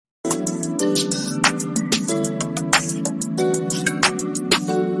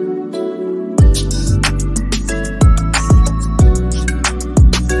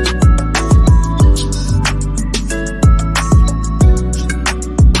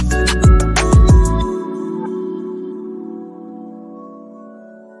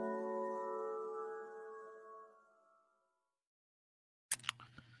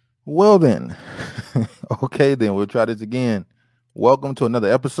Well then, okay then, we'll try this again. Welcome to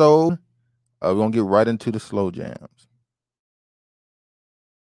another episode. We're going to get right into the slow jams.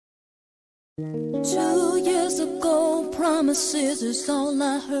 2 years ago, promises is all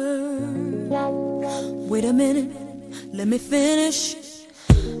I heard. Wait a minute, let me finish.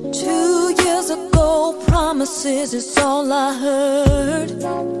 2 years ago, promises is all I heard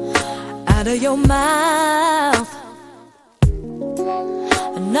out of your mouth.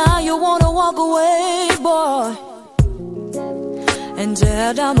 And now you wanna walk away, boy, and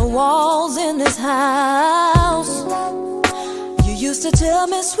tear down the walls in this house. You used to tell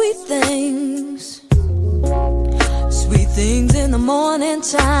me sweet things in the morning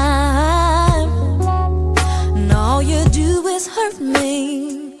time, and all you do is hurt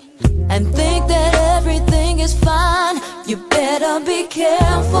me and think that everything is fine. You better be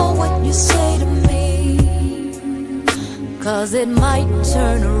careful what you say to me, 'cause it might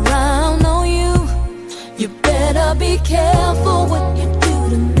turn around on you. You better be careful what you do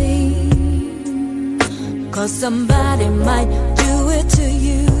to me, 'cause somebody might do it to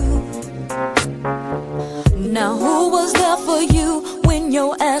you. Now who was there for you when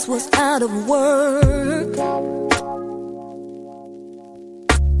your ass was out of work?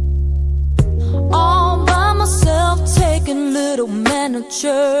 All by myself, taking little man to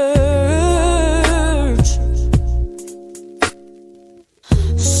church.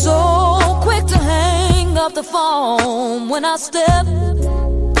 So quick to hang up the phone when I step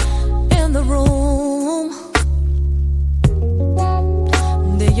in the room.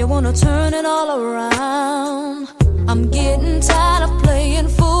 Then you wanna turn it all around. I'm getting tired of playing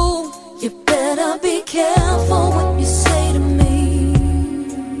fool. You better be careful what you say to me,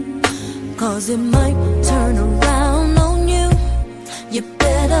 'cause it might turn around on you. You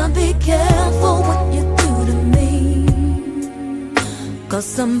better be careful what you do to me, 'cause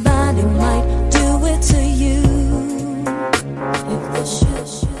somebody might do it to you. If they should.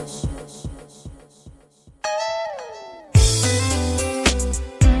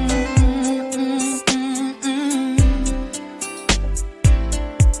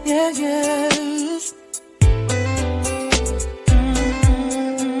 Yes.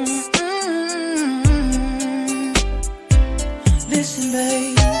 Listen,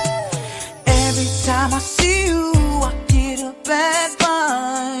 babe. Every time I see you, I get a bad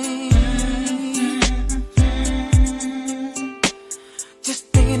vibe. Just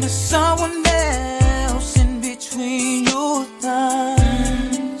thinking of someone else in between your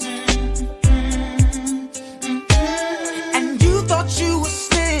thighs. And you thought you were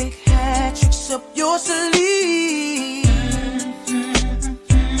slick, had tricks up your sleeve.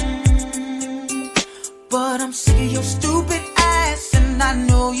 But I'm sick of your stupid ass, and I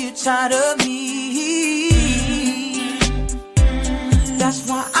know you're tired of me. That's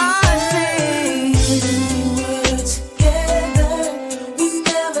why I say, when we were together, we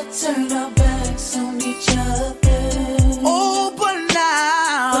never turned our backs on each other. Oh, but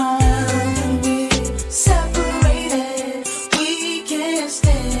now that we're separated, we can't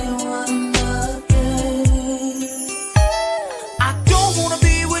stand one another. I don't wanna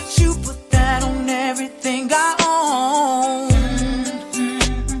be with you, put that on everything I own.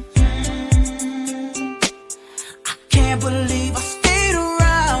 I can't believe I stayed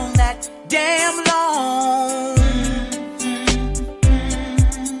around that damn long.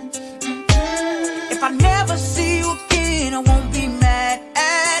 If I never see you again, I won't be mad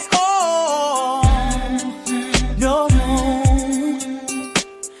at all. No, no,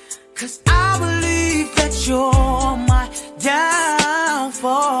 'cause I believe that you're my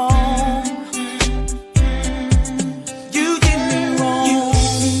downfall. You did me wrong.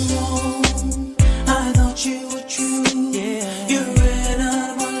 I thought you were true. Yeah. You ran out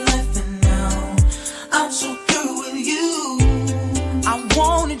of my life, and now I'm so through with you. I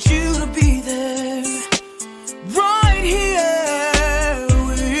wanted you to be there, right here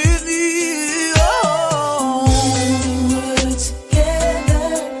with me. Oh, we were together,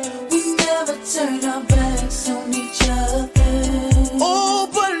 we never turned our backs on each other. Oh,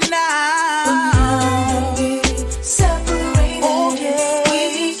 but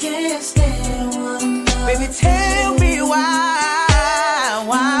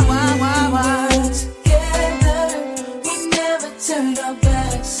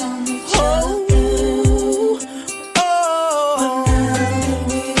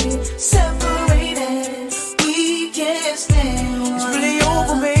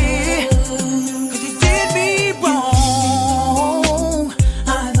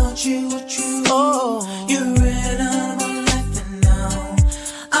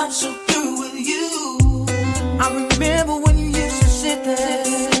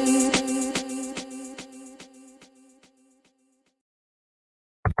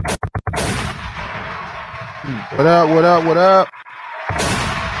What up? What up? What up?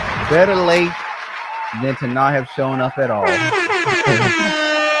 Better late than to not have shown up at all.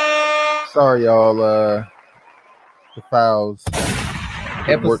 Sorry, y'all. The files.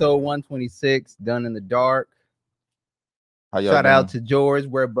 Episode 126, done in the dark. How y'all Shout doing? out to George.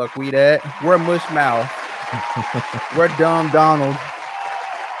 Where Buckwheat at? Where Mushmouth? Where Dumb Donald?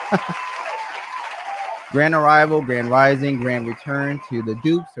 Grand arrival, grand rising, grand return to the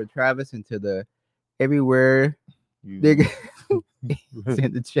Dukes or Travis and to the everywhere. Nigga. It's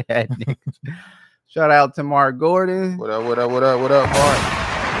in the chat. Nigga. Shout out to Mark Gordon. What up? What up? What up? What up, Mark?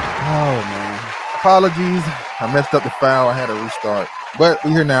 Oh man. Apologies. I messed up the file. I had to restart. But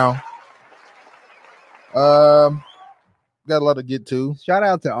we're here now. Got a lot to get to. Shout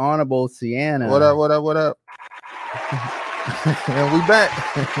out to Honorable Sienna. What up? What up? What up? And we back.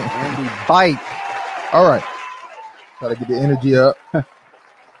 And we bite. All right. Try to get the energy up.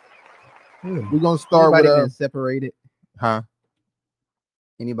 We're gonna start Anybody with been separated? huh?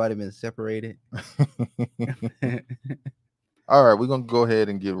 Anybody been separated? All right, we're gonna go ahead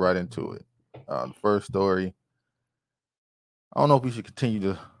and get right into it. The first story. I don't know if we should continue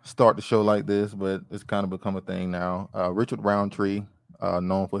to start the show like this, but it's kind of become a thing now. Richard Roundtree,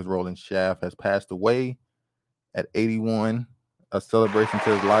 known for his role in Shaft, has passed away at 81. A celebration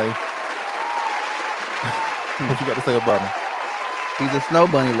to his life. What you got to say about him? He's a snow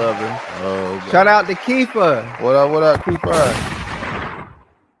bunny lover. Oh, God. Shout out to Kiefer. What up? What up, Cooper?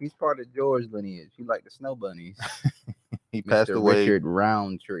 He's part of George lineage. He like the snow bunnies. He passed Mr. away. Richard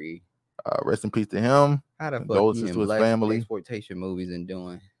Roundtree. Rest in peace to him. How the fuck Condolences you to in his family. exploitation movies and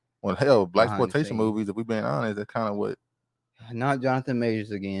doing? Well, hell, black Behind the exploitation scenes. movies. If we're being honest, that's kind of what Not Jonathan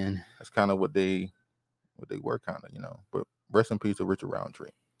Majors again. that's kind of what they were, kind of, you know. But rest in peace to Richard Roundtree.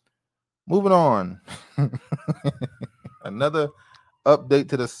 Moving on. Another update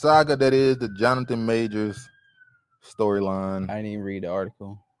to the saga that is the Jonathan Majors storyline. I didn't even read the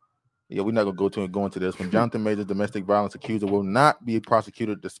article. Yeah, we're not gonna go into this one. Jonathan Majors, domestic violence accuser, will not be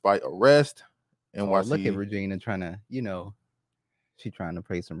prosecuted despite arrest. NYC. Look at Regina trying to, she's trying to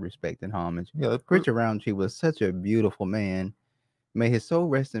pay some respect and homage. Yeah, Richard Roundtree was such a beautiful man. May his soul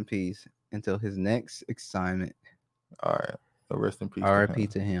rest in peace until his next assignment. All right. So rest in peace. R.I.P.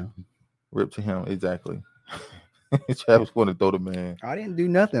 to him. Rip to him. Exactly. Travis wanted to throw the man. I didn't do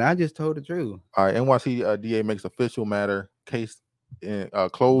nothing. I just told the truth. All right. NYC DA makes official matter case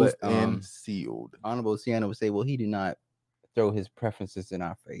closed But, and sealed. Honorable Sienna would say, well, he did not throw his preferences in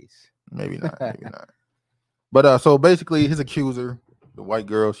our face. Maybe not. Maybe not. But so basically, his accuser, the white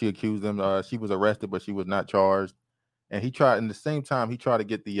girl, she accused him. She was arrested, but she was not charged. And he tried, in the same time, he tried to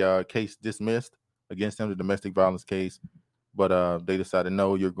get the case dismissed against him, the domestic violence case. But they decided,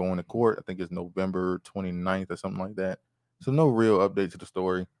 no, you're going to court. I think it's November 29th or something like that. So no real update to the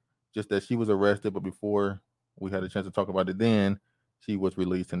story. Just that she was arrested, but before we had a chance to talk about it then, she was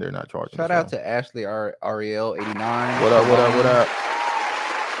released and they're not charged. Shout out to Ashley Ariel 89. What up, what up, what up?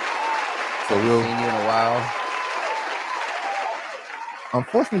 So Haven't seen you in a while.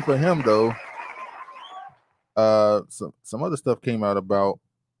 Unfortunately for him, though, some other stuff came out about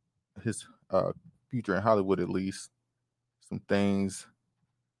his future in Hollywood, at least. Some things.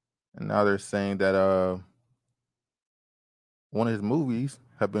 And now they're saying that one of his movies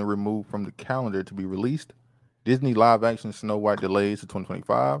have been removed from the calendar to be released. Disney live action Snow White delays to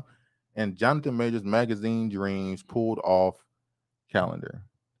 2025. And Jonathan Majors' magazine dreams pulled off calendar.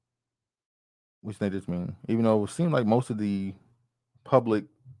 Which they just mean, even though it seemed like most of the public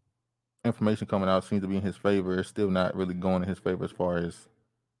information coming out seems to be in his favor, it's still not really going in his favor as far as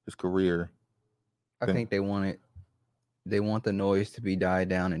his career. I think they want the noise to be died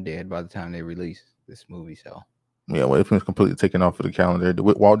down and dead by the time they release this movie. So yeah, well, it's completely taken off of the calendar. The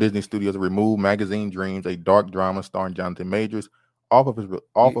Walt Disney Studios removed Magazine Dreams, a dark drama starring Jonathan Majors, off of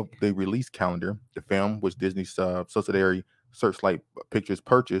the release calendar. The film, which Disney's subsidiary Searchlight Pictures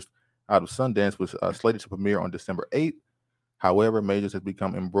purchased out of Sundance, was slated to premiere on December 8th. However, Majors has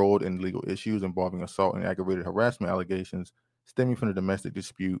become embroiled in legal issues involving assault and aggravated harassment allegations stemming from the domestic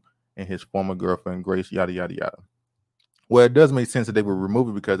dispute and his former girlfriend, Grace, yada, yada, yada. Well, it does make sense that they would remove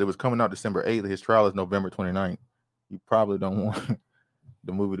it because it was coming out December 8th. His trial is November 29th. You probably don't want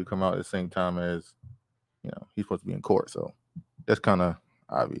the movie to come out at the same time as, he's supposed to be in court. So that's kind of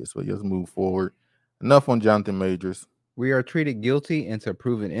obvious. But let's move forward. Enough on Jonathan Majors. we are treated guilty until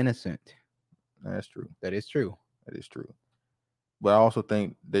proven innocent. That's true. That is true. That is true. But I also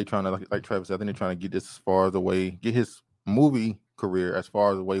think they're trying to, like Travis said, I think they're trying to get this as far as away, get his movie career as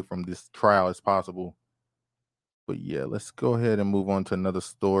far as away from this trial as possible. But yeah, let's go ahead and move on to another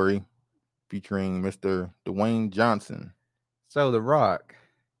story featuring Mr. Dwayne Johnson. So The Rock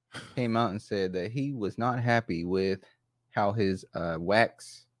came out and said that he was not happy with how his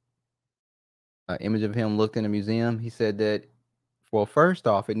wax image of him looked in the museum. He said that, well, first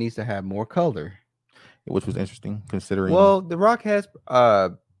off, it needs to have more color. Which was interesting considering. Well, The Rock has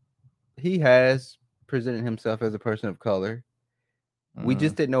he has presented himself as a person of color. We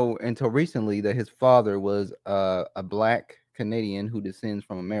just didn't know until recently that his father was a black Canadian who descends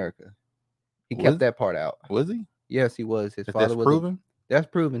from America. He kept that part out. Was he? Yes, he was. His father was proven. That's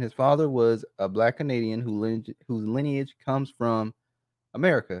proven. His father was a black Canadian whose lineage comes from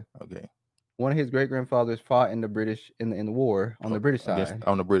America. Okay. One of his great grandfathers fought in the British in the war on the British side.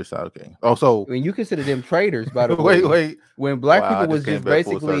 On the British side, okay. Oh, so when you consider them traitors, by the way. wait. When black people was just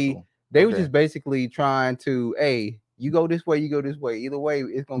basically they were just basically trying to, hey, you go this way, you go this way. Either way,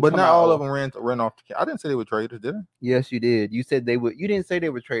 it's gonna. But not all of them ran off. I didn't say they were traitors, did I? Yes, you did. You said they would. You didn't say they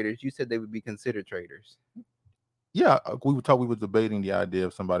were traitors. You said they would be considered traitors. Yeah, we was debating the idea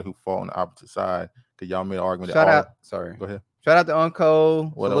of somebody who fought on the opposite side because y'all made an argument. Sorry. Go ahead. Shout out to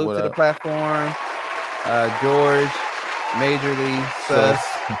Uncle. Salute to the platform. George, Majorly, Sus.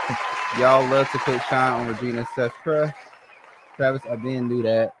 Y'all love to put shine on Regina Sus Crush. Travis, I didn't do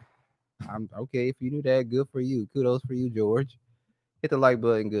that. I'm okay if you do that. Good for you. Kudos for you, George. Hit the like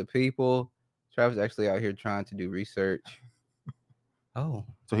button, good people. Travis actually out here trying to do research. Oh,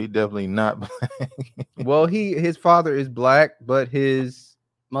 so he definitely not black. Well, his father is black, but his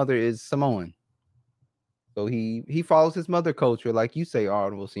mother is Samoan. So he follows his mother culture, like you say,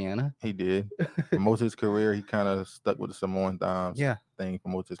 Honorable Sienna. He did. For most of his career, he kind of stuck with the Samoan thing for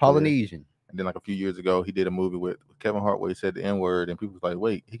most of his Polynesian. Career. And then like a few years ago, he did a movie with Kevin Hart where he said the N-word, and people was like,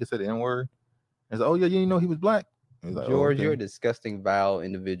 wait, he could say the N-word? And he's like, oh yeah, you didn't know he was black. Like, George, you're a disgusting, vile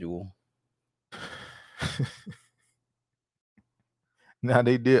individual. Now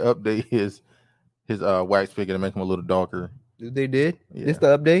they did update his wax figure to make him a little darker. They did? Yeah. This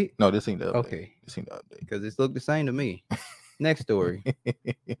the update? No, this ain't the update. Okay. This ain't the update. Because it's looked the same to me. Next story.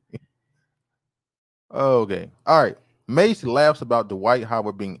 Okay. All right. Mace laughs about Dwight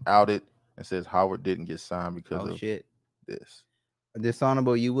Howard being outed and says Howard didn't get signed because of this.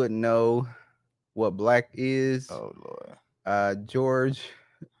 Dishonorable, you wouldn't know what black is. Oh, Lord. George,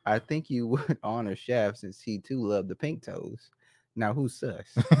 I think you would honor Shaft since he too loved the pink toes. Now who's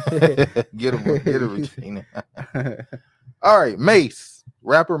sus? Get him, Regina. All right, Mace,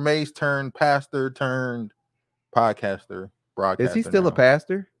 rapper Mace turned pastor turned podcaster, broadcaster. Is he still a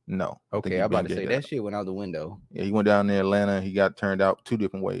pastor? No. Okay, I'm about to say that shit went out the window. Yeah, he went down to Atlanta. He got turned out 2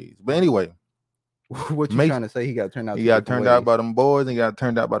 different ways. But anyway, what you Mace, trying to say? He got turned out. He got turned out by them boys. And he got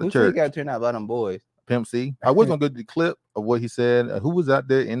turned out by the church. He got turned out by them boys. Pimp C. I was gonna go to the clip of what he said. Who was out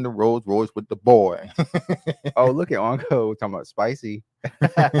there in the Rolls Royce with the boy? Oh, look at Uncle talking about spicy.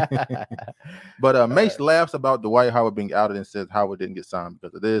 But Mace laughs about Dwight Howard being outed and says Howard didn't get signed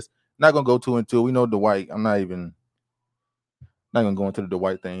because of this. Not gonna go 2 and 2. We know Dwight. I'm not gonna go into the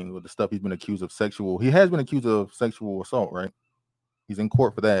Dwight thing with the stuff he's been accused of sexual. He has been accused of sexual assault, right? He's in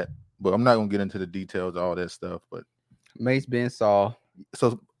court for that. But I'm not gonna get into the details of all that stuff. But Mace been saw.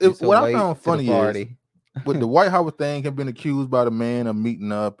 So what I found funny is with the Dwight Howard thing, had been accused by the man of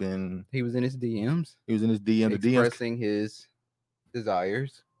meeting up, and he was in his DMs. He was in his DM, expressing his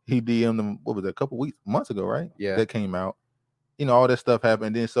desires. He DM'd them. What was it? A couple months ago, right? Yeah, that came out. You know, all that stuff happened.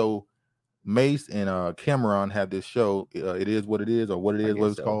 And then so Mace and Cameron have this show. It is what it is, or what it is,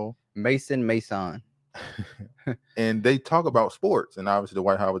 what it's called. Mason. And they talk about sports, and obviously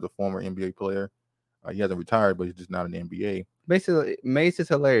Dwight Howard's a former NBA player. He hasn't retired, but he's just not an NBA. Basically, Mace is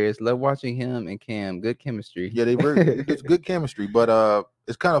hilarious. Love watching him and Cam. Good chemistry. Yeah, it's good chemistry. But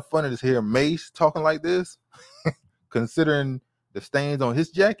it's kind of funny to hear Mace talking like this, considering the stains on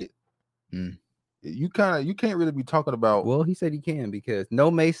his jacket. You can't really be talking about. Well, he said he can because no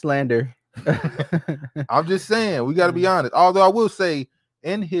Mace slander. I'm just saying we got to be honest. Although I will say,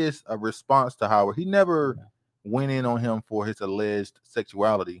 in his response to Howard, he never went in on him for his alleged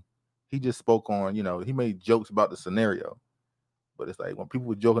sexuality. He just spoke on, he made jokes about the scenario. But it's like when people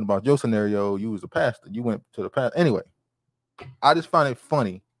were joking about your scenario, you was a pastor. You went to the pastor. Anyway, I just find it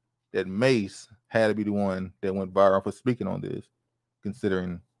funny that Mace had to be the one that went viral for speaking on this,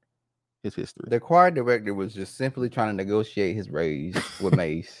 considering his history. The choir director was just simply trying to negotiate his raise with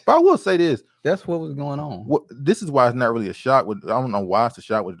Mace. But I will say this. That's what was going on. This is why it's not really a shock. I don't know why it's a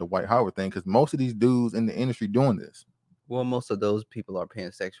shock with the Dwight Howard thing, because most of these dudes in the industry doing this. Well, most of those people are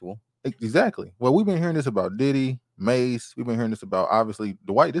pansexual. Exactly. Well, we've been hearing this about Diddy, Mace. We've been hearing this about, obviously,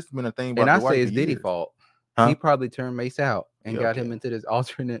 Dwight. This has been a thing about Dwight. And I say it's Diddy's fault. Huh? He probably turned Mace out and got him into this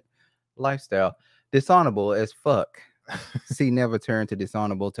alternate lifestyle. Dishonorable as fuck. See, never turn to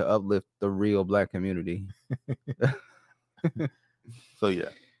dishonorable to uplift the real black community. So, yeah.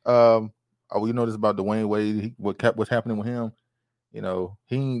 We noticed about Dwayne Wade. What's happening with him? You know,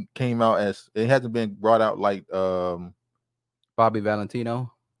 he came out as it hasn't been brought out like Bobby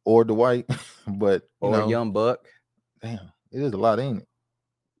Valentino or Dwight, but Young Buck. Damn, it is a lot, ain't it?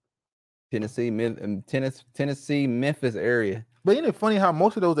 Tennessee, Memphis area. But isn't it funny how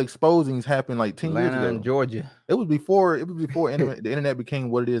most of those exposings happened like 10 years ago? In Georgia. It was before the internet became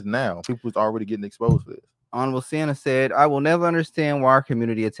what it is now. People was already getting exposed for this. Honorable Sienna said, I will never understand why our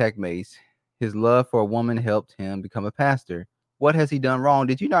community attacked Mace. His love for a woman helped him become a pastor. What has he done wrong?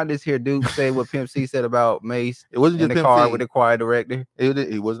 Did you not just hear Duke say what Pimp C said about Mace? It wasn't in just the Pimp car C. with the choir director.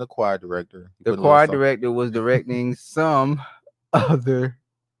 It wasn't a choir director. The choir director was directing some other.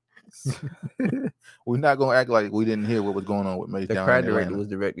 We're not gonna act like we didn't hear what was going on with Mace. The choir director was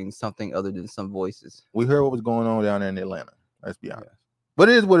directing something other than some voices. We heard what was going on down there in Atlanta. Let's be honest. But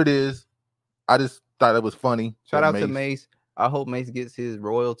it is what it is. I just thought it was funny. Shout out to Mace. I hope Mace gets his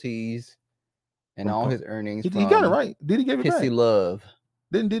royalties and all his earnings. He got it right. Did he give it back? Pissy Love.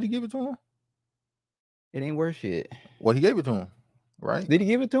 Did he give it to him? It ain't worth shit. Well, he gave it to him, right? Did he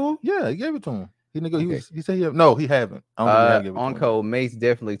give it to him? Yeah, he gave it to him. He said he have, no, he haven't. On code, Mace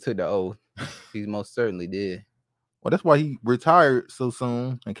definitely took the oath. He most certainly did. Well, that's why he retired so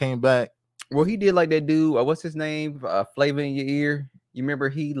soon and came back. Well, he did like that dude. What's his name? Flavor in Your Ear. You remember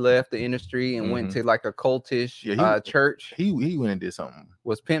he left the industry and went to like a cultish church. He went and did something.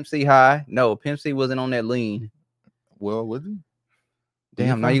 Was Pimp C high? No, Pimp C wasn't on that lean. Well, was he?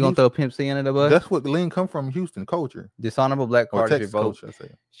 Damn, now you gonna throw Pimp C under the bus? That's what the lean come from, Houston culture. Dishonorable Black Card Texas vote. culture, I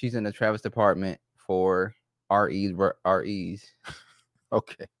say. She's in the Travis department for REs.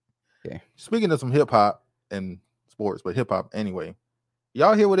 Okay. Speaking of some hip hop and sports, but hip hop anyway.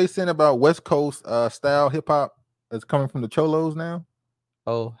 Y'all hear what they saying about West Coast style hip hop that's coming from the Cholos now?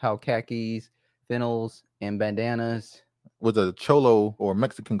 Oh, how khakis, fennels, and bandanas was a Cholo or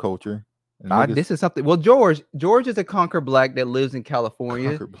Mexican culture. This is something. Well, George is a conquer black that lives in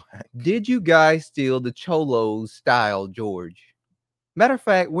California. Did you guys steal the Cholos style, George? Matter of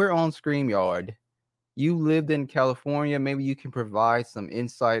fact, we're on StreamYard. You lived in California. Maybe you can provide some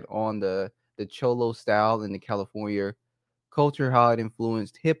insight on the Cholo style in the California culture, how it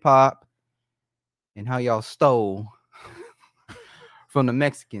influenced hip hop, and how y'all stole from the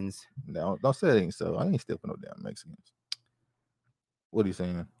Mexicans. No, don't say it ain't so. I ain't stealing from no damn Mexicans. What are you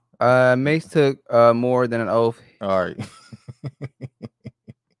saying? Mace took more than an oath. All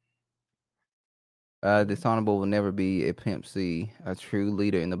right. Dishonorable will never be a Pimp C, a true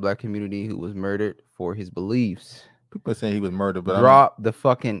leader in the black community who was murdered for his beliefs. People are saying he was murdered, but drop the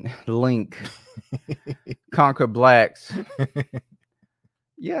fucking link. Conquer blacks.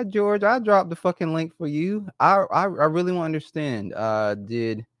 Yeah, George, I dropped the fucking link for you. I really want to understand.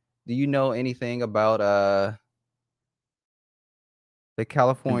 Do you know anything about the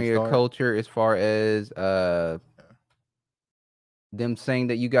California culture as far as them saying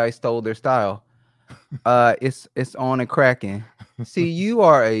that you guys stole their style? It's on and cracking. See, you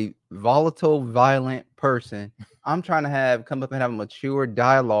are a volatile, violent person. I'm trying to come up and have a mature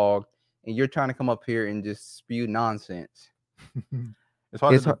dialogue, and you're trying to come up here and just spew nonsense.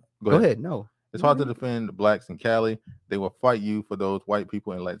 Go ahead. No, it's hard to defend the blacks in Cali. They will fight you for those white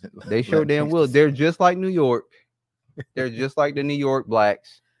people in Latin. They sure damn will. They're just like New York. They're just like the New York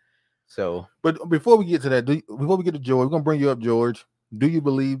blacks. So, but before we get to that, before we get to George, we're gonna bring you up, George. Do you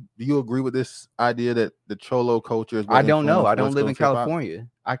agree with this idea that the Cholo culture is? I don't know. I don't live in California.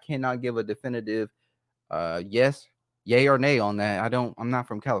 I cannot give a definitive yes, yay or nay on that. I'm not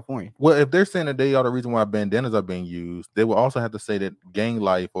from California. Well, if they're saying that they are the reason why bandanas are being used, they will also have to say that gang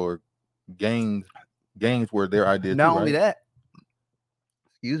life or gangs were their idea. Not only that,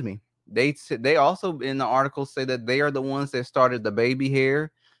 excuse me. They also in the article say that they are the ones that started the baby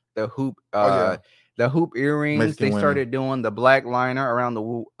hair, the hoop, the hoop earrings. Mexican started doing the black liner around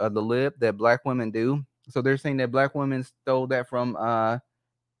the lip that black women do. So they're saying that black women stole that from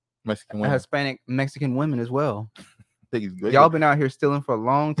Mexican women. Hispanic Mexican women as well. Y'all been out here stealing for a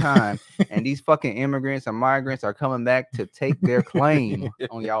long time, and these fucking immigrants and migrants are coming back to take their claim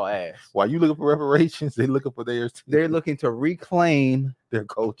on y'all ass. While you looking for reparations, they looking for theirs too. They're looking to reclaim their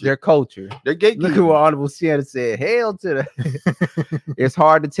culture. They're gatekeeping. Look at what Honorable Sienna said. Hell to the. It's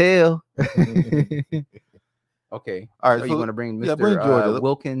hard to tell. Okay. All right. So you want to bring Mr. Bring George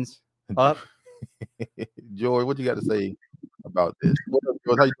Wilkins up? George, what you got to say about this? What up,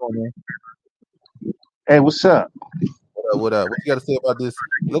 George? How you doing, man? Hey, what's up? What up? What you got to say about this?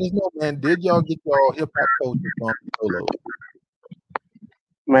 Let us know, man. Did y'all get y'all hip hop culture from Cholo?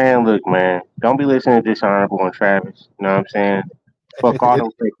 Man, look, man. Don't be listening to Dishonorable and Travis. You know what I'm saying? Fuck all them.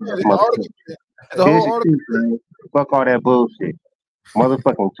 Fuck all that bullshit.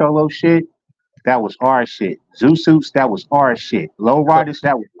 Motherfucking Cholo shit, that was our shit. Zoo suits, that was our shit. Low riders,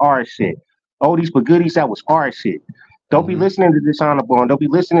 that was our shit. Oldies but goodies, that was our shit. Don't be listening to Dishonorable and don't be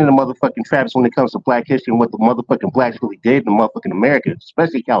listening to motherfucking Travis when it comes to Black history and what the motherfucking blacks really did in motherfucking America,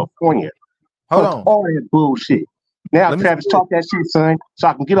 especially California. Hold Fuck on. all that bullshit. Now, Let me Travis, say talk that shit, son, so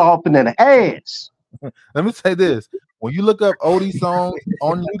I can get off in the ass. Let me say this. When you look up oldie songs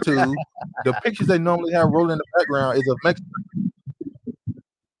on YouTube, the pictures they normally have rolling in the background is of Mexico.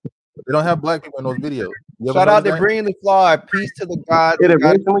 They don't have black people in those videos. You ever Shout out to notice that? Bring the Fly. Peace to the gods. It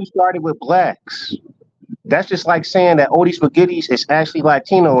originally started with blacks. That's just like saying that oldies but goodies is actually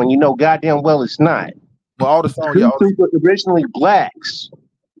Latino, and you know goddamn well it's not. Well, all the songs, Zoo Suits was originally blacks.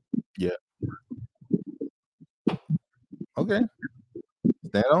 Okay.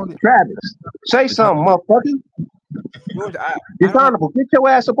 Stand on it. Travis, say something, motherfucker. George, Dishonorable, get your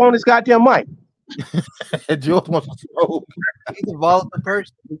ass up on this goddamn mic. George wants to smoke. he's a volatile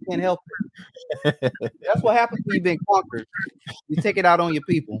person. You can't help it. That's what happens when you've been conquered. You take it out on your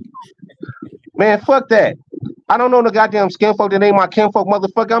people. Man, fuck that. I don't know the goddamn skin folk that ain't my kinfolk,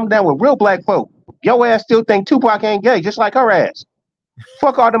 motherfucker. I'm down with real black folk. Your ass still think Tupac ain't gay, just like her ass.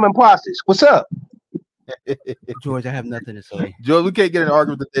 Fuck all them imposters. What's up? George, I have nothing to say. George, we can't get in an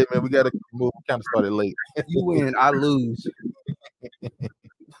argument today, man. We got to move. We kind of started late. You win, I lose.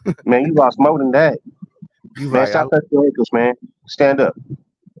 Man, you lost more than that. You Man, right. stop touching your ankles, man. Stand up.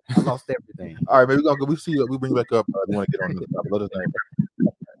 I lost everything. All right, man. We're gonna go. We see you. We bring you back up. We want to get on the top. Let us know.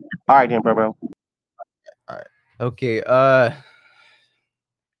 All right, then, bro. Okay, where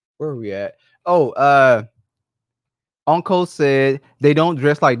are we at? Oh, Uncle said they don't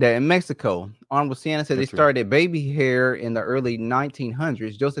dress like that in Mexico. Honorable Sienna said they started baby hair in the early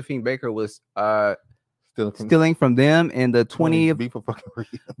 1900s. Josephine Baker was stealing from them in the 20th.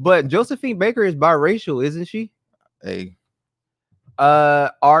 But Josephine Baker is biracial, isn't she? Hey.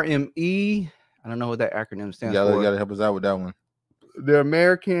 RME. I don't know what that acronym stands for. You gotta help us out with that one. The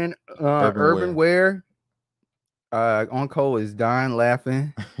American Urban Wear. Uncle is dying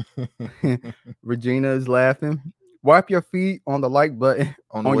laughing. Regina is laughing. Wipe your feet on the like button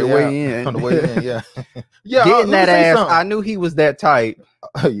on your way in. On the way in, yeah. Yeah, getting that ass. Something. I knew he was that type.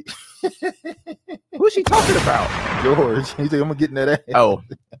 Who's she talking about? George. He said, I'm gonna get in that ass. Oh.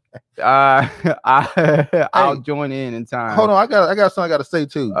 I'll join in time. Hold on, I got something I gotta say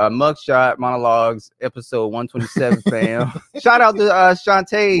too. Mugshot Monologues, episode 127, fam. Shout out to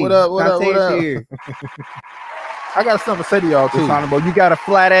Shantae. What up? Here. I got something to say to y'all too. Dishonorable, you got a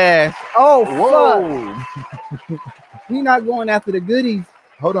flat ass. Oh, whoa! We not going after the goodies.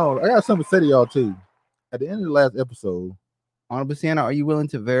 Hold on, I got something to say to y'all too. At the end of the last episode, Honorable Sienna, are you willing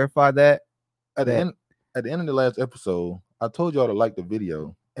to verify that? At the end of the last episode, I told y'all to like the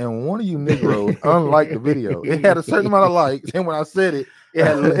video, and one of you Negroes unliked the video. It had a certain amount of likes, and when I said it, it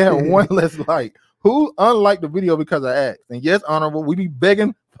had one less like. Who unliked the video because I asked? And yes, Honorable, we be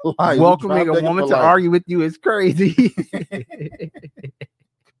begging for likes. Welcoming a woman to argue with you is crazy.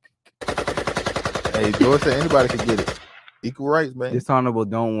 Hey, George said anybody can get it. Equal rights, man. Dishonorable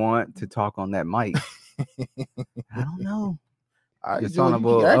don't want to talk on that mic. I don't know.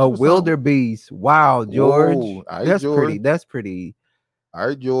 Dishonorable, a wildebeest. Wow, George. Whoa, that's George. pretty. That's pretty. All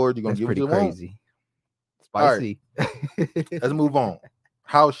right, George, you're gonna give pretty it crazy. Spicy. Right. Let's move on.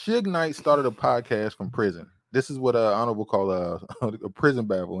 How Suge Knight started a podcast from prison. This is what Honorable call a prison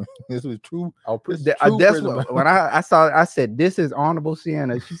babble. This was true. That's what, when I saw it, I said, "This is Honorable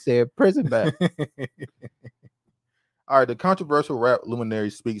Sienna." She said, "Prison babble." All right, the controversial rap luminary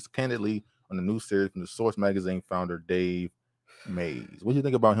speaks candidly on the new series from the Source magazine founder Dave Mays. What do you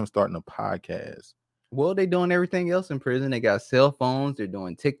think about him starting a podcast? Well, they're doing everything else in prison. They got cell phones. They're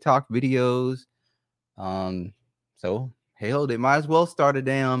doing TikTok videos. So hell, they might as well start a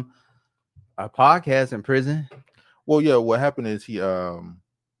damn podcast in prison. Well, yeah. What happened is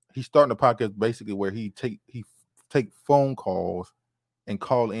he's starting a podcast basically where he take phone calls and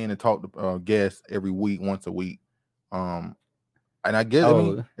call in and talk to guests every week, once a week. And I guess I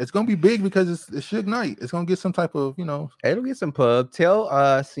mean, it's gonna be big because it's Suge Knight. It's gonna get some type of, it'll get some pub.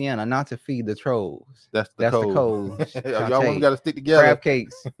 Tell Sienna not to feed the trolls. That's the code. Y'all want gotta stick together. Crab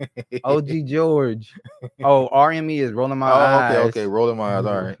cakes. OG George. Oh, RME is rolling my eyes. Okay, rolling my eyes.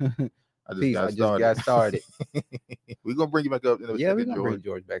 All right. I just got started. We're gonna bring you back up. Yeah, we're gonna bring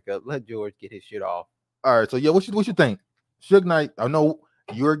George back up. Let George get his shit off. All right. So yeah, what you think? Suge Knight, I know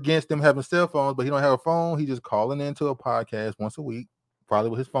you're against them having cell phones, but he don't have a phone. He's just calling into a podcast once a week, probably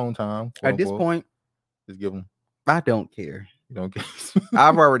with his phone time. At this point, just give him. I don't care. You don't care.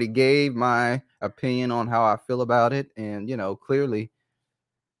 I've already gave my opinion on how I feel about it, and clearly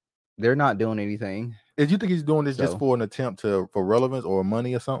they're not doing anything. Did you think he's doing this just So- for an attempt for relevance or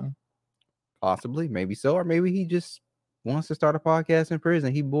money or something? Possibly, maybe so, or maybe he just wants to start a podcast in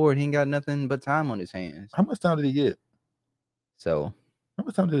prison. He bored. He ain't got nothing but time on his hands. How much time did he get? So How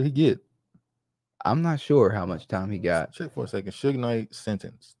much time did he get? I'm not sure how much time he got. Check for a second. Suge Knight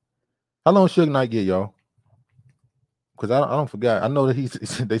sentence. How long Suge Knight get, y'all? Because I don't forget. I know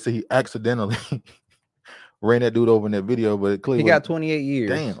that they say he accidentally ran that dude over in that video, but it clearly He got 28 years.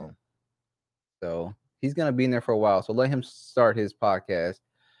 Damn. So he's gonna be in there for a while. So let him start his podcast.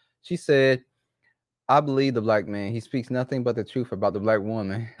 She said, I believe the black man. He speaks nothing but the truth about the black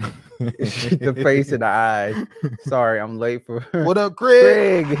woman. The face and the eyes. Sorry, I'm late for What up,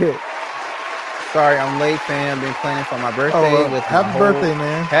 Craig? Craig. Sorry, I'm late, fam. Been planning for my birthday. Happy birthday,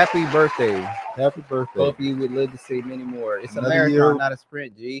 man. Happy birthday. Happy birthday. Hope you would live to see many more. It's Another a marathon, year. not a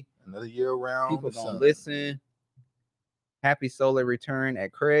sprint, G. Another year around. People the gonna sun. listen. Happy solar return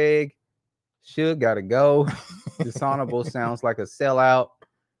at Craig. Should gotta go. Dishonorable sounds like a sellout.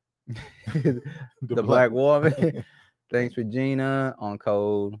 the black woman. Thanks, Regina, on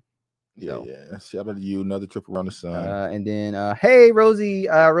code. Yeah, yeah. Shout out to you. Another trip around the sun. And then hey Rosie,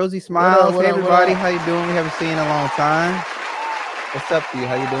 Rosie Smiles. What Hey up, what everybody, up? how you doing? We haven't seen you in a long time. What's up to you?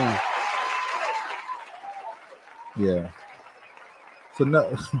 How you doing? Yeah. So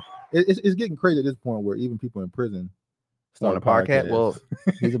no, it's getting crazy at this point where even people in prison On a start podcast? podcasts. Well,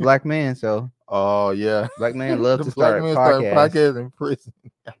 he's a black man, so Oh yeah. black man love The to start black man starting podcasts. podcasts in prison.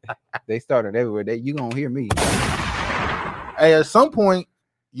 They started everywhere. You gonna hear me? Hey, at some point,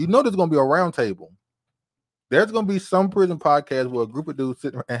 you know there's gonna be a round table. There's gonna be some prison podcast where a group of dudes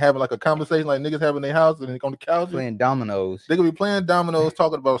sitting and having like a conversation like niggas having their house and they're on the couch. Playing dominoes. They're gonna be playing dominoes,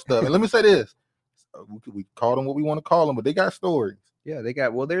 talking about stuff. And let me say this: we call them what we want to call them, but they got stories. Yeah, they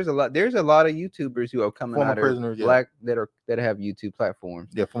got. Well, there's a lot of YouTubers who are coming Former out of prisoners, yeah. black that have YouTube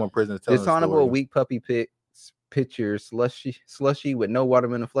platforms. Yeah, former prisoners telling the Dishonorable story. weak puppy picture slushy with no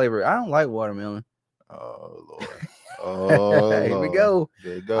watermelon flavor. I don't like watermelon. Oh Lord. Oh, Here we Lord. go.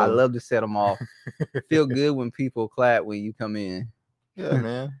 There you go. I love to set them off. Feel good when people clap when you come in. Yeah,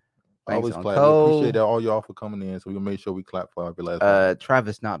 man. Thanks, Always Uncle clap. We Cole. appreciate that all y'all for coming in. So we make sure we clap for every last one.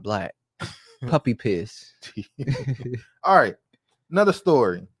 Travis not black. Puppy piss. All right. Another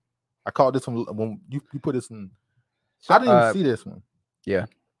story. I called this one when you put this in. I didn't even see this one. Yeah.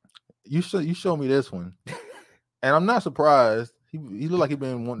 You showed me this one. And I'm not surprised. He looked like he's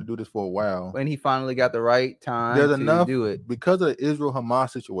been wanting to do this for a while. When he finally got the right time There's to enough do it. because of the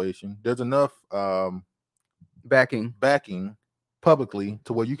Israel-Hamas situation. There's enough Backing. backing publicly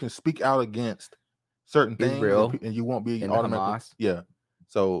to where you can speak out against certain things Israel and you won't be and automatically. Hamas. Yeah.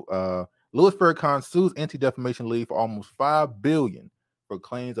 So Louis Farrakhan sues Anti-Defamation League for almost $5 billion for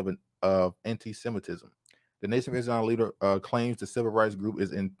claims of anti-Semitism. The Nation of Islam leader claims the civil rights group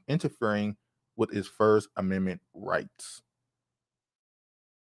is interfering with his First Amendment rights.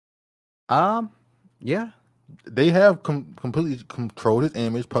 Yeah. They have completely controlled his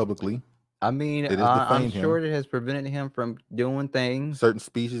image publicly. I mean, It is I'm defamed him. sure it has prevented him from doing things, Certain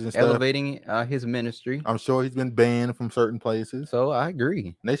speeches and stuff. elevating his ministry. I'm sure he's been banned from certain places. So I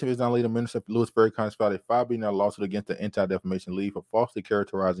agree. Nation of Islam leader Minister Louis Farrakhan has filed a $5 billion lawsuit against the Anti-Defamation League for falsely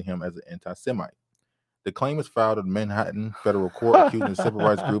characterizing him as an anti-Semite. The claim is filed at Manhattan federal court, accusing the civil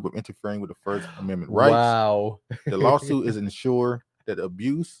rights group of interfering with the First Amendment rights. Wow. The lawsuit is ensure that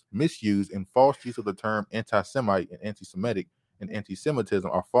abuse, misuse, and false use of the term anti-Semite and anti-Semitic and anti-Semitism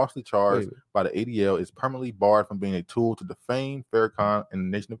are falsely charged by the ADL is permanently barred from being a tool to defame Farrakhan and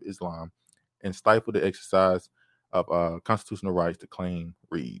the Nation of Islam and stifle the exercise of constitutional rights, the claim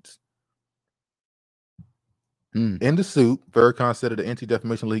reads. In the suit, Farrakhan said that the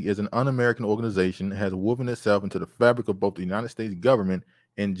Anti-Defamation League is an un-American organization that has woven itself into the fabric of both the United States government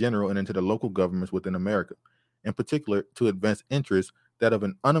in general and into the local governments within America, in particular to advance interests that of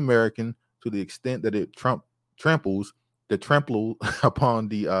an un-American to the extent that it tramples upon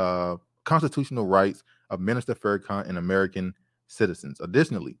the constitutional rights of Minister Farrakhan and American citizens.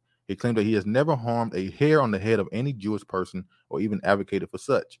 Additionally, he claimed that he has never harmed a hair on the head of any Jewish person or even advocated for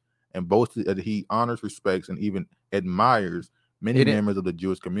such, and boasted that he honors, respects, and even admires many members of the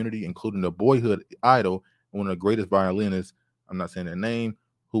Jewish community, including the boyhood idol, one of the greatest violinists, I'm not saying their name,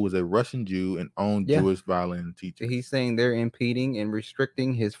 who was a Russian Jew and owned Jewish violin teacher. He's saying they're impeding and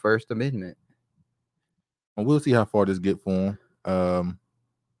restricting his First Amendment. And we'll see how far this get for him.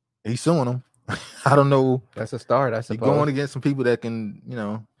 He's suing them. I don't know. That's a start, I suppose. You're going against some people that can,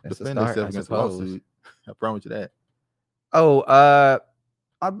 That's defend a start, themselves I against suppose. lawsuit. I promise you that. Oh,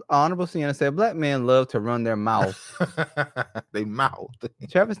 Honorable Sienna said, black men love to run their mouth. They mouth.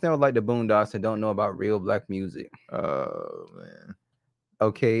 Travis never like the Boondocks and don't know about real black music. Oh, man.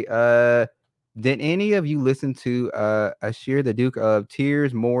 Okay. Did any of you listen to Ashir the Duke of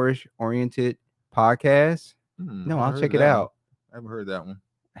Tears Moorish oriented podcast? No, I'll check it out. I haven't heard that one.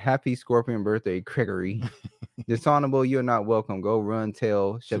 Happy Scorpion birthday, Gregory. Dishonorable, you're not welcome. Go run,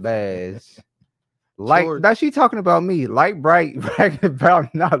 tell Shabazz. Like George. that, she talking about me. Light bright, bragging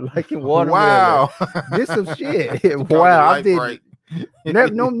about not liking watermelon. Wow. This some shit. Called it Wow, I light did. bright.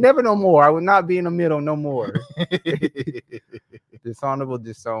 Never no more. I will not be in the middle no more. Dishonorable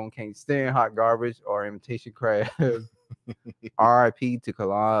disown, can't stand hot garbage or imitation crab. R.I.P. to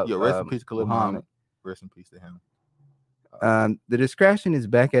Khalid. Yo, rest in peace to Khalid Muhammad. Rest in peace to him. The discretion is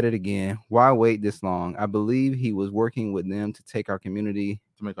back at it again. Why wait this long? I believe he was working with them to take our community.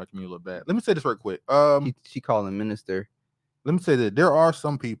 To make our community look bad. Let me say this real quick. She called him minister. Let me say that there are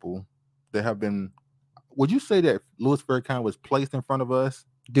some people that have been. Would you say that Louis Farrakhan was placed in front of us?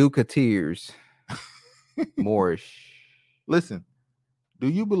 Duke of Tears. Moorish. Listen, do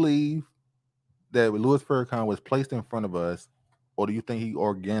you believe that Louis Farrakhan was placed in front of us, or do you think he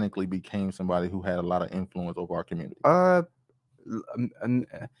organically became somebody who had a lot of influence over our community?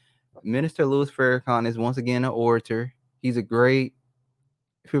 Minister Louis Farrakhan is once again an orator. He gives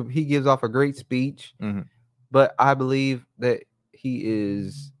off a great speech, but I believe that he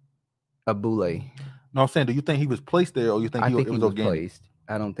is a boule. No, I'm saying, do you think he was placed there, or you think I think it was organic? placed?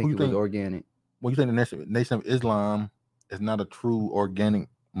 I don't think it was organic. Well, you think the Nation of Islam is not a true organic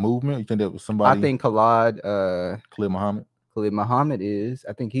movement? You think that was somebody? I think Khalid Muhammad is.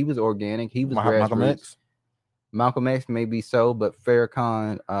 I think he was organic. He was Malcolm X. Malcolm X maybe so, but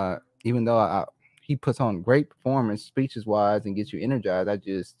Farrakhan, even though he puts on great performance, speeches wise, and gets you energized, I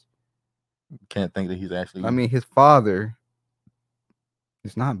just can't think that he's actually. I mean, his father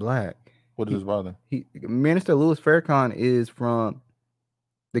is not black. What is his father? Minister Louis Farrakhan is from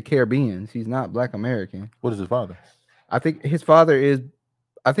the Caribbean. He's not Black American. What is his father? I think his father is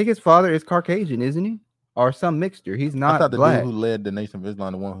Caucasian, isn't he? Or some mixture. He's not. I thought the black. dude who led the Nation of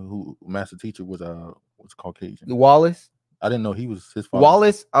Islam, the one who master teacher was Caucasian. Wallace. I didn't know he was his father.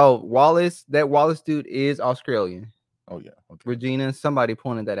 Wallace. Oh, Wallace. That Wallace dude is Australian. Oh yeah. Okay. Regina. Somebody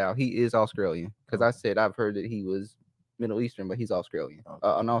pointed that out. He is Australian because I said I've heard that he was Middle Eastern, but he's Australian.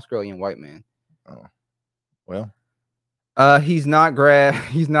 Okay. An Australian white man. Oh. Well. He's not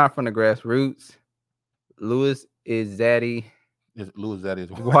He's not from the grassroots. Louis is Zaddy. Louis Zaddy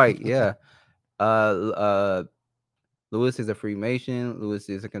is white. Yeah. Louis is a Freemason. Louis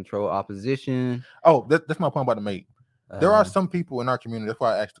is a controlled opposition. Oh, that's my point about the mate. There are some people in our community. That's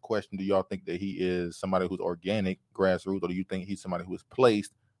why I asked the question: do y'all think that he is somebody who's organic, grassroots, or do you think he's somebody who is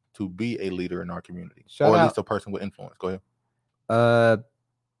placed to be a leader in our community, or at least a person with influence? Go ahead.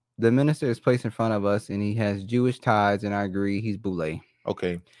 The minister is placed in front of us, and he has Jewish ties, and I agree, he's boule.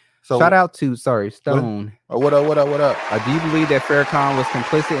 Okay. So shout out to Stone. What up? Do you believe that Farrakhan was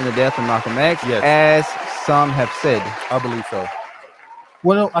complicit in the death of Malcolm X? Yes. As some have said. I believe so.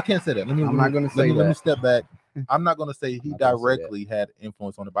 Well, no, I can't say that. Let me step back. I'm not going to say he directly had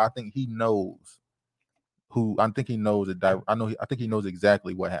influence on it, but I think he knows who. I think he knows it. I think he knows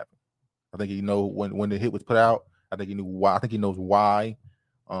exactly what happened. I think he knows when the hit was put out. I think he knew why. I think he knows why.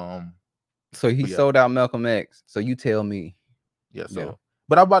 So he sold out Malcolm X. So you tell me. Yeah. So,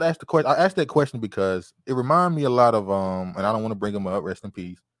 but I'm about to ask the question. I asked that question because it reminded me a lot of and I don't want to bring him up. Rest in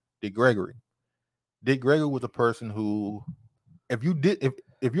peace, Dick Gregory. Dick Gregory was a person who, if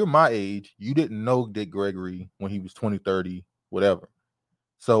you're my age, you didn't know Dick Gregory when he was 20, 30, whatever.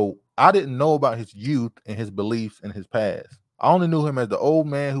 So I didn't know about his youth and his beliefs and his past. I only knew him as the old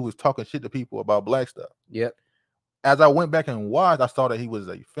man who was talking shit to people about black stuff. Yep. As I went back and watched, I saw that he was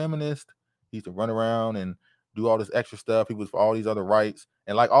a feminist. He used to run around and do all this extra stuff. He was for all these other rights.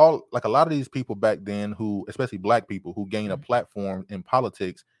 And like a lot of these people back then who, especially black people who gained a platform in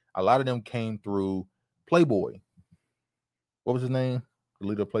politics, a lot of them came through Playboy. What was his name? The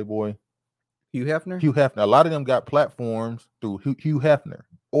leader of Playboy? Hugh Hefner? Hugh Hefner. A lot of them got platforms through Hugh Hefner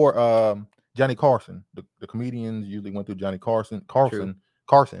or Johnny Carson. The comedians usually went through Johnny Carson,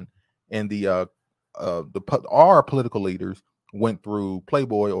 and our political leaders went through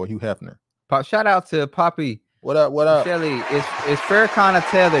Playboy or Hugh Hefner. Shout out to Poppy. What up? Shelly, is Farrakhan a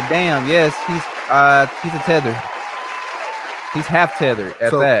tether? Damn, yes, he's a tether. He's half tethered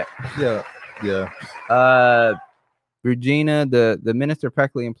at that. Yeah. Regina, the minister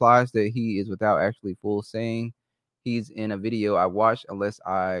practically implies that he is without actually full saying. He's in a video I watched unless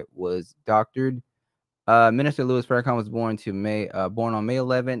I was doctored. Minister Louis Farrakhan was born on May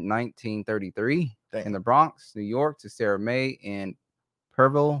 11, 1933 in the Bronx, New York, to Sarah May and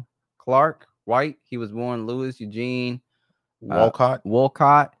Perville Clark White. He was born Louis Eugene Walcott,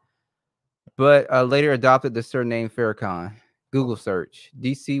 but later adopted the surname Farrakhan. Google search.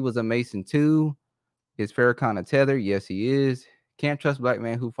 DC was a Mason too. Is Farrakhan a tether? Yes, he is. Can't trust black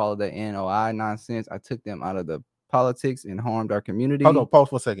men who follow the NOI nonsense. I took them out of the politics and harmed our community. Hold on, pause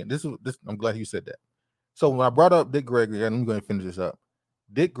for a second. This. I'm glad you said that. So when I brought up Dick Gregory, and I'm going to finish this up.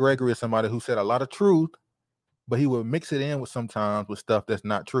 Dick Gregory is somebody who said a lot of truth, but he would mix it in with sometimes with stuff that's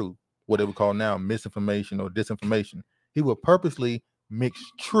not true, what they would call now misinformation or disinformation. He would purposely mix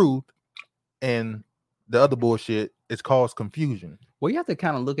truth and the other bullshit. It's caused confusion. Well, you have to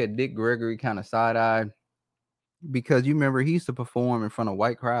kind of look at Dick Gregory kind of side-eyed because you remember he used to perform in front of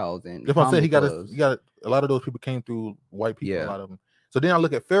white crowds and That's what I said. He got clubs. a lot of those people came through white people. Yeah. A lot of them. So then I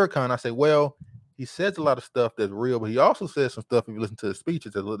look at Farrakhan. I say, well, he says a lot of stuff that's real, but he also says some stuff. If you listen to his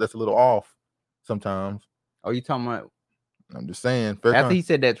speeches, that's a little off sometimes. Oh, you talking about? I'm just saying. After he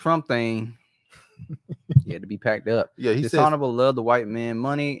said that Trump thing, he had to be packed up. Yeah, he dishonorable love the white man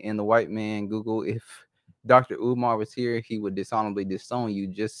money and the white man Google. If Dr. Umar was here, he would dishonorably disown you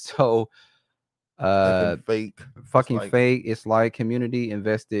just so fake. Fucking fake. It's like community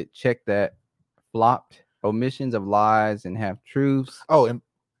invested. Check that. Flopped. Omissions of lies and half truths. Oh, and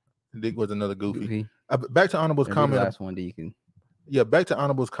Dick was another goofy. Back to Honorable's comment. Last one that you can. Yeah, back to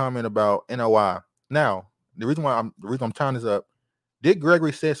Honorable's comment about NOI. Now, the reason I'm tying this up, Dick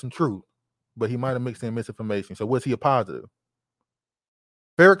Gregory said some truth, but he might have mixed in misinformation. So was he a positive?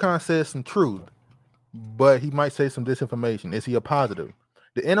 Farrakhan says some truth, but he might say some disinformation. Is he a positive?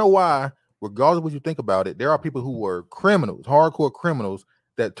 The NOI, regardless of what you think about it, there are people who were criminals, hardcore criminals,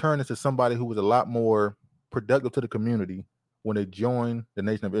 that turned into somebody who was a lot more productive to the community when they joined the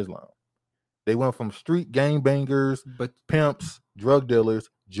Nation of Islam. They went from street gangbangers, pimps, drug dealers,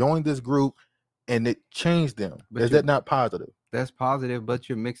 joined this group, and it changed them. Is that not positive? That's positive, but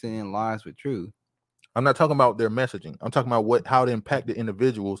you're mixing in lies with truth. I'm not talking about their messaging. I'm talking about how they impact the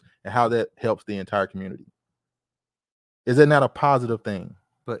individuals and how that helps the entire community. Is that not a positive thing?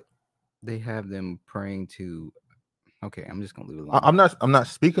 But they have them praying to. Okay, I'm just gonna leave it alone. I'm not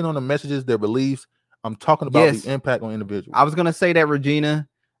speaking on the messages, their beliefs. I'm talking about the impact on individuals. I was gonna say that, Regina.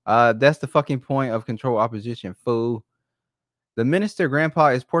 That's the fucking point of control opposition, fool. The minister grandpa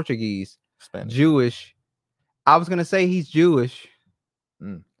is Portuguese, Spanish. Jewish. I was gonna say he's Jewish.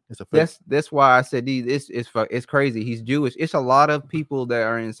 It's a that's why I said it's crazy. He's Jewish. It's a lot of people that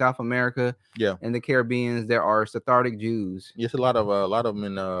are in South America, and the Caribbeans. There are Sephardic Jews. Yes, a lot of them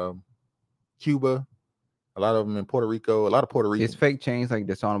in Cuba. A lot of them in Puerto Rico, a lot of Puerto Ricans. It's fake chains like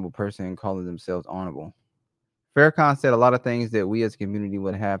dishonorable person calling themselves honorable. Farrakhan said a lot of things that we as a community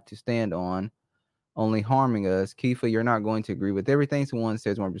would have to stand on, only harming us. Kiefer, you're not going to agree with everything someone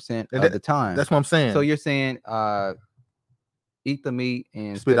says 1% of the time. That's what I'm saying. So you're saying eat the meat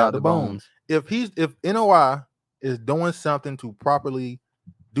and spit out the bones. If NOI is doing something to properly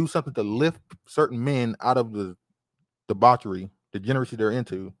do something to lift certain men out of the debauchery, degeneracy they're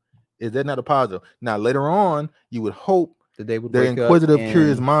into, is that not a positive? Now, later on, you would hope that they would their inquisitive,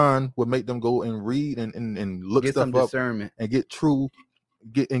 curious mind would make them go and read and look get stuff some up discernment and get truth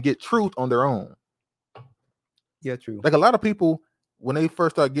on their own. Yeah, true. Like a lot of people, when they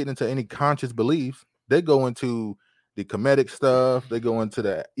first start getting into any conscious beliefs, they go into the Kemetic stuff. They go into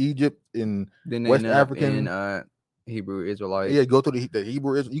the Egypt and West African and Hebrew Israelite. Yeah, go through the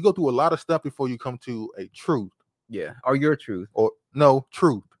Hebrew Israel. You go through a lot of stuff before you come to a truth. Yeah, or your truth. Or no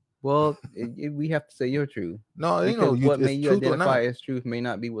truth. Well, we have to say your truth. No, what may you identify as truth may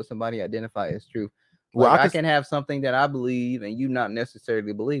not be what somebody identify as truth. Well, I can have something that I believe and you not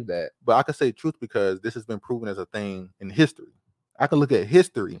necessarily believe that. But I can say truth because this has been proven as a thing in history. I can look at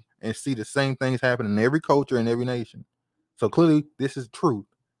history and see the same things happen in every culture and every nation. So clearly, this is truth.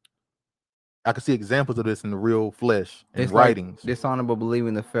 I can see examples of this in the real flesh and writings. Like dishonorable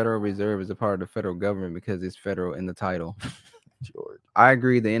believing the Federal Reserve is a part of the federal government because it's federal in the title. George. I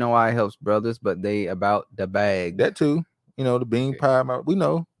agree. The NOI helps brothers, but they about the bag. That too. You know, the bean pie. We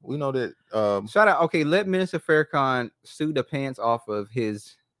know that. Shout out. Okay, let Minister Farrakhan sue the pants off of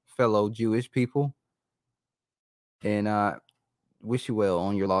his fellow Jewish people, and wish you well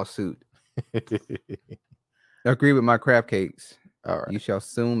on your lawsuit. Agree with my crab cakes. All right. You shall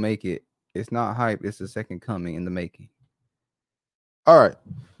soon make it. It's not hype. It's the second coming in the making. All right.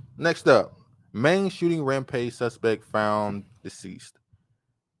 Next up, Maine shooting rampage suspect found deceased.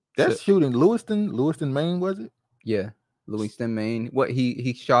 That shooting, Lewiston, Maine, was it? Yeah, Lewiston, Maine. What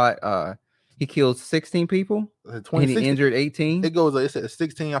he shot? He killed 16 people. And he injured 18. It goes. It says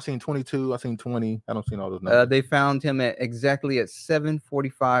 16. I've seen 22. I've seen 20. I don't see all those numbers. They found him at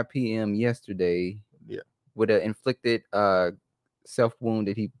 7:45 p.m. yesterday. Yeah, with an inflicted self wound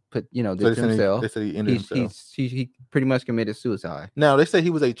that he put, did to himself. They said he ended himself. He pretty much committed suicide. Now they say he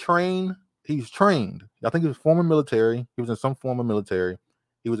was a trained he's trained. I think he was former military. He was in some form of military.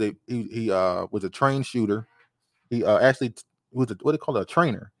 He was a trained shooter. He actually was what they call a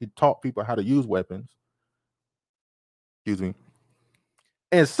trainer. He taught people how to use weapons. Excuse me.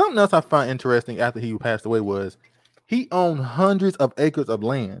 And something else I found interesting after he passed away was he owned hundreds of acres of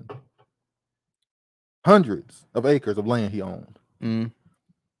land. Hundreds of acres of land he owned. Mm.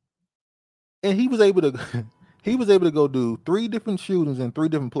 And he was able to go do 3 different shootings in 3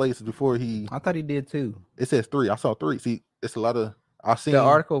 different places before he. I thought he did too. It says 3. I saw 3. See, it's a lot of. I seen the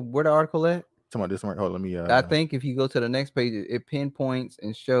article. Where the article at? Talking about this one. Hold on, let me. I think if you go to the next page, it pinpoints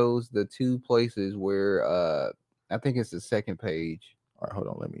and shows the 2 places where. I think it's the second page. All right, hold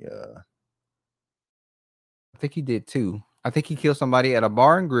on. Let me. I think he did 2. I think he killed somebody at a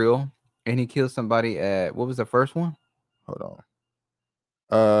bar and grill, and he killed somebody at what was the first one? Hold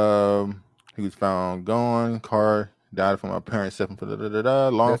on. He was found gone. Car died from apparent self.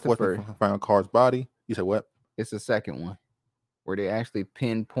 Law enforcement found car's body. You said what? It's the second one, where they actually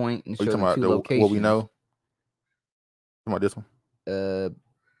pinpoint and show you the talking 2 about locations. what we know? Talking about this one?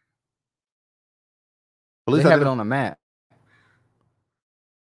 They have it on a map.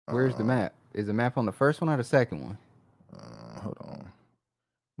 Where's the map? Is the map on the first one or the second one? Hold on.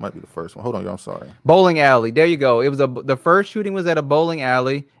 Might be the first one. Hold on, y'all. I'm sorry. Bowling alley. There you go. It was the first shooting was at a bowling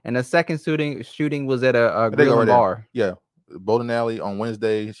alley, and the second shooting was at a grill and bar. Yeah, bowling alley on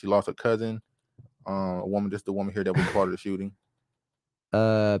Wednesday. She lost her cousin. A woman, just the woman here that was part of the shooting.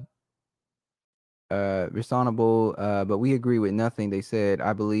 Reasonable, but we agree with nothing they said.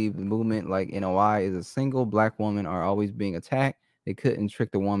 I believe the movement like NOI is a single black woman are always being attacked. They couldn't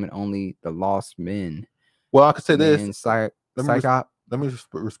trick the woman, only the lost men. Well, I could say this. Let me just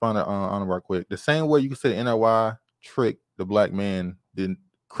respond to Anna real quick. The same way you can say the NOI tricked the black man, the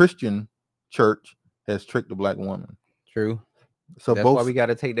Christian church has tricked the black woman. True. So that's why we got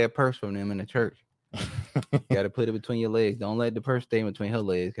to take that purse from them in the church. You got to put it between your legs. Don't let the purse stay between her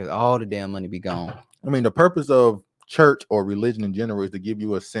legs, because all the damn money be gone. I mean, the purpose of church or religion in general is to give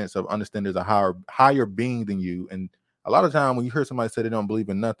you a sense of understanding there's a higher being than you. And a lot of time when you hear somebody say they don't believe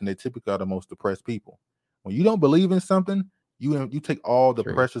in nothing, they typically are the most depressed people. When you don't believe in something, you take all the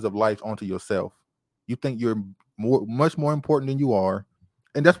pressures of life onto yourself. You think you're much more important than you are,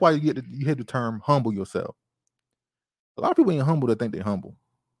 and that's why you hear the term humble yourself. A lot of people ain't humble that think they're humble.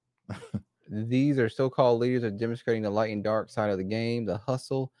 These are so-called leaders are demonstrating the light and dark side of the game, the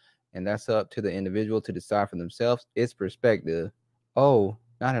hustle, and that's up to the individual to decide for themselves. It's perspective. Oh,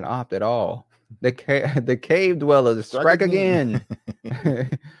 not an opt at all. The cave dwellers strike again.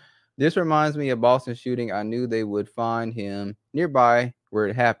 This reminds me of Boston shooting. I knew they would find him nearby where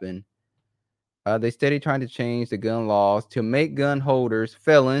it happened. They steady trying to change the gun laws to make gun holders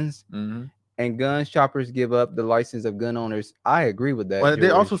felons, and gun shoppers give up the license of gun owners. I agree with that. Well, they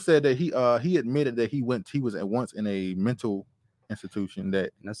also said that he admitted that he was at once in a mental institution,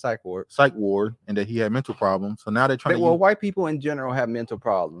 that in a psych ward, and that he had mental problems. So now they're trying white people in general have mental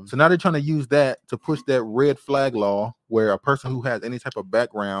problems. So now they're trying to use that to push that red flag law, where a person who has any type of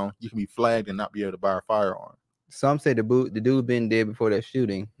background, you can be flagged and not be able to buy a firearm. Some say the dude been dead before that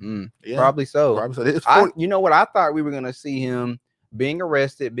shooting. Yeah, probably so. You know what? I thought we were gonna see him being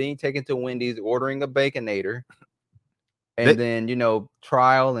arrested, being taken to Wendy's, ordering a Baconator, and then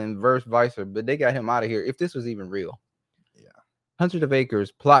trial and vice versa. But they got him out of here. If this was even real. Hundreds of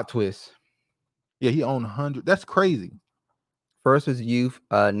acres, plot twist. Yeah, he owned 100. That's crazy. First was youth,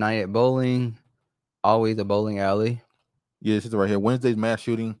 night at bowling, always a bowling alley. Yeah, this is right here. Wednesday's mass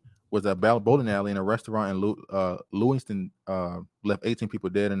shooting was a bowling alley in a restaurant in Lewiston. Left 18 people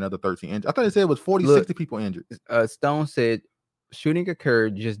dead and another 13 injured. I thought it said it was 60 people injured. Stone said shooting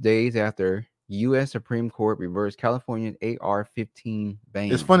occurred just days after U.S. Supreme Court reversed California's AR-15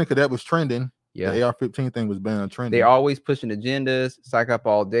 ban. It's funny because that was trending. Yeah, the AR-15 thing was banned trending. They're always pushing agendas, psych up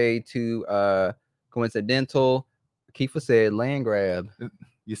all day, too coincidental. Kiefer said land grab.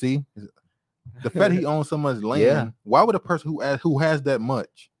 You see? The fact he owns so much land, why would a person who has that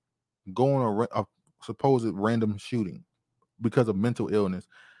much go on a supposed random shooting because of mental illness?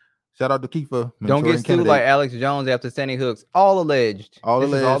 Shout out to Kiefer. Don't get sued like Alex Jones after Sandy Hooks. All alleged.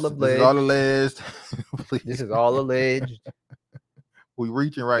 This is all alleged. This is all alleged. We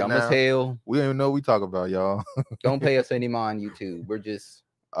reaching right Dumb now. As hell. We don't even know what we talk about, y'all. Don't pay us any mind, YouTube. We're just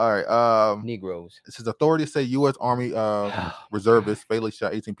all right. Negroes. It says authorities say U.S. Army reservists fatally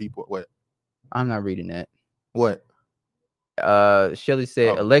shot 18 people. What? I'm not reading that. What? Shelia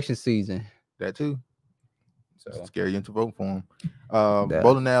said election season. That too. So scare you into vote for him.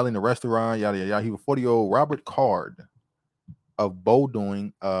 Bowling alley in the restaurant, yada yada yada. He was 40-year-old Robert Card of bow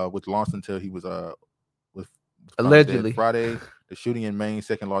doing, which launched until he was allegedly Friday. The shooting in Maine,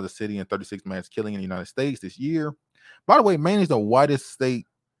 second largest city, and 36 mass killing in the United States this year. By the way, Maine is the whitest state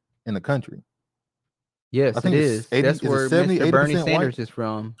in the country. Yes, I think it it's is. 80 That's is it where 70, Mr. Bernie 80% Sanders white? is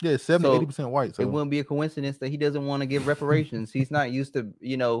from. Yeah, 70, So 80% white. So it wouldn't be a coincidence that he doesn't want to give reparations. He's not used to,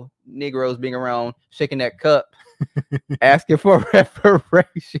 Negroes being around shaking that cup, asking for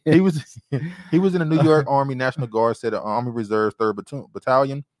reparations. he was in the New York Army National Guard, said the Army Reserve 3rd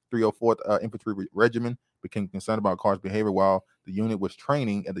Battalion, 304th Infantry Regiment became concerned about Carr's behavior while the unit was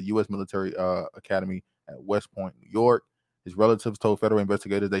training at the U.S. Military Academy at West Point, New York. His relatives told federal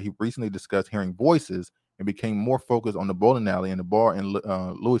investigators that he recently discussed hearing voices and became more focused on the bowling alley and the bar in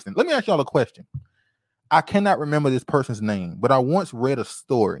Lewiston. Let me ask y'all a question. I cannot remember this person's name, but I once read a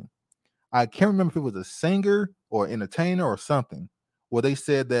story. I can't remember if it was a singer or entertainer or something, where they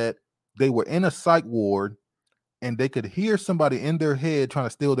said that they were in a psych ward and they could hear somebody in their head trying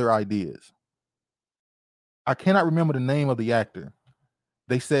to steal their ideas. I cannot remember the name of the actor.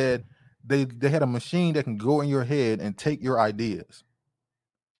 They said they had a machine that can go in your head and take your ideas.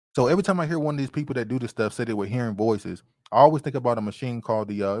 So every time I hear one of these people that do this stuff say they were hearing voices, I always think about a machine called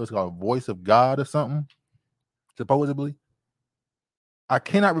it was called Voice of God or something, supposedly. I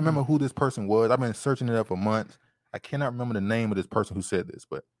cannot remember who this person was. I've been searching it up for months. I cannot remember the name of this person who said this,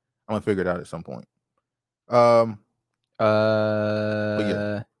 but I'm gonna figure it out at some point.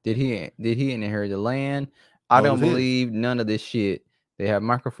 Did he inherit the land? I don't believe none of this shit. They have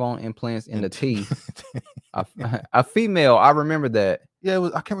microphone implants in the teeth. A female. I remember that. Yeah, it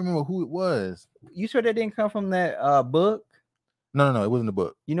was. I can't remember who it was. You sure that didn't come from that book? No, it wasn't the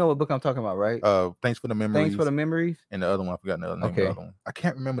book. You know what book I'm talking about, right? Thanks for the Memories. Thanks for the Memories. And the other one, I forgot the name of the other one. I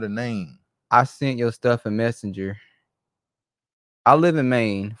can't remember the name. I sent your stuff in Messenger. I lived in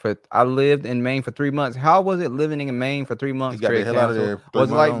Maine for 3 months. How was it living in Maine for 3 months? You got the hell out of there. Was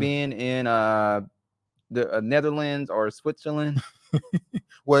it like being in the Netherlands or Switzerland?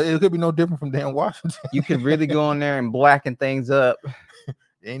 Well, it could be no different from damn Washington. You could really go in there and blacken things up. It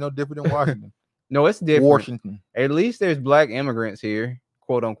ain't no different than Washington. No, it's different. Washington. At least there's black immigrants here,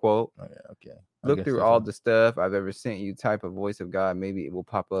 quote unquote. Oh, yeah, okay. Look through all the stuff I've ever sent you. Type of Voice of God. Maybe it will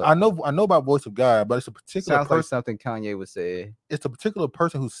pop up. I know about Voice of God, but it's a particular Sounds like something Kanye would say. It's a particular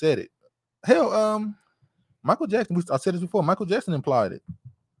person who said it. Hell, Michael Jackson. I said this before. Michael Jackson implied it.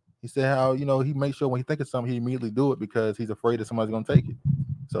 He said how he makes sure when he thinks of something, he immediately do it because he's afraid that somebody's gonna take it.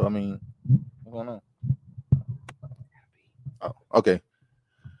 So I mean, what's going on? Oh, okay.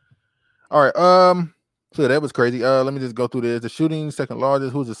 All right. So that was crazy. Let me just go through this. The shooting, second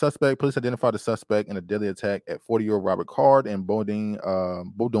largest. Who's the suspect? Police identified the suspect in a deadly attack at 40-year-old Robert Card and Bowdoin,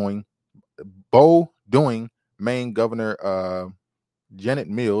 Maine. Governor Janet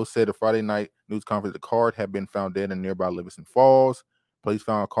Mills said a Friday night news conference that Card had been found dead in nearby Livingston Falls. Police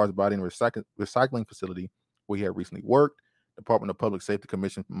found Card's body in a recycling facility where he had recently worked. Department of Public Safety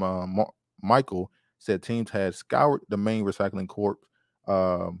Commissioner Michael said teams had scoured the Maine Recycling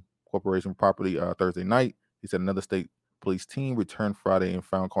Corporation property Thursday night. He said another state police team returned Friday and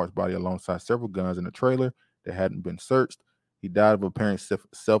found Card's body alongside several guns in a trailer that hadn't been searched. He died of apparent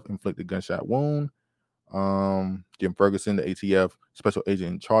self-inflicted gunshot wound. Jim Ferguson, the ATF special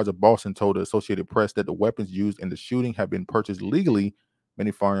agent in charge of Boston, told the Associated Press that the weapons used in the shooting have been purchased legally.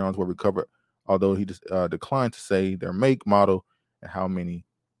 Many firearms were recovered, although he just declined to say their make, model, and how many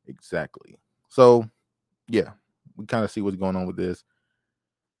exactly. So, yeah, we kind of see what's going on with this.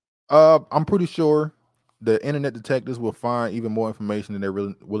 I'm pretty sure the internet detectives will find even more information than they're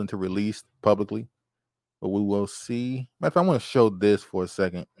really willing to release publicly, but we will see. Matter of fact, I want to show this for a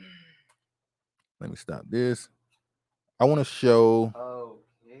second. Let me stop this. I want to show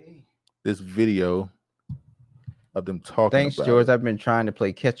this video of them talking. Thanks, about George. it. I've been trying to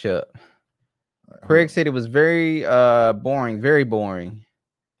play catch up. Craig said it was very boring, very boring.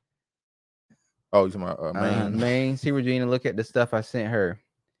 Oh, you're talking about Maine? Maine. See, Regina, look at the stuff I sent her.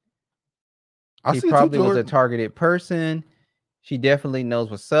 I He see probably too, was a Jordan. targeted person. She definitely knows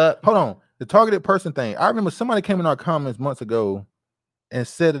what's up. Hold on. The targeted person thing. I remember somebody came in our comments months ago and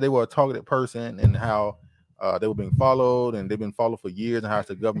said that they were a targeted person and how they were being followed and they've been followed for years and how it's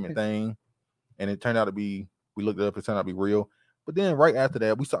a government thing. And it turned out to be, we looked it up, it turned out to be real. But then right after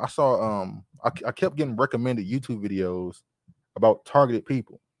that, I kept getting recommended YouTube videos about targeted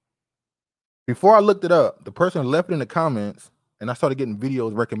people. Before I looked it up, the person left it in the comments and I started getting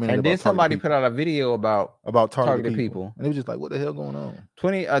videos recommended. And then somebody put out a video about targeted people. And it was just like, what the hell going on?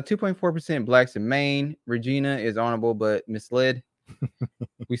 2.4% blacks in Maine. Regina is honorable but misled.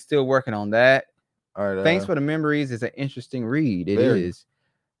 We still working on that. All right. Thanks for the memories. It's an interesting read. It is.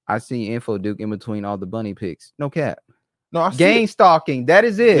 I see info, Duke, in between all the bunny pics. No cap. No, I gang stalking. That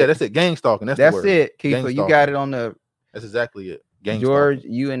is it. Yeah, that's it. Gang stalking. That's it, the word. Kiefer. You got it on the That's exactly it. Gang George,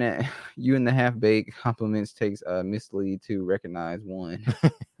 stalking. you and the half baked compliments takes Miss Lee to recognize one.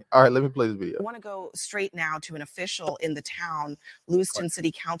 All right, let me play this video. I want to go straight now to an official in the town, Lewiston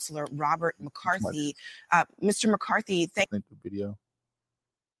City Councilor Robert McCarthy. Mr. McCarthy, I think the video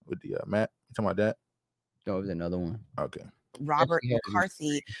with the Matt. You talking about that? Oh, it was another one. Okay. Robert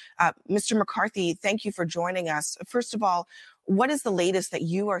McCarthy. Mr. McCarthy, thank you for joining us. First of all, what is the latest that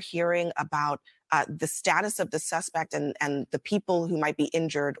you are hearing about the status of the suspect and the people who might be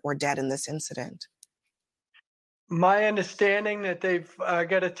injured or dead in this incident? My understanding that they've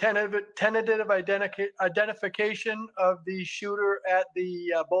got a tentative identification of the shooter at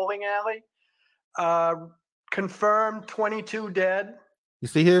the bowling alley. Confirmed 22 dead. You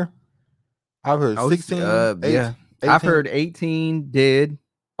see here? I've heard 16. Yeah. 18, I've heard 18 dead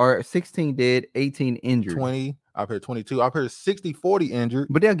or 16 dead, 18 injured. 20. I've heard 22. I've heard 60, 40 injured.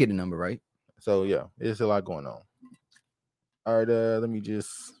 But they'll get a number, right? So yeah, it's a lot going on. All right, let me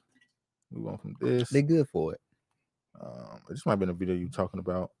just move on from this. They're good for it. This might have been a video you talking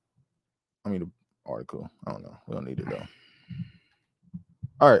about. I mean, the article. I don't know. We don't need it though.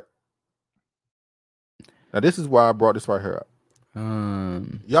 All right. Now this is why I brought this right here up.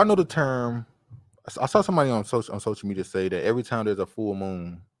 Y'all know the term. I saw somebody on social media say that every time there's a full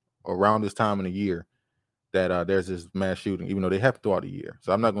moon around this time in the year, that there's this mass shooting, even though they happen throughout the year.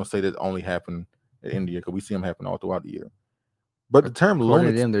 So I'm not going to say that only happened at India because we see them happen all throughout the year. But the term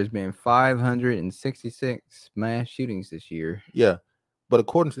lunatic, them, there's been 566 mass shootings this year. Yeah, but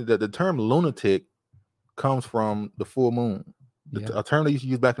according to the term lunatic comes from the full moon. A term they used to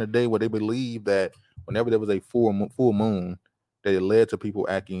use back in the day where they believed that whenever there was a full moon, that it led to people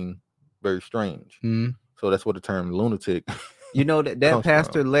acting very strange. Mm-hmm. So that's what the term lunatic. You know that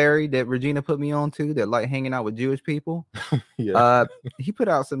Pastor Larry that Regina put me on to that like hanging out with Jewish people. Yeah. He put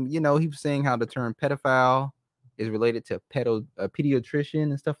out some. He was saying how the term pedophile is related to pediatrician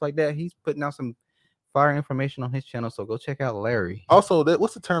and stuff like that. He's putting out some fire information on his channel, so go check out Larry. Also,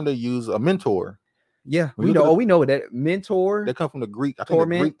 what's the term they use? A mentor. Yeah, we know that mentor. They come from the Greek. I think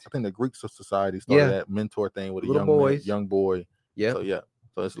the Greek society started that mentor thing with a young boy. Yeah. So yeah.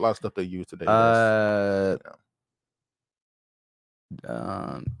 So it's a lot of stuff they use today.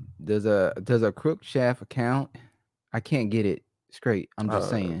 There's a Crook Shaft account. I can't get it straight. I'm just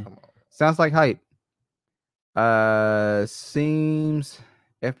saying. Sounds like hype. Seems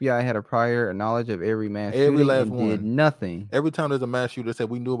FBI had a prior knowledge of every mass shooting and did nothing. Every time there's a mass shooter, said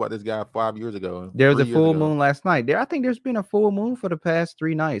we knew about this guy 5 years ago. There was a full moon last night. I think there's been a full moon for the past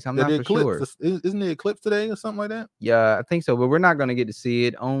 3 nights. I'm not for sure. Isn't the eclipse today or something like that? Yeah, I think so. But we're not going to get to see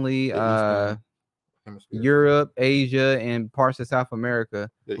it. Only Europe, Asia, and parts of South America.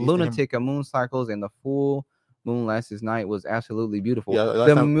 Lunatic of moon cycles and the full moon last night was absolutely beautiful. Yeah,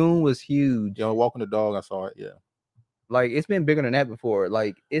 the moon was huge. Yeah, walking the dog, I saw it. Yeah. Like it's been bigger than that before.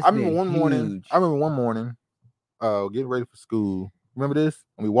 Like I remember one morning, getting ready for school. Remember this?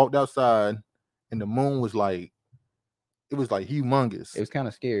 And we walked outside, and the moon was like, it was like humongous. It was kind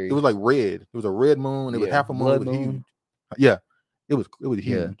of scary. It was like red. It was a red moon. It was half a moon. It was huge. Yeah, it was huge.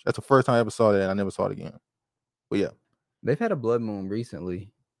 Yeah. That's the first time I ever saw that. And I never saw it again. But yeah, they've had a blood moon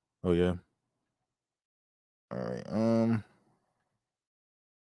recently. Oh yeah. All right.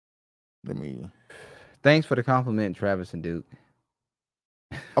 Let me. Thanks for the compliment, Travis and Duke.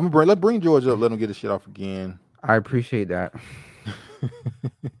 Let's bring George up. Let him get his shit off again. I appreciate that.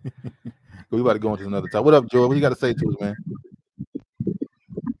 We about to go into another time. What up, George? What you got to say to us, man?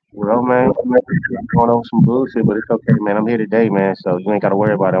 Well, man, I'm going over some bullshit, but it's okay, man. I'm here today, man. So you ain't got to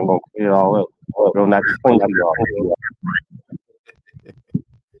worry about it. I'm gonna clear it all up. Bro, not just clean y'all.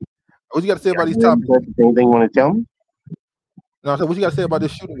 What you got to say about these topics? Anything you want to tell me? No, what you got to say about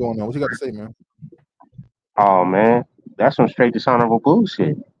this shooting going on? What you got to say, man? Oh man, that's some straight dishonorable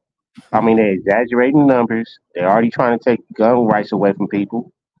bullshit. I mean, they're exaggerating numbers. They're already trying to take gun rights away from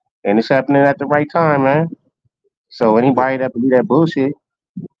people, and it's happening at the right time, man. So anybody that believe that bullshit,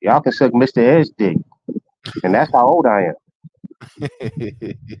 y'all can suck Mr. Ed's dick, and that's how old I am.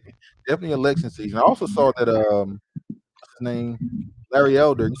 Definitely election season. I also saw that what's his name, Larry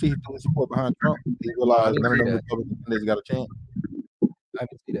Elder. You see, he's doing support behind Trump. He realized none of them Republicans got a chance. I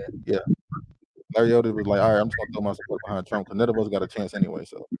can see that. Yeah. Larry Elder was like, all right, I'm just going to throw my support behind Trump because none of us got a chance anyway.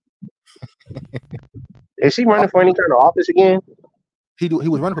 So, is he running for any kind of office again? He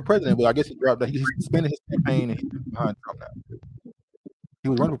was running for president, but I guess he dropped that. He's spending his campaign and he's behind Trump now. He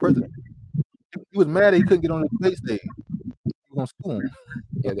was running for president. He was mad that he couldn't get on the debate stage. He was going to sue him.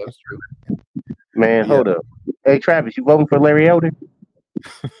 Yeah, that was true. Man, hold up. Hey, Travis, you voting for Larry Elder?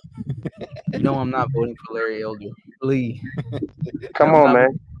 No, I'm not voting for Larry Elder. Please. Come on,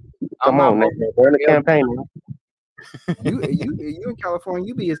 man. Come on, man. We're in the campaign, man. You in California?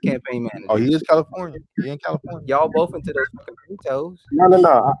 You be his campaign manager. Oh, he is California. He in California. Y'all both into those fucking burritos.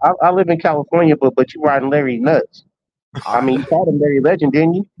 No. I live in California, but you riding Larry nuts. I mean, you called him Larry Legend,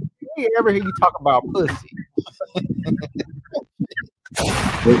 didn't you? I ain't ever hear you talk about pussy.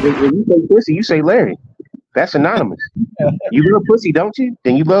 When you say pussy, you say Larry. That's anonymous. You love pussy, don't you?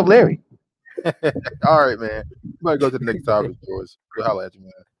 Then you love Larry. All right, man. You might go to the next topic, George. We'll holler at you,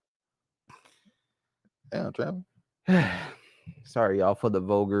 man. Damn, Travis. Sorry, y'all, for the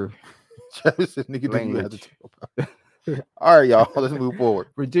vulgar Travis said, nigga, didn't even have to language. talk about. All right, y'all. Let's move forward.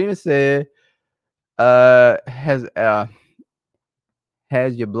 Regina said, has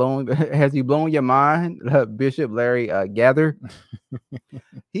you blown your mind, Bishop Larry Gather?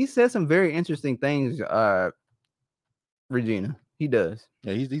 He said some very interesting things, Regina. He does.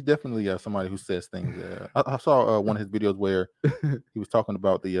 Yeah, he's definitely somebody who says things. I saw one of his videos where he was talking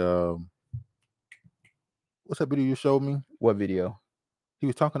about the what's that video you showed me? What video? He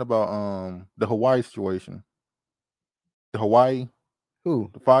was talking about the Hawaii situation. The Hawaii, Who?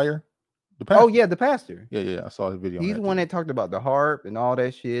 the fire. The Oh yeah, the pastor. Yeah. I saw his video. He's the one that talked about the harp and all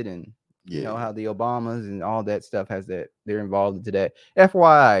that shit, and you know Yeah. how the Obamas and all that stuff has that they're involved into that.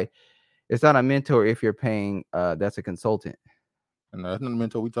 FYI, it's not a mentor if you're paying. That's a consultant. And that's not the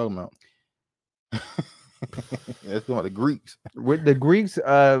mentor we talking about. That's about the Greeks. With the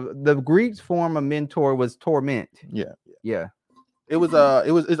Greeks form of mentor was torment. Yeah. It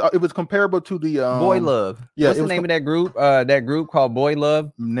was comparable to the Boy Love. yeah, What's it the was name of that group? That group called Boy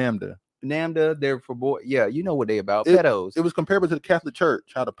Love. NAMDA. They're for boy. Yeah, you know what they about. It- Pedos. It was comparable to the Catholic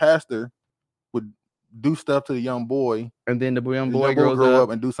Church, how the pastor would do stuff to the young boy. And then the young The boy young grows grow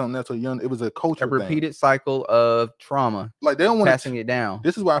up. and do something else. So young, it was a culture A thing. repeated cycle of trauma, Like they don't want passing it down.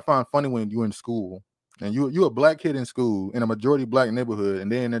 This is what I find funny when you're in school and you're a black kid in school in a majority black neighborhood,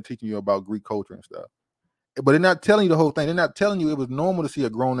 and they're teaching you about Greek culture and stuff. But they're not telling you the whole thing. They're not telling you it was normal to see a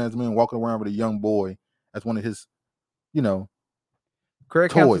grown ass man walking around with a young boy as one of his, Craig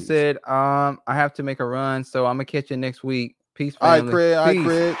Council toys. said, I have to make a run, so I'm gonna catch you next week. Peace, All right, family. Craig. All right, Peace.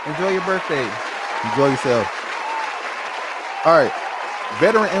 Craig. Enjoy your birthday. Enjoy yourself. All right.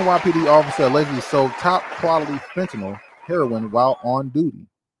 Veteran NYPD officer allegedly sold top quality fentanyl heroin while on duty.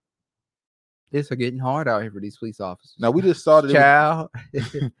 It's getting hard out here for these police officers. Now we just saw that. Child.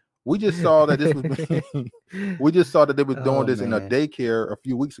 We just saw that this was. We just saw that they was doing Oh, this in a man. daycare a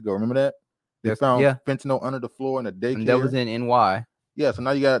few weeks ago. Remember that? They Yes, found yeah. fentanyl under the floor in a daycare. And that was in NY. Yeah, so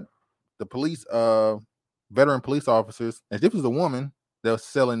now you got the police, veteran police officers, and this was a woman that was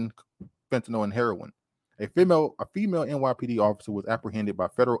selling fentanyl and heroin. A female NYPD officer was apprehended by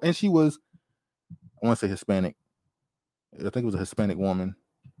federal, and she was, I want to say Hispanic. I think it was a Hispanic woman.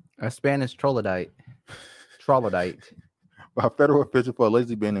 A Spanish troglodyte. By federal officials for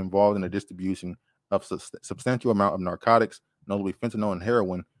allegedly being involved in the distribution of substantial amount of narcotics, notably fentanyl and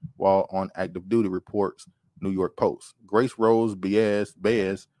heroin, while on active duty, reports New York Post. Grace Rose Baez,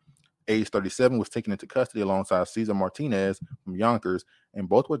 age 37, was taken into custody alongside Cesar Martinez from Yonkers, and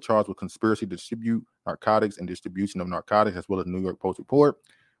both were charged with conspiracy to distribute narcotics and distribution of narcotics, as well as New York Post report.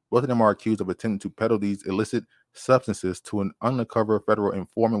 Both of them are accused of attempting to peddle these illicit substances to an undercover federal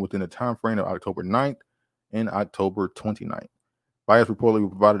informant within the time frame of October 9th and October 29th. Baez reportedly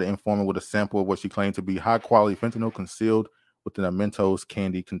provided the informant with a sample of what she claimed to be high-quality fentanyl concealed within a Mentos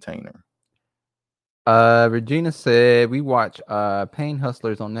candy container. Regina said, we watched Pain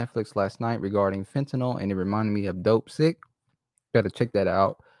Hustlers on Netflix last night regarding fentanyl, and it reminded me of Dope Sick. Got to check that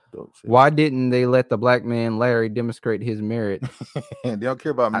out. Why didn't they let the black man Larry demonstrate his merit? They don't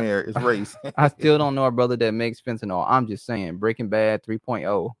care about merit. It's race. I still don't know a brother that makes fentanyl. I'm just saying, Breaking Bad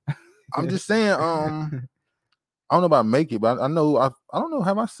 3.0. I'm just saying, I don't know about make it, but I know I don't know.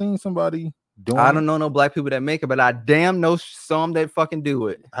 Have I seen somebody doing I don't know no black people that make it, but I damn know some that fucking do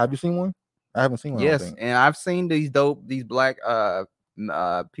it. Have you seen one? I haven't seen one. Yes, and I've seen these black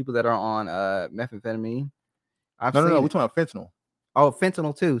people that are on methamphetamine. No, we're talking about fentanyl. Oh,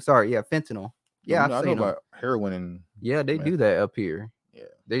 fentanyl too. Sorry, yeah, fentanyl. Yeah, I I've know seen them. about heroin and Yeah, they do that up here. Yeah,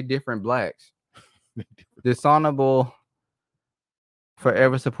 they different blacks. Dishonorable,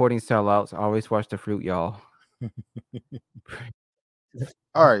 forever supporting sellouts. Always watch the fruit, y'all.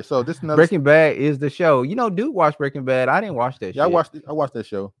 All right, so this another Breaking Bad is the show. You know, dude, watch Breaking Bad. I didn't watch that. Yeah, shit. I watched that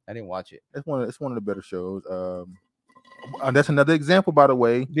show. I didn't watch it. It's one of the better shows. That's another example, by the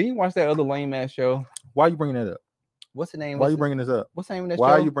way. Did you watch that other lame ass show? Why are you bringing that up? What's the name? Why are you bringing this up? What's the name of that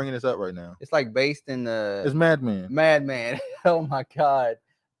Why show? are you bringing this up right now? It's like based in the. It's Mad Men. Mad Men. Oh my god.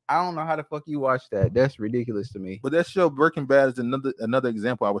 I don't know how the fuck you watch that. That's ridiculous to me. But that show Breaking Bad is another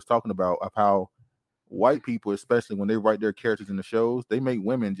example I was talking about of how white people, especially when they write their characters in the shows, they make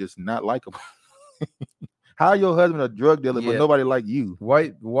women just not likable. How your husband a drug dealer, but Yeah. nobody like you?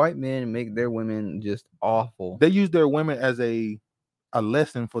 White men make their women just awful. They use their women as a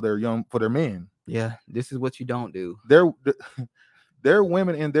lesson for their men. Yeah, this is what you don't do. Their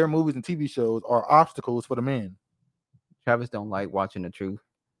women in their movies and TV shows are obstacles for the men. Travis don't like watching the truth.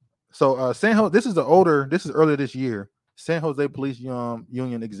 So San Jose, this is earlier this year. San Jose Police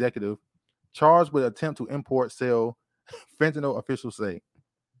Union executive charged with attempt to import, sell fentanyl, officials say.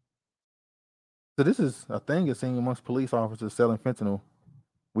 So this is a thing that's seen amongst police officers selling fentanyl.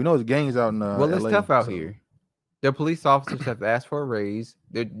 We know it's gangs out in well, it's LA, tough out here. The police officers have asked for a raise.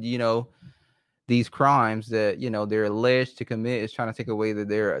 These crimes that they're alleged to commit is trying to take away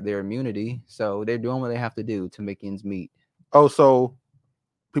their immunity. So they're doing what they have to do to make ends meet. Oh, so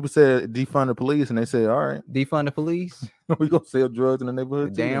people said defund the police, and they said, all right, defund the police. We gonna sell drugs in the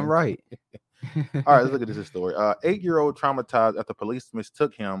neighborhood. Damn right. All right, let's look at this story. 8-year-old traumatized after police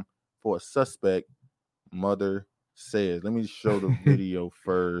mistook him for a suspect. Mother says, let me show the video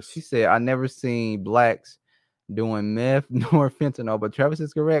first. She said, I never seen blacks doing meth nor fentanyl, but Travis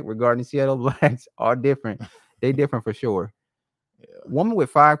is correct regarding Seattle blacks are different. They different for sure. Yeah. Woman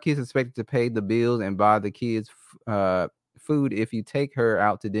with 5 kids expected to pay the bills and buy the kids food if you take her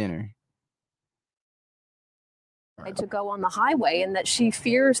out to dinner. To go on the highway, and that she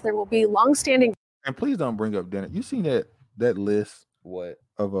fears there will be long-standing. And please don't bring up dinner. You seen that list? What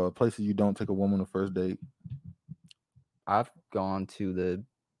of places you don't take a woman on a first date? I've gone to the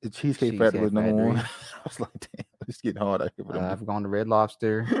Cheesecake Factory was number 1. I was like, damn, it's getting hard out here. I've gone to Red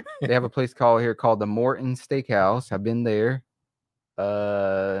Lobster. They have a place called the Morton Steakhouse. I've been there.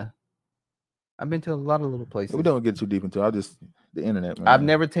 I've been to a lot of little places. We don't get too deep into it. The internet, man. I've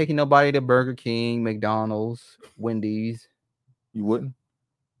never taken nobody to Burger King, McDonald's, Wendy's. You wouldn't?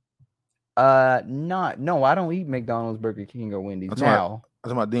 No, I don't eat McDonald's, Burger King, or Wendy's now. I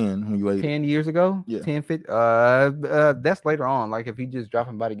was talking about then when you ate 10 years ago? Yeah. 10, 50. That's later on. Like if you just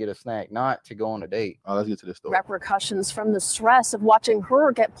dropping by to get a snack, not to go on a date. Oh, let's get to this story. Repercussions from the stress of watching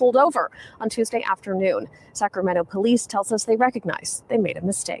her get pulled over on Tuesday afternoon. Sacramento police tells us they recognize they made a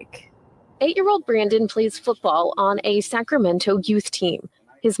mistake. 8-year-old Brandon plays football on a Sacramento youth team.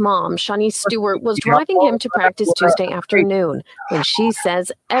 His mom, Shawnice Stewart, was driving him to practice Tuesday afternoon when she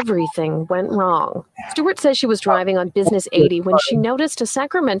says everything went wrong. Stewart says she was driving on Business 80 when she noticed a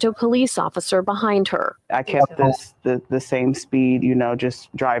Sacramento police officer behind her. I kept the same speed, just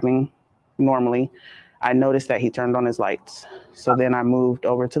driving normally. I noticed that he turned on his lights. So then I moved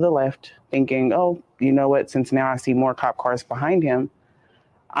over to the left thinking, oh, you know what? Since now I see more cop cars behind him,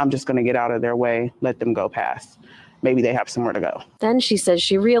 I'm just going to get out of their way, let them go past. Maybe they have somewhere to go. Then she says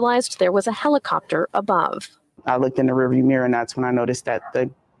she realized there was a helicopter above. I looked in the rearview mirror, and that's when I noticed that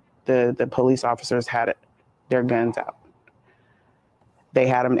the police officers had their guns out. They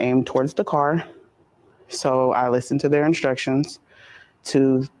had them aimed towards the car. So I listened to their instructions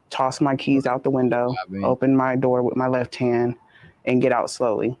to toss my keys out the window, open my door with my left hand, and get out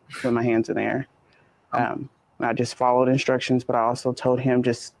slowly with my hands in the air. I just followed instructions, but I also told him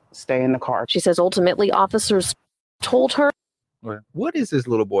just stay in the car. She says ultimately officers told her. What is this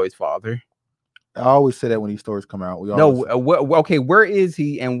little boy's father? I always say that when these stories come out. Okay, where is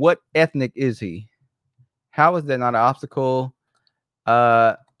he and what ethnic is he? How is that not an obstacle?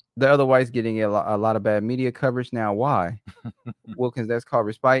 The other white's getting a lot of bad media coverage now. Why? Wilkins, that's called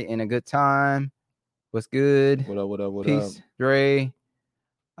respite and a good time. What's good? What up? Peace, Dre.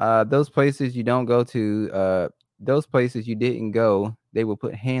 Those places you don't go to, those places you didn't go, they will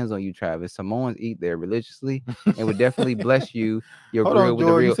put hands on you, Travis. Samoans eat there religiously and would definitely bless you. Your Hold grill on, with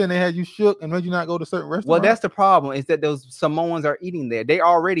George, the real. you saying they had you shook and made you not go to certain restaurants? Well, that's the problem, is that those Samoans are eating there. They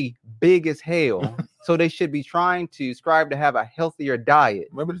already big as hell. So they should be trying to strive to have a healthier diet.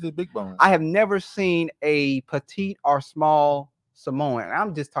 Remember, this is big bone. I have never seen a petite or small Samoan.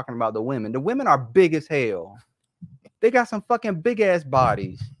 I'm just talking about the women. The women are big as hell. They got some fucking big ass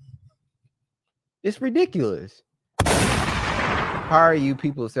bodies. It's ridiculous. How are you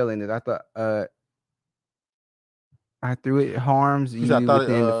people selling this? I thought I threw it harms you within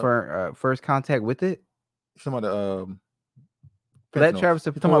the first contact with it. Some of the let Travis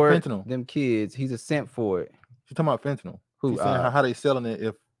support them kids. He's a cent for it. She's talking about fentanyl. Who? How they selling it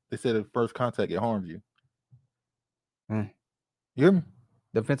if they said at first contact it harms you. You hear me?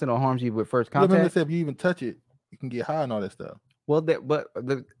 The fentanyl harms you with first contact. Remember they said if you even touch it, you can get high and all that stuff. Well,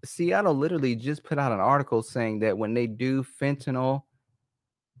 the Seattle literally just put out an article saying that when they do fentanyl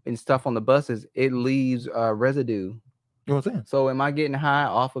and stuff on the buses, it leaves residue. You know what I'm saying? So am I getting high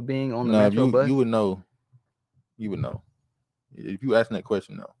off of being on the metro bus? You would know. You would know. If you asking that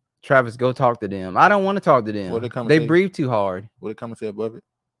question, no. Travis, go talk to them. I don't want to talk to them. They breathe too hard. What they come and say above it?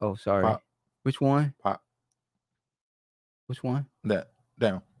 Oh, sorry. Pop. Which one? Pop. Which one? That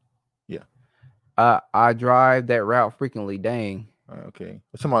down. I drive that route frequently. Dang. Okay.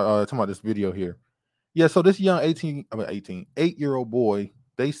 Talking about this video here. Yeah, so this young 8-year-old boy,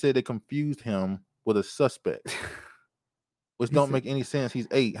 they said they confused him with a suspect. Which don't make any sense. He's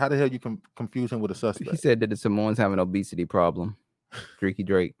 8. How the hell you confuse him with a suspect? He said that the Samoans have an obesity problem. Streaky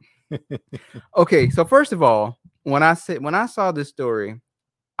Drake. Okay, so first of all, when I saw this story,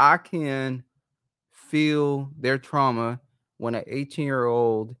 I can feel their trauma when an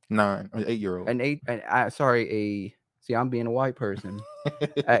 8-year-old, 8-year-old, I'm being a white person.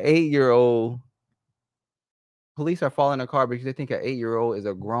 An 8-year-old, police are following a car because they think an 8-year-old is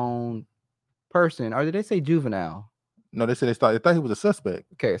a grown person, or did they say juvenile? No, they said they thought he was a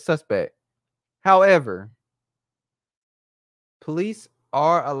suspect. Okay, a suspect. However, police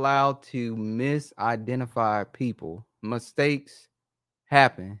are allowed to misidentify people. Mistakes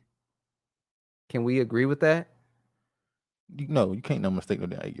happen. Can we agree with that? No, you can't mistake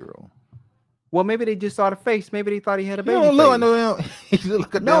with an 8-year-old. Well, maybe they just saw the face. Maybe they thought he had a baby face. He don't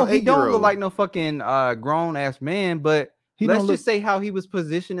look like no fucking grown ass man. But let's just say how he was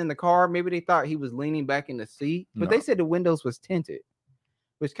positioned in the car. Maybe they thought he was leaning back in the seat, but they said the windows was tinted,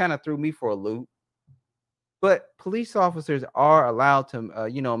 which kind of threw me for a loop. But police officers are allowed to,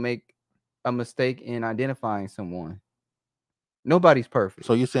 make a mistake in identifying someone. Nobody's perfect.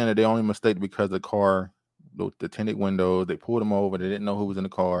 So you're saying that they only mistake because the car, the tinted windows, they pulled him over. They didn't know who was in the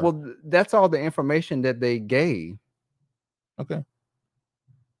car. Well, that's all the information that they gave. Okay.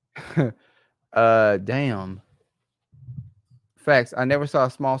 Damn. Facts. I never saw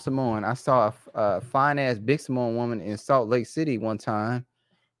a small Samoan. I saw a fine ass big Samoan woman in Salt Lake City one time.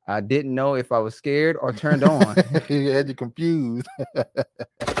 I didn't know if I was scared or turned on. He had you confused.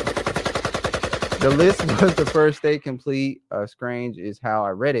 The list was the first state complete. Strange is how I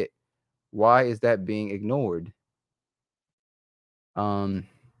read it. Why is that being ignored? Oh,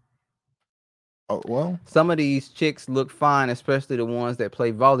 well, some of these chicks look fine, especially the ones that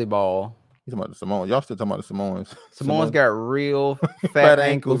play volleyball. You talking about the Samoans? Y'all still talking about the Samoans? Samoans got real fat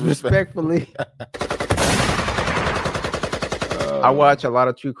ankles, respectfully. I watch a lot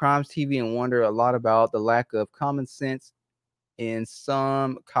of true crimes TV and wonder a lot about the lack of common sense in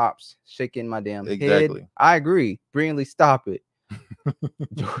some cops shaking my damn head. I agree. Brilliantly, stop it.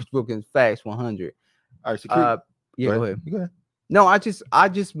 George Wilkins, facts 100. All right, security. Yeah, go ahead. No, I just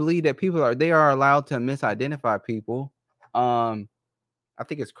believe that people are allowed to misidentify people. I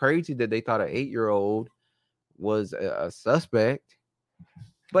think it's crazy that they thought an 8-year-old was a suspect.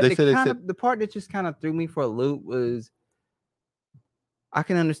 But the part that just kind of threw me for a loop was, I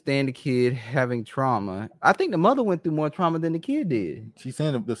can understand the kid having trauma. I think the mother went through more trauma than the kid did. She's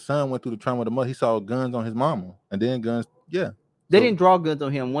saying the son went through the trauma of the mother. He saw guns on his mama, and then guns. Yeah, they didn't draw guns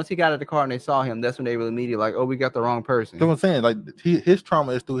on him. Once he got out of the car and they saw him, that's when they were immediately like, "Oh, we got the wrong person." That's what I'm saying. Like his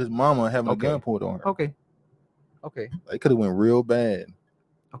trauma is through his mama having a gun pulled on her. Okay. It could have went real bad.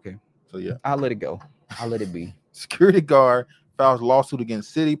 Okay. So yeah, I'll let it go. I'll let it be. Security guard files lawsuit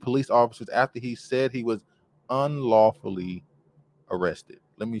against city police officers after he said he was unlawfully arrested.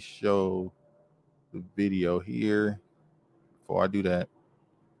 Let me show the video here before I do that,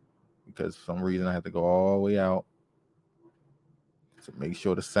 because for some reason I have to go all the way out to make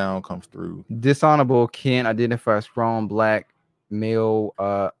sure the sound comes through. Dishonorable can't identify strong black male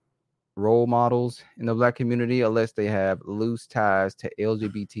role models in the black community unless they have loose ties to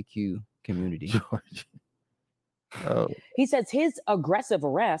LGBTQ community. George. He says his aggressive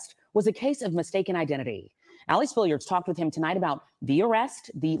arrest was a case of mistaken identity. Alex Filliards talked with him tonight about the arrest,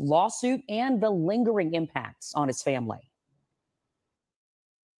 the lawsuit, and the lingering impacts on his family.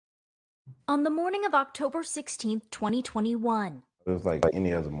 On the morning of October 16th, 2021. It was like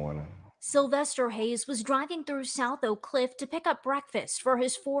any other morning. Sylvester Hayes was driving through South Oak Cliff to pick up breakfast for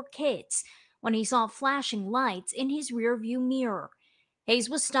his 4 kids when he saw flashing lights in his rearview mirror. Hayes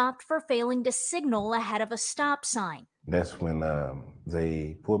was stopped for failing to signal ahead of a stop sign. That's when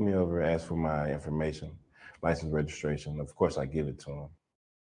they pulled me over, asked for my information, license, registration. Of course, I give it to them.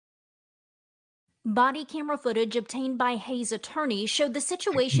 Body camera footage obtained by Hayes' attorney showed the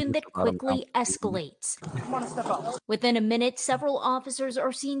situation that quickly escalates. Come on, step up. Within a minute, several officers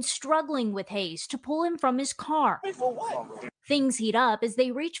are seen struggling with Hayes to pull him from his car. For what? Things heat up as they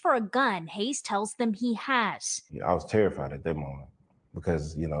reach for a gun Hayes tells them he has. I was terrified at that moment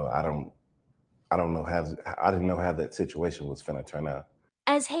because, I didn't know how that situation was finna turn out.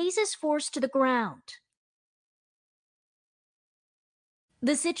 As Hayes is forced to the ground,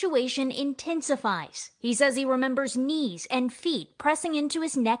 the situation intensifies. He says he remembers knees and feet pressing into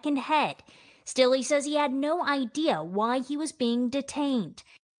his neck and head. Still, he says he had no idea why he was being detained.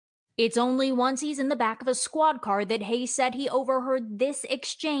 It's only once he's in the back of a squad car that Hayes said he overheard this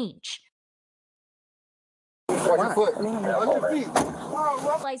exchange. Realizing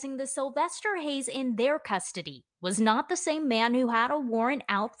the Sylvester Hayes in their custody was not the same man who had a warrant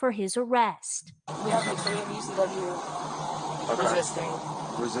out for his arrest. We have an experience of you resisting.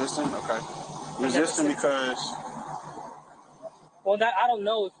 Resisting? Okay. Resisting because... Well, I don't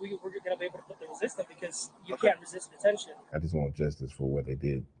know if we're going to be able to put the resistant because you can't resist detention. I just want justice for what they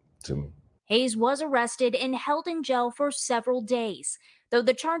did to me. Hayes was arrested and held in jail for several days. Though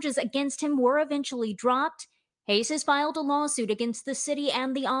the charges against him were eventually dropped, Hayes has filed a lawsuit against the city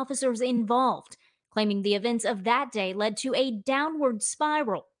and the officers involved, claiming the events of that day led to a downward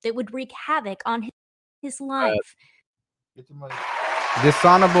spiral that would wreak havoc on his life.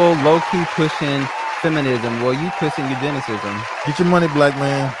 Dishonorable, low-key pushing feminism. Well, you pushing eugenicism. Get your money, black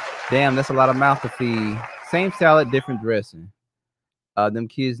man. Damn, that's a lot of mouth to feed. Same salad, different dressing. Them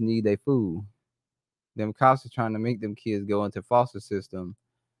kids need their food. Them cops are trying to make them kids go into foster system.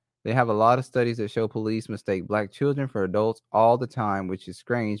 They have a lot of studies that show police mistake black children for adults all the time, which is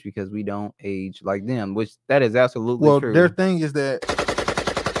strange because we don't age like them, which that is absolutely true. Their thing is that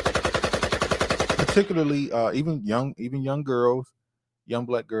particularly even young girls, young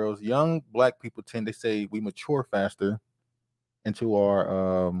black girls, young black people tend to say we mature faster into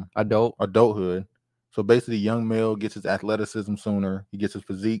our adulthood. So basically, young male gets his athleticism sooner, he gets his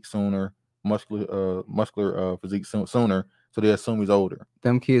physique sooner, muscular physique sooner. So they assume he's older.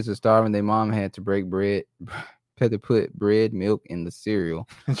 Them kids are starving. Their mom had to break bread, had to put bread, milk in the cereal.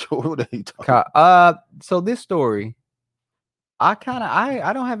 So this story, I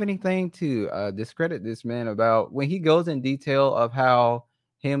don't have anything to discredit this man about when he goes in detail of how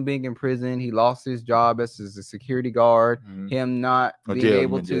him being in prison, he lost his job as a security guard, him not being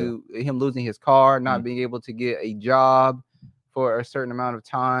able to, him losing his car, not being able to get a job for a certain amount of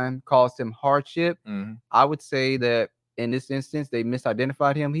time caused him hardship. I would say that in this instance, they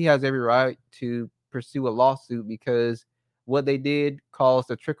misidentified him. He has every right to pursue a lawsuit because what they did caused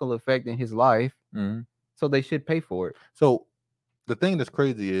a trickle effect in his life. So they should pay for it. So the thing that's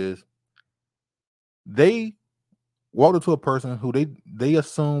crazy is they walked up to a person who they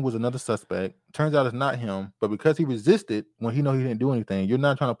assumed was another suspect. Turns out it's not him, but because he resisted when he know he didn't do anything, you're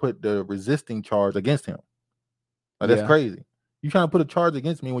not trying to put the resisting charge against him. Like, that's crazy. You're trying to put a charge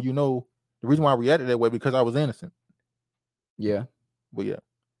against me when you know the reason why I reacted that way because I was innocent. Yeah. But yeah.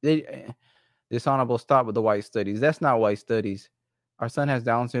 Dishonorable, stop with the white studies. That's not white studies. Our son has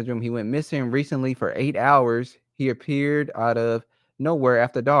Down syndrome. He went missing recently for 8 hours. He appeared out of nowhere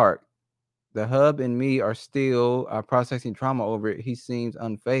after dark. The hub and me are still processing trauma over it. He seems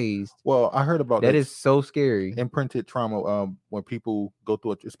unfazed. Well, I heard about that. Is so scary. Imprinted trauma when people go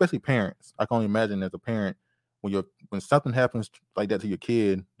through it, especially parents. I can only imagine as a parent when something happens like that to your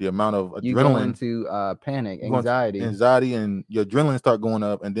kid, the amount of adrenaline, you go into panic, anxiety, and your adrenaline start going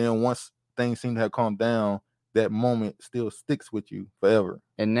up. And then once things seem to have calmed down, that moment still sticks with you forever.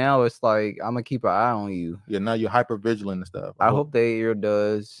 And now it's like I'm gonna keep an eye on you. Yeah, now you're hyper vigilant and stuff. I hope the ear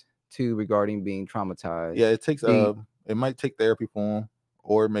does too regarding being traumatized. Yeah, it takes it might take therapy for him,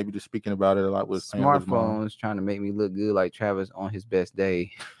 or maybe just speaking about it a lot with smartphones trying to make me look good like Travis on his best day.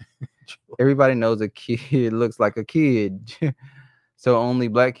 Everybody knows a kid looks like a kid. So only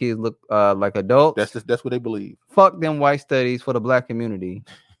black kids look like adults. That's what they believe. Fuck them white studies for the black community.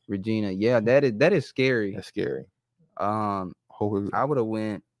 Regina, yeah, that is scary. That's scary. I would have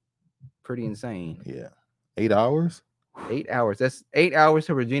went pretty insane. Yeah. 8 hours? 8 hours. That's 8 hours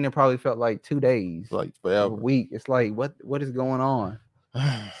to Regina probably felt like 2 days. Like forever. A week. It's like what is going on?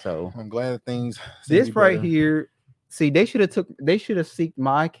 So I'm glad things this right here. See, they should have seeked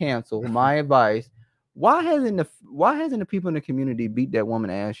my counsel, my advice. Why hasn't the people in the community beat that woman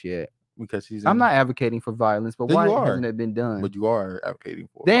ass yet? Because I'm not advocating for violence, but why hasn't it been done? But you are advocating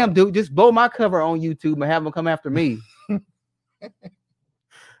for damn, dude, just blow my cover on YouTube and have them come after me.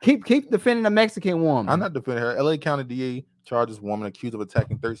 keep defending a Mexican woman. I'm not defending her. LA County DA charges woman accused of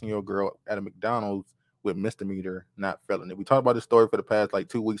attacking 13-year-old girl at a McDonald's with misdemeanor, not felony. We talked about this story for the past like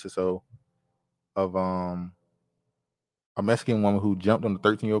 2 weeks or so of a Mexican woman who jumped on a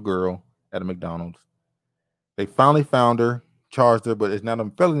 13-year-old girl at a McDonald's. They finally found her, charged her, but it's not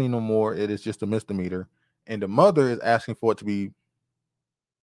a felony no more. It is just a misdemeanor. And the mother is asking for it to be,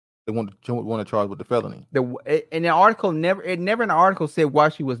 they want to charge with the felony. In the article, never in the article said why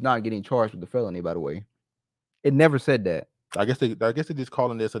she was not getting charged with the felony, by the way. It never said that. I guess they're just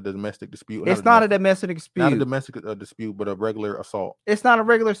calling this a domestic dispute. It's not a domestic dispute. Not a domestic dispute, but a regular assault. It's not a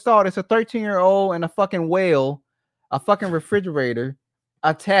regular assault. It's a 13-year-old and a fucking whale, a fucking refrigerator,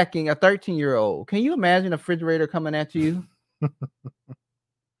 attacking a 13-year-old. Can you imagine a refrigerator coming at you?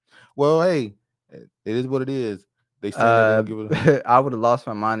 Well, hey, it is what it is. They said they didn't give it. I would have lost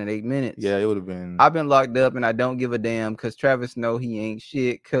my mind in 8 minutes. Yeah, it would have been. I've been locked up and I don't give a damn because Travis know he ain't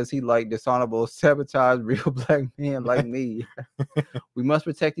shit because he like dishonorable, sabotage real black men like me. We must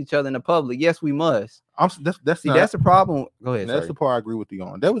protect each other in the public. Yes, we must. That's the problem. Go ahead. That's the part I agree with you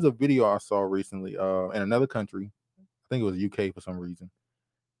on. There was a video I saw recently in another country. I think it was UK for some reason.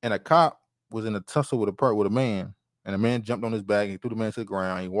 And a cop was in a tussle with a man. And the man jumped on his back and threw the man to the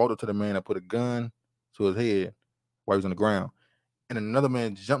ground. He walked up to the man and put a gun to his head while he was on the ground. And another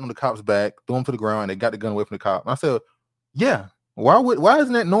man jumped on the cop's back, threw him to the ground, and they got the gun away from the cop. And I said, yeah, why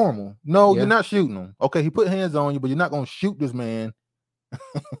isn't that normal? No, You're not shooting him. Okay, he put hands on you, but you're not going to shoot this man.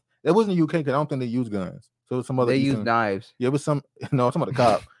 That wasn't the UK because I don't think they use guns. So it was some other. They use knives. Yeah, it was some. No, I'm talking about the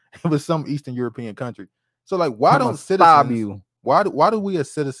cop. It was some Eastern European country. So like, why don't citizens? Why do we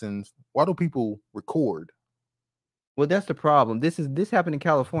as citizens? Why do people record? Well, that's the problem. This happened in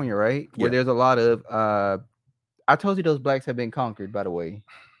California, right? Where there's a lot of. I told you those blacks have been conquered. By the way,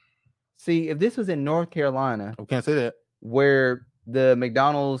 see if this was in North Carolina, I can't say that, where the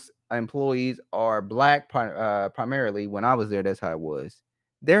McDonald's employees are black primarily. When I was there, that's how it was.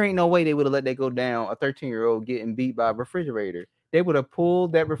 There ain't no way they would have let that go down. A 13-year-old getting beat by a refrigerator. They would have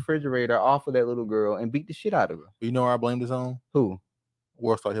pulled that refrigerator off of that little girl and beat the shit out of her. You know where I blame this on? Who?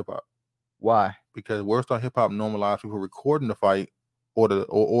 World Star Hip Hop. Why? Because World Star Hip Hop normalized people recording the fight or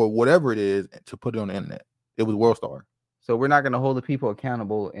whatever it is to put it on the internet. It was World Star. So we're not going to hold the people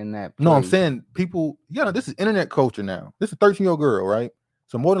accountable in that place. No, I'm saying people, this is internet culture now. This is a 13-year-old girl, right?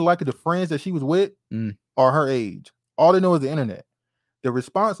 So more than likely the friends that she was with are her age. All they know is the internet. The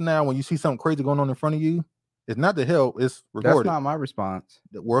response now when you see something crazy going on in front of you is not to help, it's recorded. That's not my response.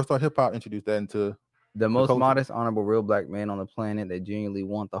 The World Star Hip Hop introduced that into the most modest, honorable, real black man on the planet that genuinely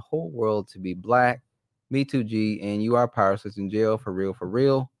want the whole world to be black. Me too, G, and you are powerless in jail for real, for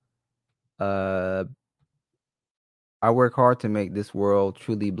real. I work hard to make this world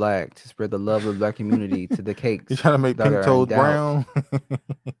truly black, to spread the love of the black community to the cakes. You're trying to make pink toes brown.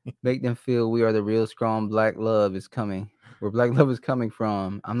 Make them feel we are the real strong black love is coming. Where black love is coming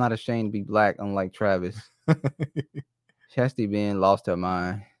from. I'm not ashamed to be black, unlike Travis. Chastity being lost her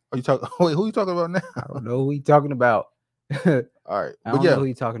mind. Wait, who are you talking about now? I don't know who you talking about. All right. I don't know who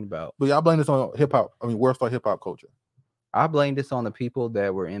you talking about. But y'all blame this on hip hop. I mean, World Star hip hop culture. I blame this on the people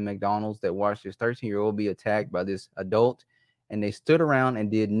that were in McDonald's that watched this 13-year-old be attacked by this adult, and they stood around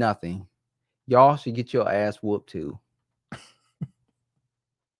and did nothing. Y'all should get your ass whooped too.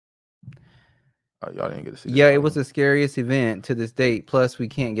 Y'all didn't get to see. Yeah, it was the scariest event to this date. Plus, we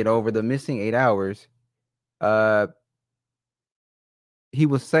can't get over the missing 8 hours. He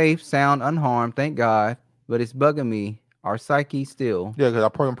was safe, sound, unharmed, thank God. But it's bugging me. Our psyche still. Yeah, because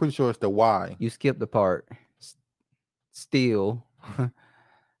I'm pretty sure it's the why. You skipped the part. Still.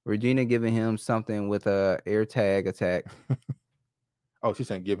 Regina giving him something with a air tag attack. Oh, she's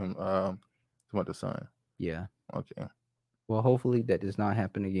saying give him some the son. Yeah. Okay. Well, hopefully that does not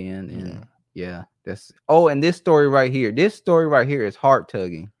happen again. And yeah, that's and this story right here. This story right here is heart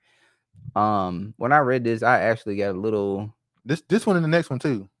tugging. When I read this, I actually got a little this one and the next one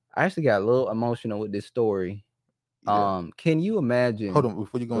too. I actually got a little emotional with this story. Yeah. Can you imagine? Hold on,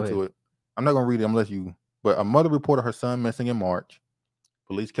 before you go into it, I'm not gonna read it unless you. But a mother reported her son missing in March.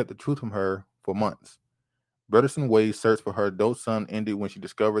 Police kept the truth from her for months. Bredesen Wade's search for her adult son ended when she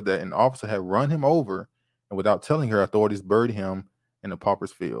discovered that an officer had run him over, and without telling her, authorities buried him in a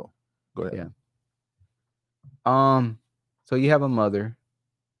pauper's field. Go ahead. Yeah. So you have a mother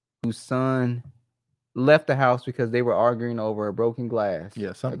whose son left the house because they were arguing over a broken glass.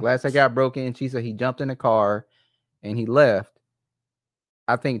 Yeah, a glass that got broken. She said he jumped in the car and he left.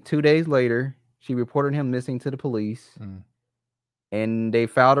 I think 2 days later, she reported him missing to the police, and they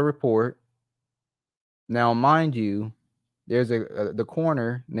filed a report. Now, mind you, there's the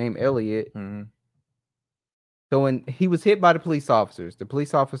coroner named Elliot. So when he was hit by the police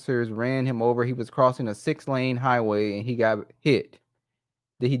officers ran him over. He was crossing a 6-lane highway, and he got hit.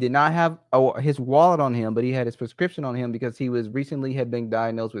 He did not have his wallet on him, but he had his prescription on him because he was recently had been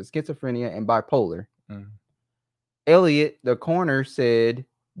diagnosed with schizophrenia and bipolar. Elliot, the coroner, said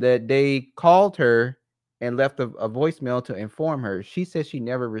that they called her and left a voicemail to inform her. She said she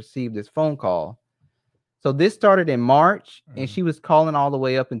never received this phone call. So this started in March, and she was calling all the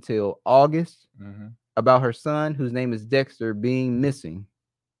way up until August about her son, whose name is Dexter, being missing.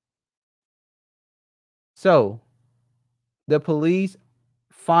 So the police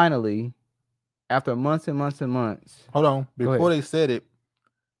finally, after months and months and months. Hold on. Before they said it,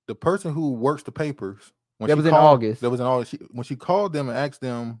 the person who works the papers, that was in August. When she called them and asked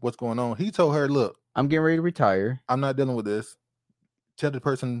them what's going on, he told her, look, I'm getting ready to retire. I'm not dealing with this. tell the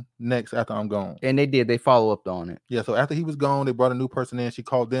person next after I'm gone. And they did. They follow up on it. Yeah. So after he was gone, they brought a new person in. She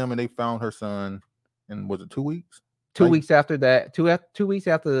called them and they found her son. And was it 2 weeks? 2 weeks after that, 2 weeks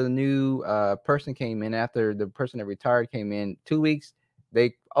after the new person came in, after the person that retired came in, 2 weeks,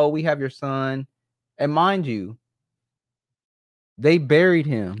 we have your son. And mind you, they buried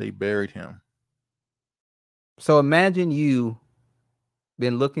him. So imagine you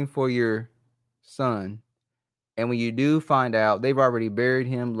been looking for your son, and when you do find out, they've already buried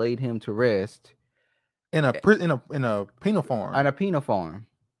him, laid him to rest in a penal farm. On a penal farm.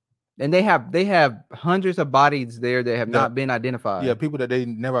 And they have hundreds of bodies there that have not been identified. Yeah, people that they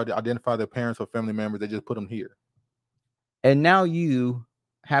never identify their parents or family members. They just put them here. And now you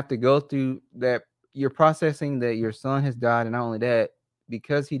have to go through that. You're processing that your son has died, and not only that,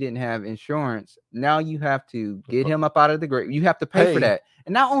 because he didn't have insurance, now you have to get him up out of the grave. You have to pay for that.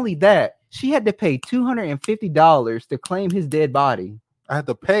 And not only that, she had to pay $250 to claim his dead body. I had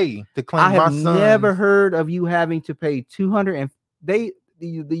to pay to claim my son. I have never heard of you having to pay The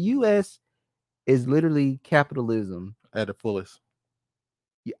U.S. is literally capitalism at the fullest.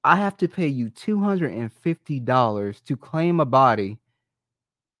 I have to pay you $250 to claim a body,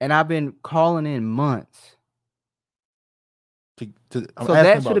 and I've been calling in months. So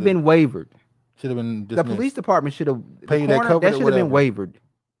that should have been wavered. Should have been dismissed. The police department should have paid that cover. That should have been wavered.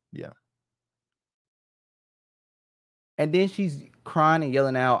 Yeah. And then she's crying and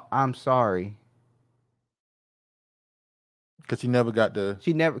yelling out, "I'm sorry." Because she never got the.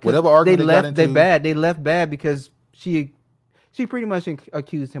 She never. Whatever argument they left. They bad. They left bad because she pretty much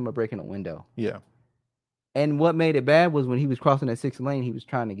accused him of breaking a window. Yeah. And what made it bad was when he was crossing that 6th lane, he was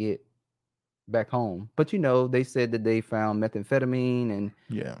trying to get back home. But they said that they found methamphetamine and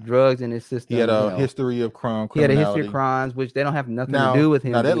drugs in his system. He had a history of crime. He had a history of crimes, which they don't have nothing to do with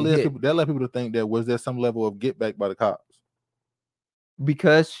him. Now that led people to think that was there some level of get back by the cops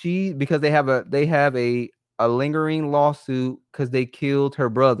because they have a lingering lawsuit because they killed her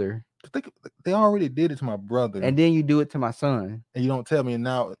brother. They already did it to my brother, and then you do it to my son, and you don't tell me. And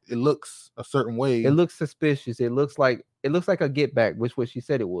now it looks a certain way. It looks suspicious. It looks like a get back, which what she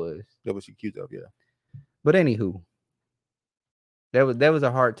said it was. That was she accused of, yeah. But anywho, that was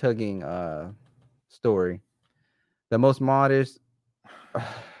a heart tugging story. The most modest,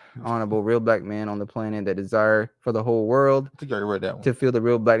 honorable, real black man on the planet that desire for the whole world. I think I already read that one. To feel the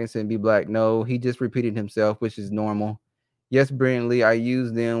real blackness and be black. No, he just repeated himself, which is normal. Yes, brilliantly, I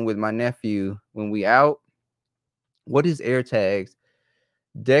use them with my nephew when we out. What is air tags?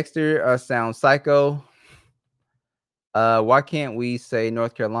 Dexter sounds psycho. Why can't we say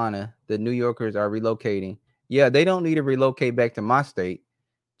North Carolina? The New Yorkers are relocating. Yeah, they don't need to relocate back to my state.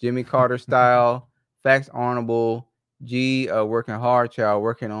 Jimmy Carter style. Facts honorable. G, working hard, child,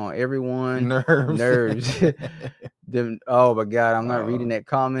 working on everyone. Nerves. Oh my God, I'm not reading that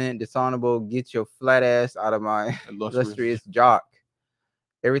comment. Dishonorable, get your flat ass out of my illustrious jock.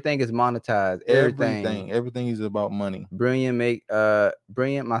 Everything is monetized. Everything is about money. Brilliant,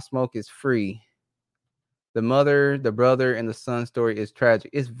 my smoke is free. The mother, the brother, and the son story is tragic.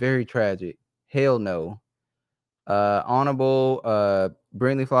 It's very tragic. Hell no. Honorable,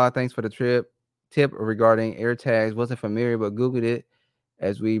 brilliantly flawed, thanks for the tip regarding air tags. Wasn't familiar, but Googled it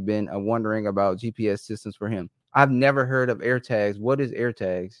as we've been wondering about GPS systems for him. I've never heard of air tags. What is air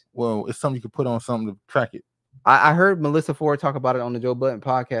tags? Well, it's something you can put on something to track it. I heard Melissa Ford talk about it on the Joe Budden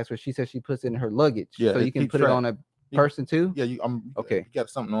podcast where she said she puts it in her luggage. Yeah, so you can put it on a person too. Yeah, okay. You got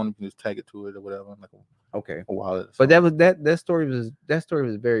something on, you can just tag it to it or whatever. Like a wallet. But that story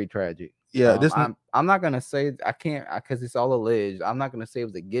was very tragic. Yeah, I'm not gonna say I can't because it's all alleged. I'm not gonna say it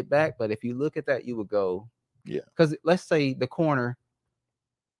was a get back, but if you look at that, you would go, yeah. Because let's say the coroner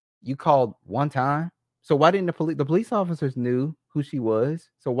you called one time, so why didn't the police officers knew who she was?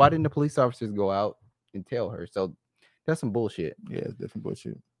 So why didn't the police officers go out and tell her? So that's some bullshit. Yeah, it's different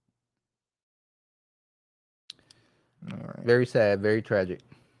bullshit. All right. Very sad, very tragic.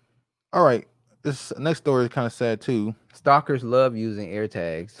 All right. This next story is kind of sad too. Stalkers love using air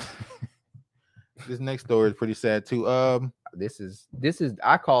tags. This next story is pretty sad too. This is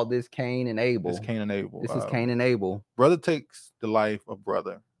I call this Cain and Abel. This Cain and Abel. This is Cain and Abel. Brother takes the life of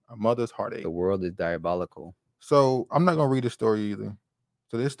brother. A mother's heartache. The world is diabolical. So I'm not gonna read the story either.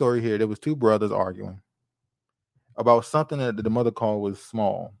 So this story here, there was two brothers arguing about something that the mother called was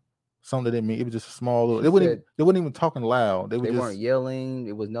small. Something that didn't mean it was just a small little. They weren't even talking loud. They weren't yelling.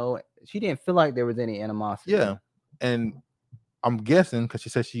 It was she didn't feel like there was any animosity. Yeah. And I'm guessing because she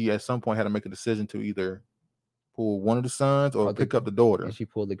said she at some point had to make a decision to either pull one of the sons or pick up the daughter. And she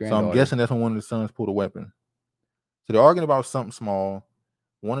pulled the granddaughter. So I'm guessing that's when one of the sons pulled a weapon. So they're arguing about something small.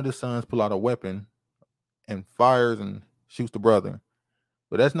 One of the sons pull out a weapon and fires and shoots the brother.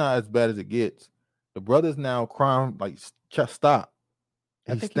 But that's not as bad as it gets. The brother's now crying, like, stop.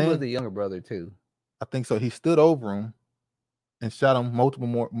 I think he was the younger brother too. I think so. He stood over him and shot him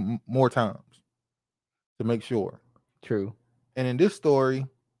multiple more times to make sure. True. And in this story,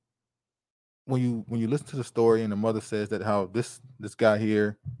 when you listen to the story, and the mother says that how this guy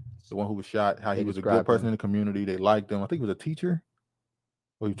here, the one who was shot, how he was a good person in the community. They liked him. I think he was a teacher.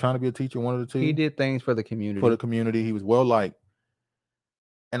 Or he was trying to be a teacher, one of the two. He did things for the community. For the community. He was well liked.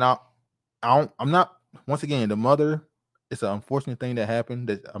 And I'm not, once again, the mother, it's an unfortunate thing that happened,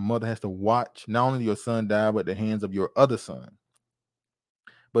 that a mother has to watch not only your son die, but at the hands of your other son.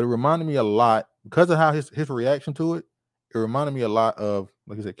 But it reminded me a lot, because of how his reaction to it, it reminded me a lot of,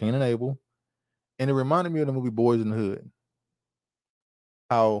 like I said, Cain and Abel. And it reminded me of the movie Boys in the Hood.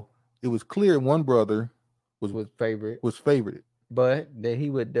 How it was clear one brother was favored. But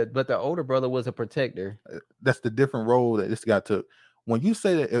that but the older brother was a protector. That's the different role that this guy took. When you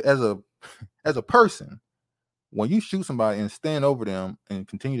say that as a person, when you shoot somebody and stand over them and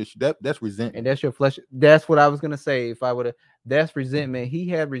continue to shoot, that's resentment. And that's your flesh. That's what I was gonna say. If I would have, that's resentment. He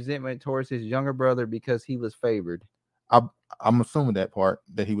had resentment towards his younger brother because he was favored. I'm assuming that part,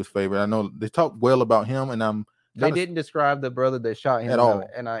 that he was favored. I know they talk well about him, and they didn't describe the brother that shot him at all.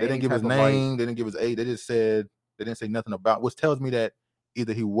 They didn't give his name. They didn't give his age. They just said, they didn't say nothing about, which tells me that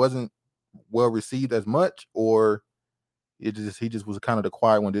either he wasn't well received as much, or he just was kind of the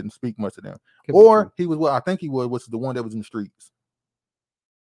quiet one, didn't speak much to them. Or he was, well, I think he was the one that was in the streets.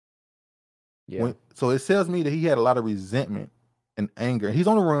 Yeah. So it tells me that he had a lot of resentment and anger. He's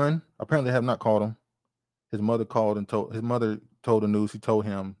on the run. Apparently, they have not caught him. His mother called and told the news. He told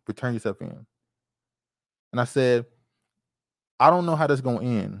him, return yourself in. And I said, I don't know how that's going to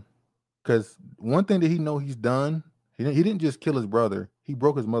end. Because one thing that he know he's done, he didn't just kill his brother. He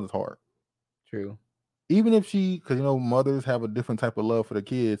broke his mother's heart. True. Even if because mothers have a different type of love for the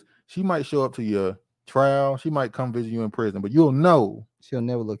kids. She might show up to your trial. She might come visit you in prison, but you'll know. She'll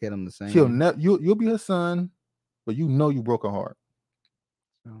never look at him the same. You'll be her son, but you broke her heart.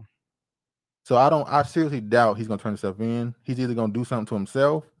 Oh. So I seriously doubt he's gonna turn himself in. He's either gonna do something to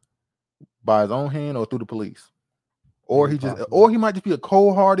himself by his own hand or through the police. Or he might just be a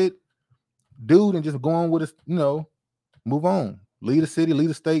cold-hearted dude and just go on with his, move on. Leave the city, leave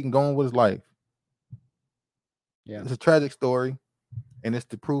the state, and go on with his life. Yeah. It's a tragic story, and it's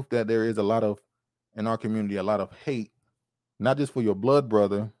the proof that there is in our community, a lot of hate, not just for your blood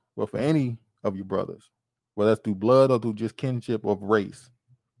brother, but for any of your brothers, whether that's through blood or through just kinship of race.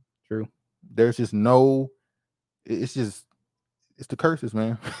 True. There's just it's the curses,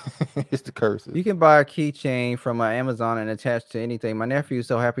 man. It's the curses. You can buy a keychain from Amazon and attach to anything. My nephew is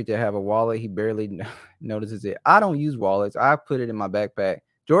so happy to have a wallet. He barely notices it. I don't use wallets. I put it in my backpack.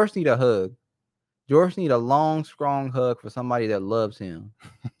 George need a hug. George need a long, strong hug for somebody that loves him.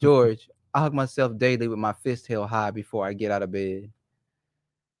 George, I hug myself daily with my fist held high before I get out of bed.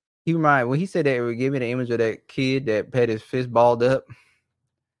 When he said that, it would give me the image of that kid that had his fist balled up.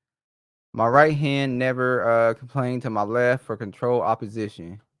 My right hand never complained to my left for control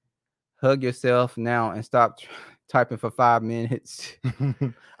opposition. Hug yourself now and stop typing for 5 minutes.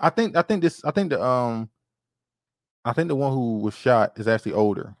 I think the one who was shot is actually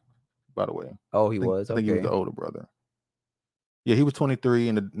older, by the way. Oh, he was. I think he was the older brother. Yeah, he was 23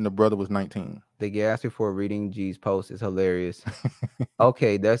 and the brother was 19. The gas before reading G's post is hilarious.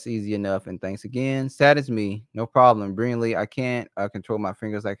 Okay, that's easy enough. And thanks again. Sad as me. No problem. Brilliantly, I can't control my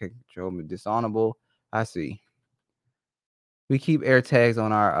fingers. I can control my dishonorable. I see. We keep air tags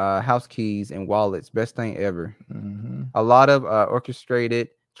on our house keys and wallets. Best thing ever. Mm-hmm. A lot of orchestrated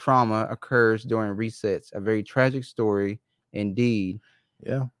trauma occurs during resets. A very tragic story indeed.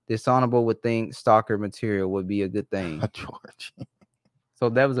 Yeah. Dishonorable would think stalker material would be a good thing. George. So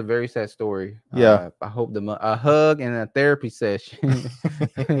that was a very sad story. Yeah. I hope a hug and a therapy session.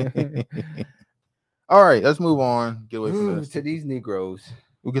 All right, let's move on. Get away from this. To these Negroes.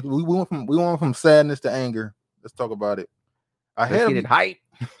 We went from sadness to anger. Let's talk about it. Hype.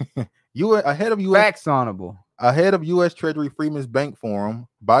 You ahead of U.S. Facts honorable. Ahead of U.S. Treasury Freedmen's Bank Forum,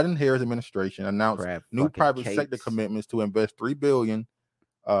 Biden-Harris administration announced new private sector commitments to invest $3 billion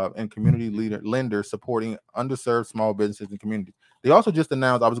in community lenders supporting underserved small businesses and communities. They also just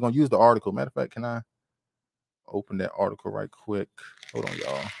announced, I was going to use the article. Matter of fact, can I open that article right quick? Hold on,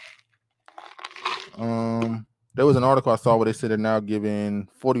 y'all. There was an article I saw where they said they're now giving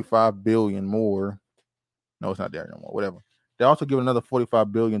 $45 billion more. No, it's not there no more. Whatever. They also give another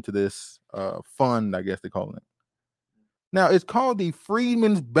 $45 billion to this fund, I guess they call it. Now, it's called the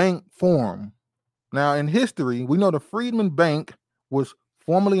Freedmen's Bank Forum. Now, in history, we know the Freedmen Bank was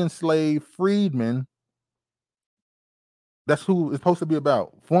formerly enslaved freedmen That's who it's supposed to be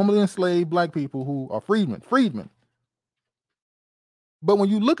about. Formerly enslaved black people who are freedmen. But when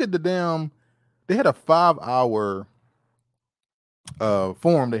you look at they had a 5-hour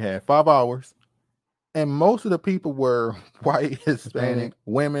forum. They had 5 hours, and most of the people were white, Hispanic,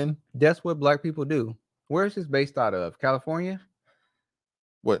 women. That's what black people do. Where is this based out of? California?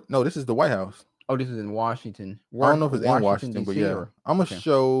 What? No, this is the White House. Oh, this is in Washington. I don't know if it's in Washington, but yeah. I'm gonna okay.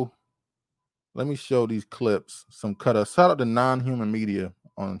 show. Let me show these clips, some cut-ups. Shout out to non-human media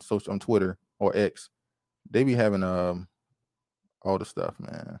on Twitter or X. They be having all the stuff,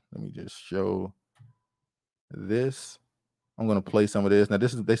 man. Let me just show this. I'm gonna play some of this. Now,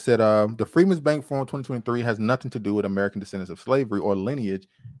 they said the Freedmen's Bank Forum 2023 has nothing to do with American descendants of slavery or lineage,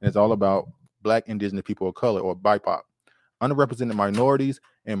 and it's all about Black, Indigenous people of color or BIPOC, underrepresented minorities,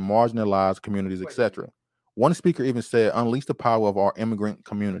 and marginalized communities, etc. One speaker even said, "Unleash the power of our immigrant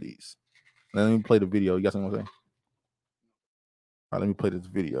communities." Now, let me play the video. You got something to say? All right, let me play this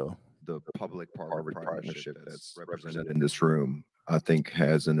video. The public-private partnership that's represented in this room, I think,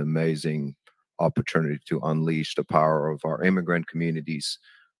 has an amazing opportunity to unleash the power of our immigrant communities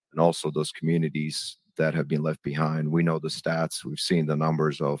and also those communities that have been left behind. We know the stats. We've seen the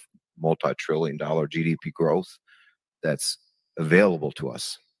numbers of multi-trillion-dollar GDP growth that's available to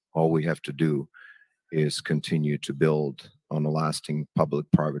us. All we have to do is continue to build on a lasting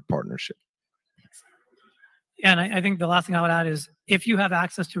public-private partnership. And I think the last thing I would add is if you have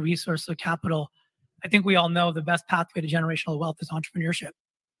access to resources or capital, I think we all know the best pathway to generational wealth is entrepreneurship.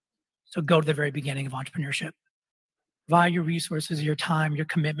 So go to the very beginning of entrepreneurship. Via your resources, your time, your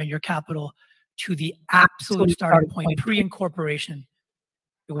commitment, your capital to the absolute starting point, pre-incorporation,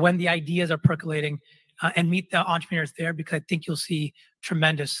 when the ideas are percolating, and meet the entrepreneurs there, because I think you'll see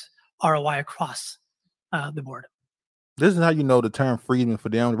tremendous ROI across the board. This is how you know the term freedmen for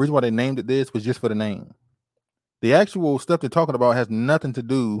them. The reason why they named it this was just for the name. The actual stuff they're talking about has nothing to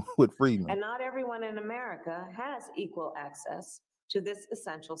do with freedmen. And not everyone in America has equal access to this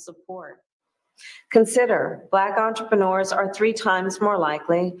essential support. Consider Black entrepreneurs are 3 times more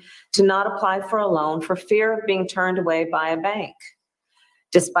likely to not apply for a loan for fear of being turned away by a bank.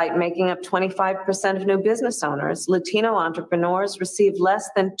 Despite making up 25% of new business owners, Latino entrepreneurs receive less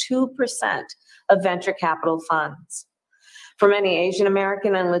than 2% of venture capital funds. For many Asian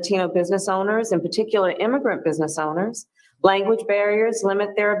American and Latino business owners, in particular immigrant business owners, language barriers limit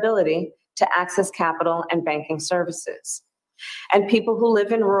their ability to access capital and banking services. And people who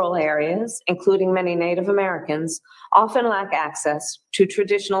live in rural areas, including many Native Americans, often lack access to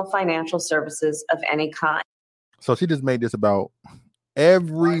traditional financial services of any kind. So she just made this about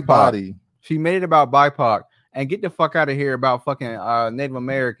everybody. She made it about BIPOC. And get the fuck out of here about fucking Native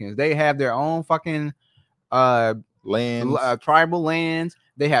Americans. They have their own fucking lands, tribal lands.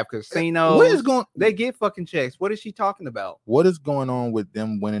 They have casinos. What is going? They get fucking checks. What is she talking about? What is going on with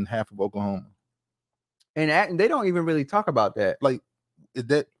them winning half of Oklahoma? And they don't even really talk about that. Like,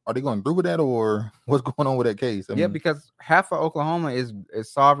 are they going through with that, or what's going on with that case? Yeah, because half of Oklahoma is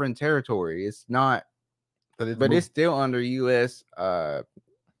sovereign territory. It's not, but it's still under U.S.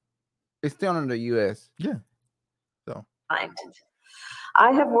 It's still under the U.S. Yeah. So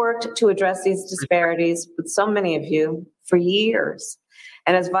I have worked to address these disparities with so many of you for years.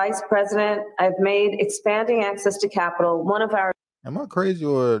 And as vice president, I've made expanding access to capital one of our... Am I crazy,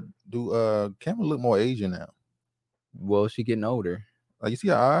 or do Cameron look more Asian now? Well, she's getting older. Like, you see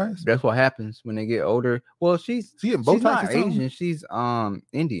her eyes? That's what happens when they get older. Well, she's not Asian. She's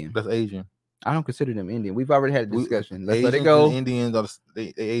Indian. That's Asian. I don't consider them Indian. We've already had a discussion. Let's Asians let it go. Indians are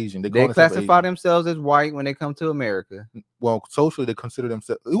they Asian. They classify themselves as white when they come to America. Well, socially they consider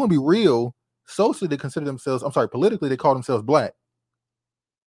themselves. It wouldn't be real. Socially they consider themselves. I'm sorry. Politically they call themselves black.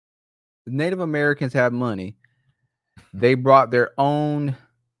 The Native Americans have money. They brought their own.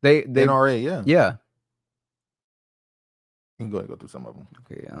 They NRA. Yeah. Yeah. You can go ahead and go through some of them.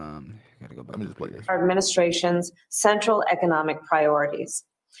 Okay. Gotta go back. Let me just play this. Our administration's central economic priorities.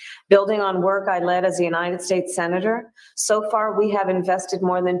 Building on work I led as a United States Senator, so far we have invested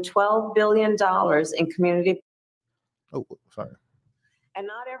more than $12 billion in community. Oh, sorry. And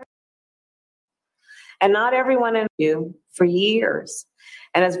not everyone in you for years.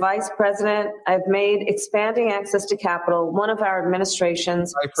 And as vice president, I've made expanding access to capital one of our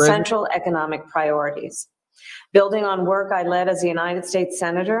administration's central economic priorities. Building on work I led as a United States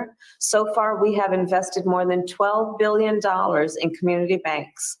Senator, so far we have invested more than $12 billion in community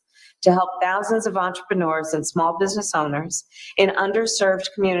banks to help thousands of entrepreneurs and small business owners in underserved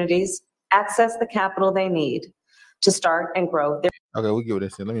communities access the capital they need to start and grow their... Okay, we'll give it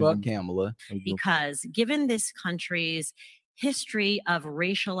this. Let me fuck Kamala. Because given this country's history of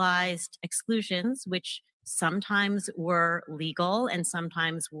racialized exclusions, which sometimes were legal and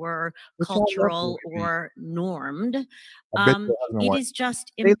sometimes were Which I love cultural the white man. or normed. I bet your husband It white. is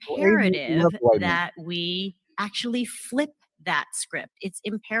just They love imperative the white man. that we actually flip that script. It's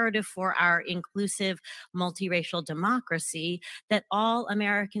imperative for our inclusive multiracial democracy that all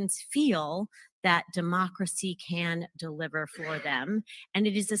Americans feel that democracy can deliver for them. And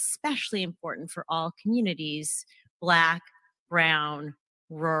it is especially important for all communities, Black, brown,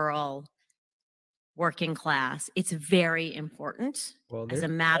 rural, working class. It's very important Well, as a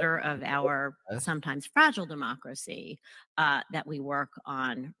there's matter of our sometimes fragile democracy that we work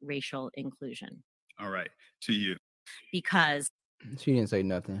on racial inclusion. All right, to you. Because she didn't say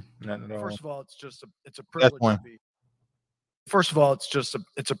nothing. Not at all. First of all, it's a privilege to be. First of all,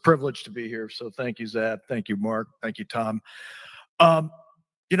 it's a privilege to be here. So thank you, Zab. Thank you, Mark. Thank you, Tom.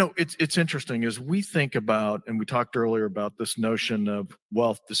 You know, it's interesting as we think about, and we talked earlier about this notion of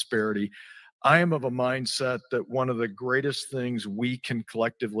wealth disparity. I am of a mindset that one of the greatest things we can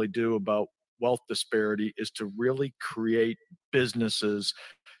collectively do about wealth disparity is to really create businesses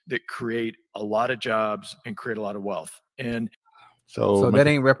that create a lot of jobs and create a lot of wealth. And so that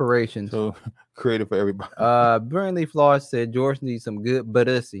ain't reparations. So creative for everybody. Burnley Floss said George needs some good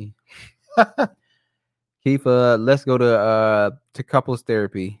bussy. Keith, let's go to couples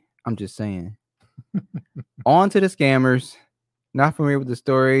therapy. I'm just saying. On to the scammers. Not familiar with the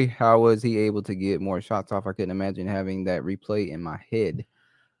story. How was he able to get more shots off? I couldn't imagine having that replay in my head.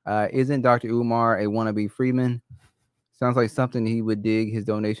 Isn't Dr. Umar a wannabe Freedman? Sounds like something he would dig his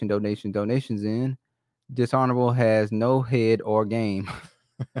donations in. Dishonorable has no head or game.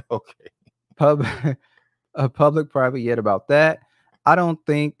 Okay. Public-private yet about that. I don't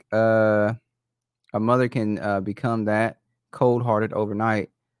think a mother can become that cold-hearted overnight.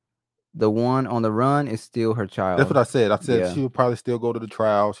 The one on the run is still her child. That's what I said. I said Yeah. she'll probably still go to the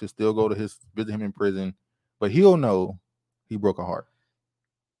trial. She'll still go to visit him in prison, but he'll know he broke her heart.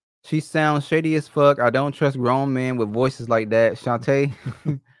 She sounds shady as fuck. I don't trust grown men with voices like that. Shantae.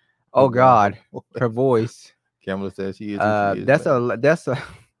 Oh God, her voice. Kamala says she is. Who she is, That's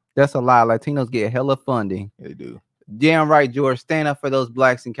a lie. Latinos get hella funding. They do. Damn right, George. Stand up for those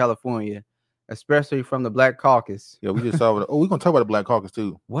blacks in California, especially from the Black Caucus. Yeah, we just saw it. Oh, we're gonna talk about the Black Caucus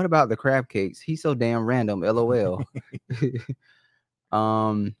too. What about the crab cakes? He's so damn random. LOL.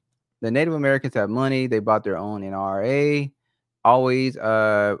 The Native Americans have money. They bought their own NRA. Always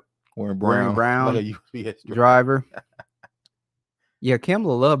wearing brown like a UPS driver. Yeah,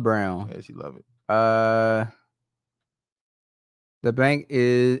 Kamala love brown. Yeah, she love it. The bank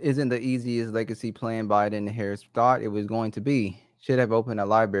isn't the easiest legacy plan Biden and Harris thought it was going to be. Should have opened a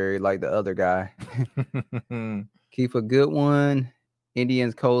library like the other guy. Keep a good one.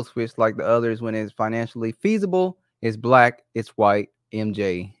 Indians code switch like the others when it's financially feasible. It's black, it's white.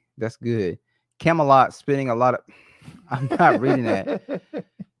 MJ. That's good. Camelot spitting a lot of. I'm not reading that.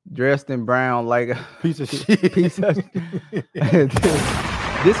 Dressed in brown like a piece of shit. This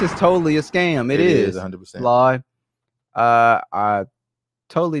is totally a scam. It is 100%. Lie. I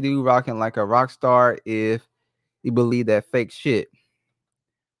totally do rocking like a rock star if you believe that fake shit.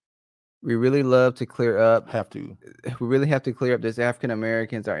 We really love to clear up. We really have to clear up this. African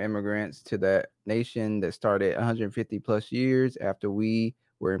Americans are immigrants to that nation that started 150 plus years after we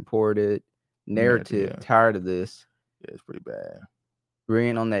were imported. Narrative. Yeah. Tired of this. Yeah, it's pretty bad.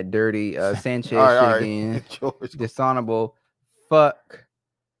 Bring on that dirty Sanchez all right, shit again. Dishonorable. Fuck.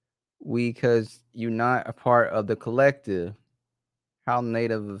 Because you're not a part of the collective. How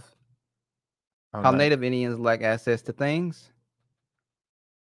Native Indians lack access to things?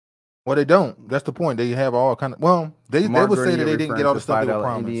 Well, they don't. That's the point. They have all kind of. Well, they would say that they didn't get all the stuff they were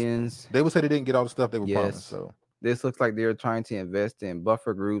promised. Indians. They would say they didn't get all the stuff they were promised. So this looks like they're trying to invest in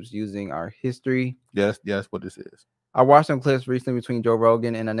buffer groups using our history. Yes, that's what this is. I watched some clips recently between Joe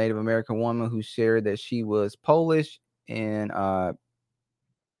Rogan and a Native American woman who shared that she was Polish and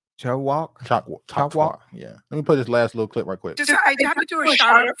Choctaw. Yeah. Let me play this last little clip right quick. I have to do a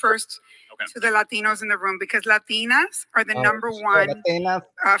shout out first to the Latinos in the room because Latinas are the number one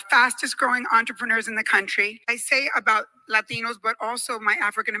fastest growing entrepreneurs in the country. I say about Latinos, but also my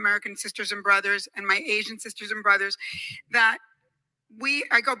African American sisters and brothers and my Asian sisters and brothers that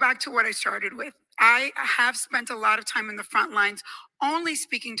I go back to what I started with. I have spent a lot of time in the front lines only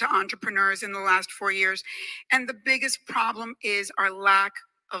speaking to entrepreneurs in the last 4 years. And the biggest problem is our lack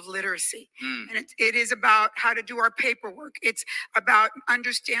of literacy. And it is about how to do our paperwork. It's about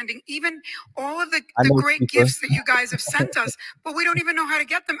understanding even all of the great gifts that you guys have sent us, but we don't even know how to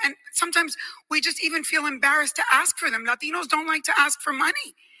get them. And sometimes we just even feel embarrassed to ask for them. Latinos don't like to ask for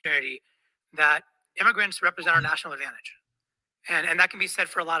money. That immigrants represent our national advantage. And that can be said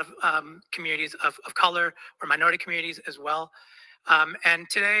for a lot of communities of color or minority communities as well. And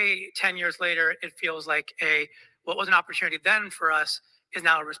today, 10 years later, it feels like what was an opportunity then for us is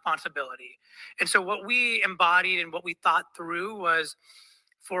now a responsibility. And so what we embodied and what we thought through was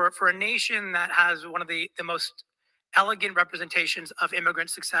for a nation that has one of the most elegant representations of immigrant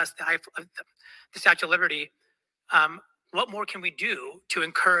success, the Statue of Liberty, what more can we do to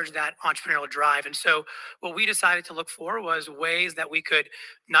encourage that entrepreneurial drive? And so what we decided to look for was ways that we could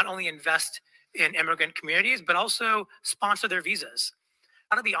not only invest in immigrant communities, but also sponsor their visas.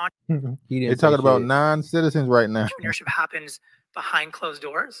 A lot of the They're talking about non-citizens right now. Entrepreneurship happens behind closed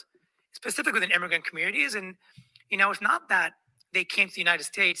doors, specifically within immigrant communities. And, it's not that they came to the United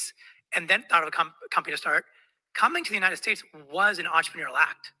States and then thought of a company to start. Coming to the United States was an entrepreneurial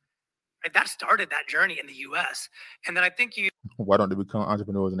act. Right? That started that journey in the U.S. And then I think why don't they become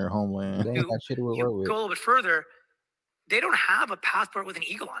entrepreneurs in their homeland? They ain't got shit to work with. Go a little bit further. They don't have a passport with an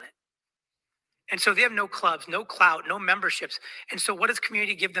eagle on it. And so they have no clubs, no clout, no memberships. And so what does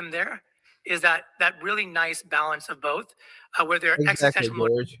community give them there? Is that really nice balance of both, where they're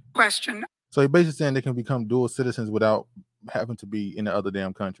existential question. So you're basically saying they can become dual citizens without having to be in the other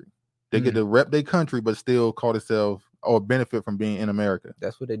damn country. They get to rep their country, but still call themselves or benefit from being in America.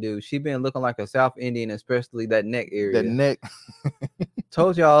 That's what they do. She been looking like a South Indian, especially that neck area. That neck.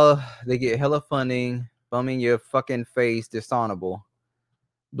 Told y'all they get hella funding, bumming your fucking face, dishonorable.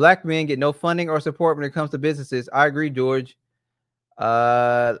 Black men get no funding or support when it comes to businesses. I agree, George.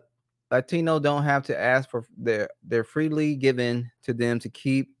 Latino don't have to ask for they're freely given to them to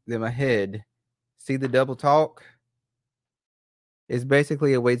keep them ahead. See the double talk? It's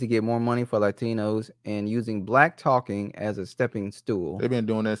basically a way to get more money for Latinos and using black talking as a stepping stool. They've been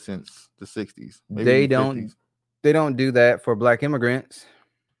doing that since the 60s. They don't do that for black immigrants.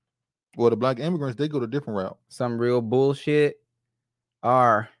 Well, the black immigrants, they go the different route. Some real bullshit. We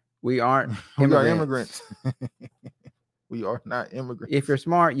aren't we are immigrants. We are not immigrants. If you're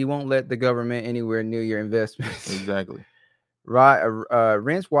smart, you won't let the government anywhere near your investments. Exactly. Right.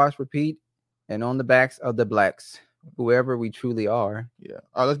 Rinse, wash, repeat, and on the backs of the blacks, whoever we truly are. Yeah.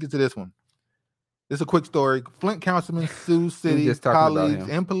 All right, let's get to this one. This is a quick story. Flint councilman sues city colleagues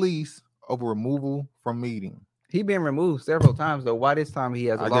and police over removal from meeting. He been removed several times though. Why this time he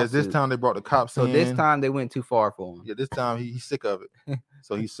has a lawsuit? I guess this time they brought the cops in. So this time they went too far for him. Yeah, this time he's sick of it.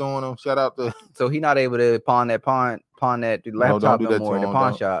 So he's suing them. Shout out to. So he's not able to pawn that laptop no more in the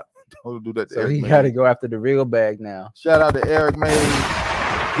pawn shop. Don't do that. So he got to go after the real bag now. Shout out to Eric May.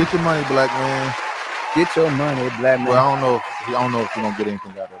 Get your money, black man. Get your money, black man. Well, I don't know if you don't get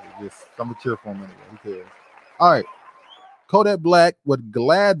anything out of it. Just I'm gonna cheer for him anyway. Who cares? All right. Kodak Black would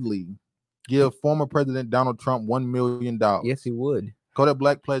gladly give former President Donald Trump $1 million. Yes, he would. Kodak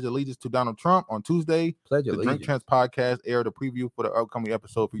Black pledged allegiance to Donald Trump on Tuesday. The Drink Champs podcast aired a preview for the upcoming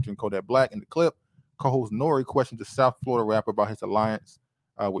episode featuring Kodak Black. In the clip, co-host Nori questioned the South Florida rapper about his alliance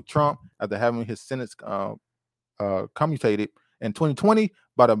with Trump after having his sentence commutated in 2020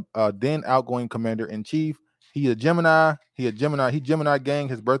 by the then outgoing commander-in-chief. He a Gemini. He Gemini gang.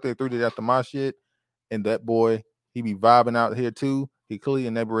 His birthday 3 days after my shit. And that boy, he be vibing out here too. He clearly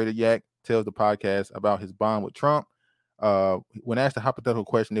inebriated Yak tells the podcast about his bond with Trump. When asked a hypothetical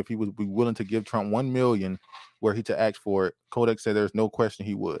question if he would be willing to give Trump $1 million were he to ask for it, Kodak said there's no question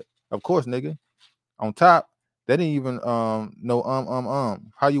he would. Of course, nigga. On top, they didn't even no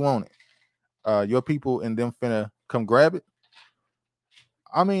how you want it? Your people and them finna come grab it.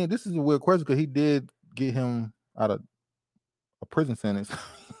 I mean, this is a weird question because he did get him out of a prison sentence.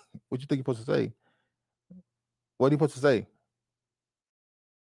 What you think you're supposed to say? What are you supposed to say?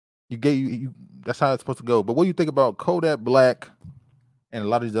 You that's how it's supposed to go. But what do you think about Kodak Black and a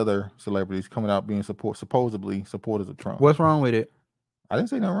lot of these other celebrities coming out being supposedly supporters of Trump? What's wrong with it? I didn't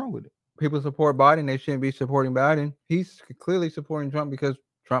say nothing wrong with it. People support Biden. They shouldn't be supporting Biden. He's clearly supporting Trump because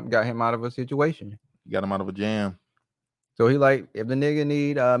Trump got him out of a situation. He got him out of a jam. So he like, if the nigga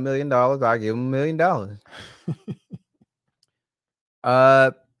need $1 million, I give him $1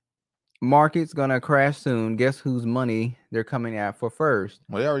 million. Market's gonna crash soon. Guess whose money they're coming after first?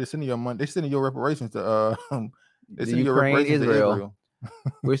 Well, they already sending your money. They sending your reparations to Ukraine, Israel.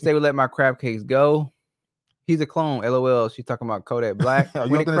 Wish they would let my crab cakes go. He's a clone. LOL. She's talking about Kodak Black.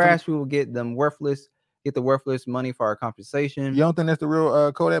 When it crashed, we will get the worthless money for our compensation. You don't think that's the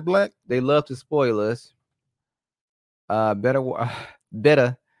real Kodak Black? They love to spoil us. Better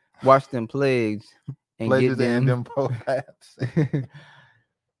watch them plagues and Pledges get them paths.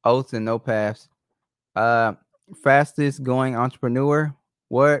 Oaths and no paths. Fastest going entrepreneur.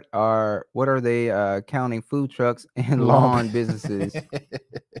 What are they? Counting food trucks and lawn businesses.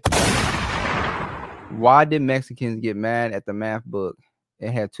 Why did Mexicans get mad at the math book?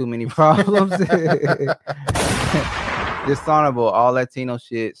 It had too many problems. Dishonorable. All Latino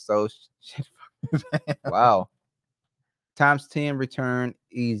shit. So shit. Wow. Times 10 return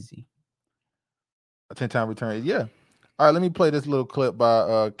easy. A 10-time return. Yeah. All right, let me play this little clip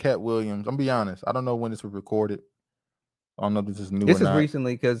by Cat Williams. I'm gonna be honest. I don't know when this was recorded. I don't know if this is new. This or is not.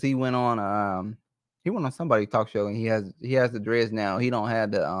 recently because he went on somebody's talk show and he has the dreads now. He don't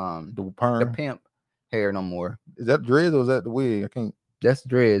have the perm, pimp hair no more. Is that dreads or is that the wig? I can't. That's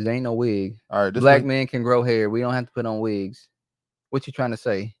dreads. There ain't no wig. All right, black men can grow hair. We don't have to put on wigs. What you trying to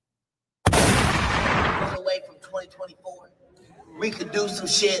say? Away from 2024, we could do some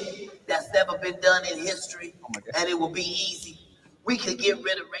shit that's never been done in history, and it will be easy. We could get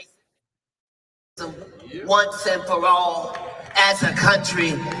rid of racism once and for all as a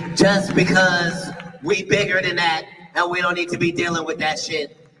country, just because we bigger than that, and we don't need to be dealing with that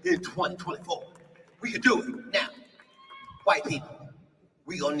shit in 2024. We could do it now. White people,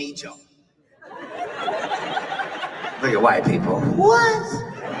 we gonna need y'all. Look at white people. What?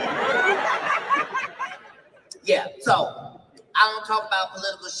 Yeah, so I don't talk about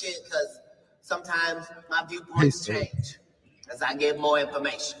political shit because sometimes my viewpoints change as I get more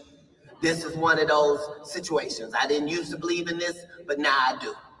information. This is one of those situations. I didn't used to believe in this, but now I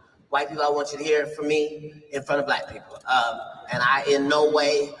do. White people, I want you to hear from me in front of black people. And I in no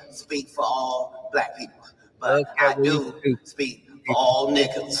way speak for all black people, but I do speak for all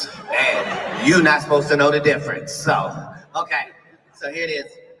niggas. And you're not supposed to know the difference. So, okay, so here it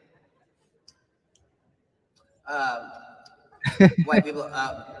is. White people,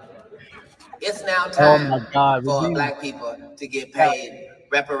 it's now time for black people to get paid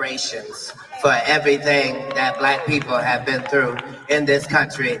reparations for everything that black people have been through in this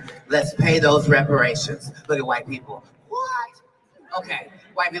country. Let's pay those reparations. Look at white people. What? Okay,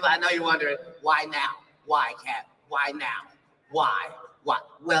 white people, I know you're wondering, why now? Why, Cap? Why now? Why? Why?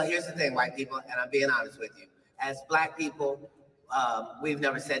 Well, here's the thing, white people, and I'm being honest with you. As black people, we've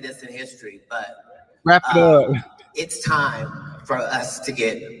never said this in history, but wrap it up. It's time for us to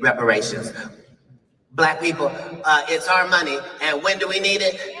get reparations. Black people, it's our money, and when do we need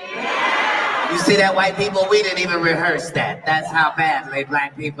it? You see that, white people? We didn't even rehearse that. That's how badly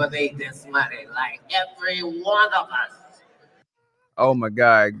black people need this money, like every one of us. Oh my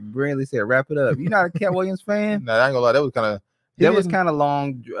God, Brindley said, "Wrap it up." You not a Cat Williams fan? No, I ain't gonna lie. That was kind of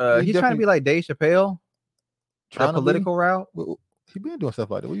long. He's trying to be like Dave Chappelle, the political route. He been doing stuff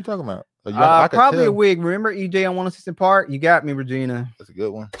like that. What are you talking about? Probably a wig. Remember EJ on 106 Park? You got me, Regina. That's a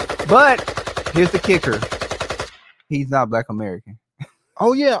good one. But here's the kicker: he's not Black American.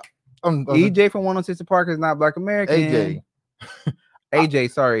 Oh yeah, EJ from 106 Park is not Black American.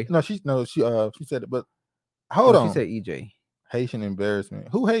 AJ, sorry. No, she said it, but hold on. She said EJ. Haitian embarrassment.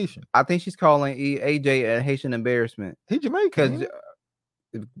 Who Haitian? I think she's calling AJ a Haitian embarrassment. He Jamaican.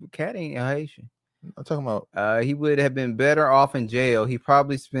 Because Cat ain't a Haitian. I'm talking about. He would have been better off in jail. He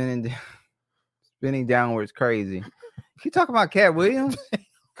probably spinning downwards crazy. You talking about Cat Williams?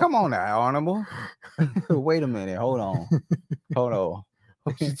 Come on now, Honorable. Wait a minute. Hold on.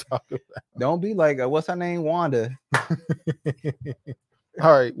 What you talking about? Don't be like what's her name, Wanda.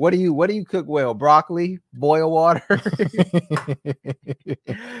 All right. What do you cook well? Broccoli, boil water.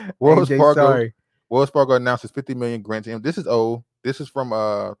 Wells Fargo announces 50 million grant to him. This is old. This is from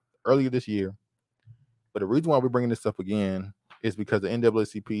earlier this year. But the reason why we're bringing this up again is because the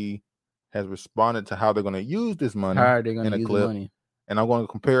NAACP has responded to how they're going to use this money in a clip. Money. And I'm going to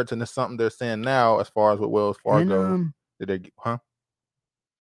compare it to something they're saying now as far as with Wells Fargo.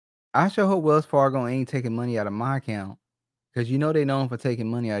 I sure hope Wells Fargo ain't taking money out of my account. Because they're known for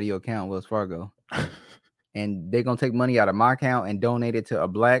taking money out of your account, Wells Fargo. And they're going to take money out of my account and donate it to a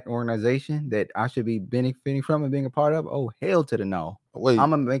black organization that I should be benefiting from and being a part of. Oh, hell to the no. Wait. I'm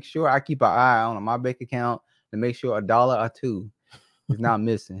going to make sure I keep an eye on my bank account to make sure $1 or $2 is not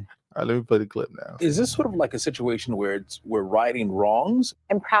missing. All right, let me play the clip now. Is this sort of like a situation where we're righting wrongs?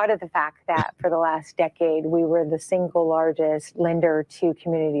 I'm proud of the fact that for the last decade, we were the single largest lender to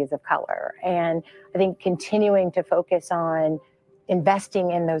communities of color. And I think continuing to focus on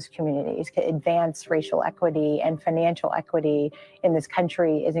investing in those communities to advance racial equity and financial equity in this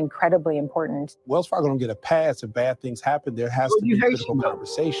country is incredibly important. Wells Fargo don't get a pass if bad things happen. There has to be critical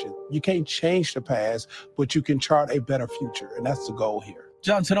conversation. You can't change the past, but you can chart a better future. And that's the goal here.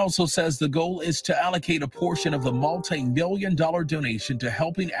 Johnson also says the goal is to allocate a portion of the multi-million-dollar donation to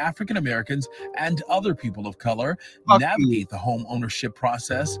helping African Americans and other people of color navigate the home ownership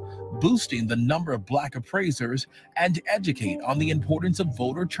process, boosting the number of black appraisers, and educate on the importance of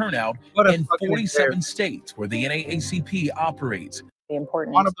voter turnout in 47 states where the NAACP operates. the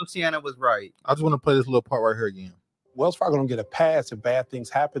importance. Honorable Sienna was right. I just want to play this little part right here again. Wells Fargo don't get a pass if bad things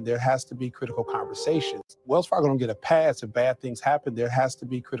happen. There has to be critical conversation. Wells Fargo don't get a pass if bad things happen. There has to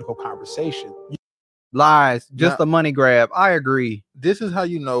be critical conversation. Lies, just Now- a money grab. I agree. This is how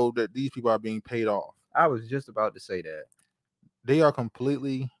you know that these people are being paid off. I was just about to say that. They are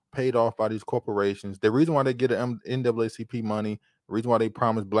completely paid off by these corporations. The reason why they get the NAACP money, the reason why they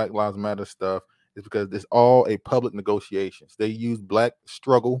promise Black Lives Matter stuff is because it's all a public negotiations. They use Black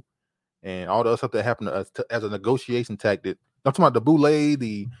struggle and all the other stuff that happened to us as a negotiation tactic. I'm talking about the Boule,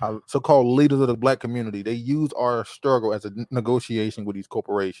 the so-called leaders of the Black community. They use our struggle as a negotiation with these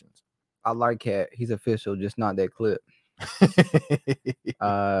corporations. I like Cat. He's official, just not that clip.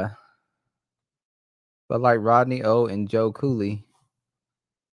 But like Rodney O and Joe Cooley.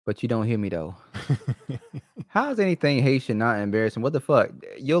 But you don't hear me though. How is anything Haitian not embarrassing? What the fuck?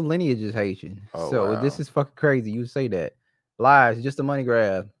 Your lineage is Haitian. Oh, so wow. this is fucking crazy. You say that. Lies, just a money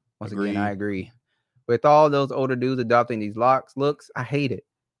grab. Once again, I agree. With all those older dudes adopting these looks, I hate it.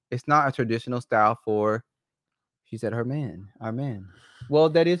 It's not a traditional style for, she said, our man. Well,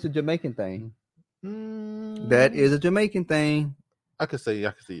 that is a Jamaican thing. That is a Jamaican thing. I could see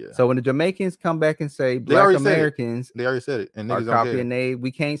it. So when the Jamaicans come back and say Black Americans, they already said it, and are niggas don't care. copying they,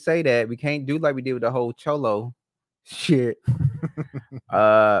 we can't say that. We can't do like we did with the whole Cholo shit.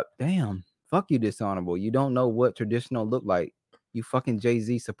 Damn, fuck you, dishonorable. You don't know what traditional look like. You fucking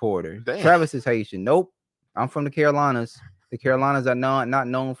Jay-Z supporter. Damn. Travis is Haitian. Nope, I'm from the Carolinas. The Carolinas are not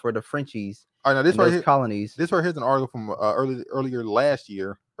known for the Frenchies. All right, now this right here, colonies. This right here's an article from early last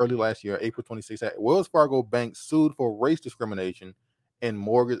year, April 26th. Wells Fargo Bank sued for race discrimination in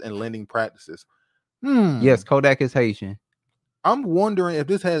mortgage and lending practices. Yes, Kodak is Haitian. I'm wondering if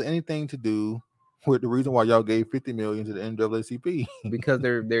this has anything to do with the reason why y'all gave $50 million to the NAACP. Because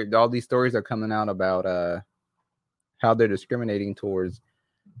they're all these stories are coming out about how they're discriminating towards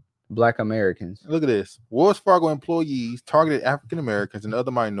Black Americans. Look at this. Wells Fargo employees targeted African Americans and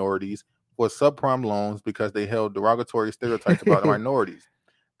other minorities for subprime loans because they held derogatory stereotypes about minorities.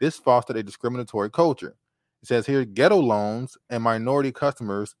 This fostered a discriminatory culture. It says here, ghetto loans and minority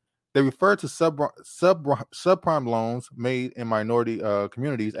customers, they refer to subprime loans made in minority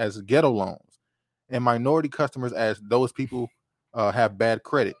communities as ghetto loans, and minority customers as those people have bad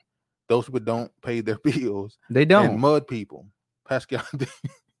credit. Those people don't pay their bills. They don't. And mud people.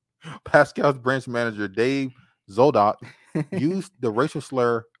 Pascal's branch manager, Dave Zodot, used the racial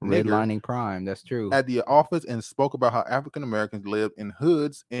slur redlining prime. That's true. At the office and spoke about how African Americans lived in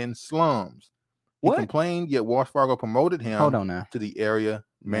hoods and slums. He complained, yet Wells Fargo promoted him to the area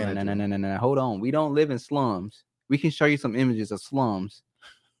manager. No. Hold on. We don't live in slums. We can show you some images of slums.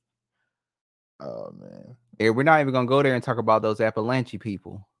 Oh, man. Yeah, we're not even going to go there and talk about those Appalachian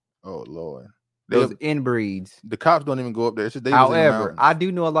people. Oh, Lord. Those inbreeds. The cops don't even go up there. It's just however, I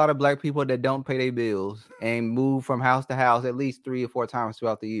do know a lot of Black people that don't pay their bills and move from house to house at least 3 or 4 times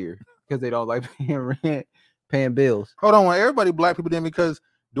throughout the year because they don't like paying rent, paying bills. Hold on. Everybody Black people then, because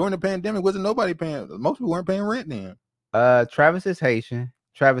during the pandemic, wasn't nobody paying. Most people weren't paying rent then. Travis is Haitian.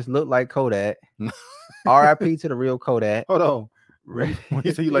 Travis looked like Kodak. R.I.P. to the real Kodak. Hold on. When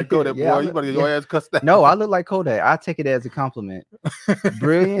you say you like Kodak, boy, you better get your ass cussed out. No, I look like Kodak. I take it as a compliment.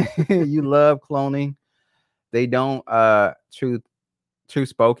 Brilliant. You love cloning. They don't truth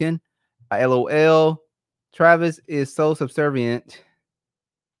spoken. LOL. Travis is so subservient.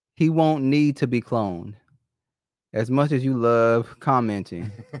 He won't need to be cloned. As much as you love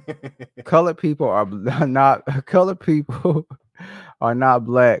commenting. Colored people are not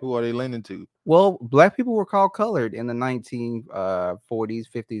Black. Who are they lending to? Well, Black people were called colored in the 1940s,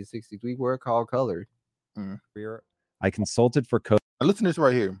 50s, 60s. We were called colored. I consulted for code. Listen to this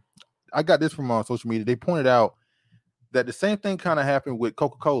right here. I got this from social media. They pointed out that the same thing kind of happened with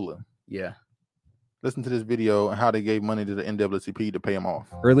Coca-Cola. Yeah. Listen to this video and how they gave money to the NAACP to pay them off.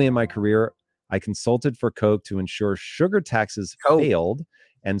 Early in my career, I consulted for Coke to ensure sugar taxes failed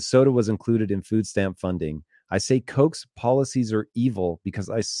and soda was included in food stamp funding. I say Coke's policies are evil because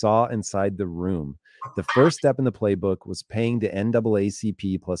I saw inside the room. The first step in the playbook was paying the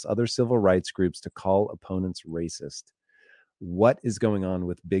NAACP plus other civil rights groups to call opponents racist. What is going on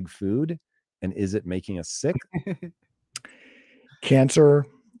with big food, and is it making us sick? Cancer,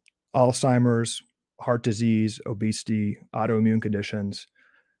 Alzheimer's, heart disease, obesity, autoimmune conditions.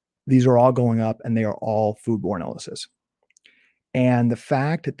 These are all going up, and they are all foodborne illnesses. And the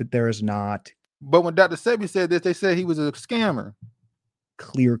fact that there is not... But when Dr. Sebi said this, they said he was a scammer.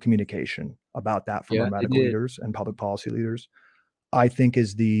 Clear communication about that from our medical leaders and public policy leaders, I think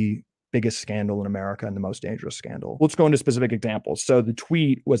is the biggest scandal in America and the most dangerous scandal. Let's go into specific examples. So the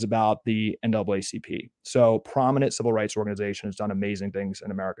tweet was about the NAACP. So prominent civil rights organization has done amazing things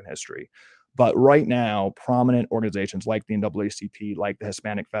in American history. But right now, prominent organizations like the NAACP, like the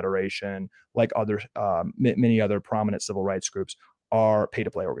Hispanic Federation, like other many other prominent civil rights groups are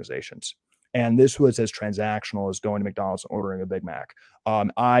pay-to-play organizations. And this was as transactional as going to McDonald's and ordering a Big Mac.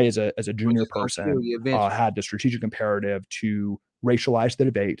 I, as a junior person, had the strategic imperative to racialize the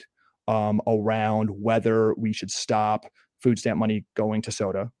debate around whether we should stop food stamp money going to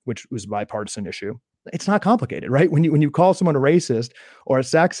soda, which was a bipartisan issue. It's not complicated, right? When you call someone a racist or a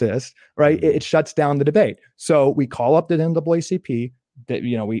sexist, right, it shuts down the debate. So we call up the NAACP. That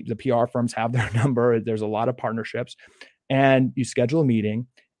the PR firms have their number. There's a lot of partnerships, and you schedule a meeting.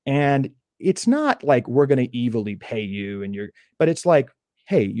 And it's not like we're going to evilly pay you, but it's like,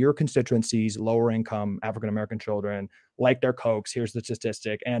 hey, your constituencies, lower income African American children, like their Cokes. Here's the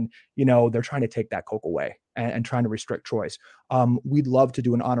statistic, and they're trying to take that Coke away and trying to restrict choice. We'd love to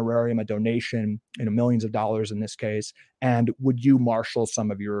do an honorarium, a donation, millions of dollars in this case. And would you marshal some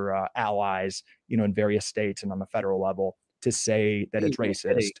of your allies, in various states and on the federal level to say that it's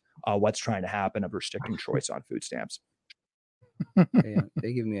racist? What's trying to happen of restricting choice on food stamps? Yeah,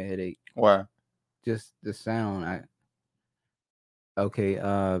 they give me a headache. Why? Just the sound. Okay,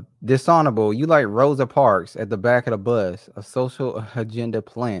 dishonorable. You like Rosa Parks at the back of the bus, a social agenda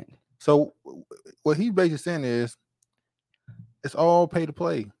plant. So what he basically saying is it's all pay to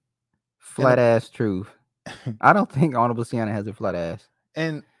play. Flat ass truth. I don't think Honorable Sienna has a flat ass.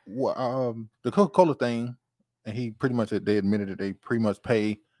 And the Coca-Cola thing, and he pretty much, they admitted that they pretty much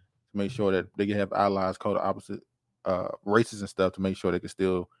pay to make sure that they can have allies called the opposite races and stuff to make sure they can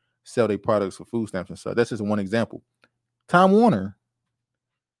still sell their products for food stamps and stuff. That's just one example. Time Warner,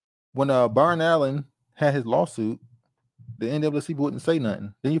 when Byron Allen had his lawsuit, the NAACP wouldn't say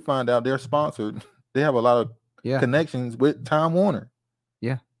nothing. Then you find out they're sponsored. They have a lot of connections with Time Warner.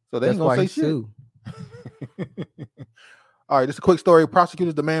 Yeah. So they ain't gonna say shit. All right, just a quick story.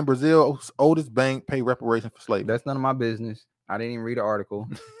 Prosecutors demand Brazil's oldest bank pay reparations for slavery. That's none of my business. I didn't even read the article.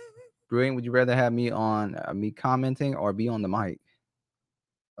 Brilliant. Would you rather have me on me commenting or be on the mic?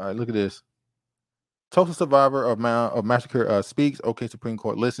 All right, look at this. Tulsa survivor of massacre speaks. Okay, Supreme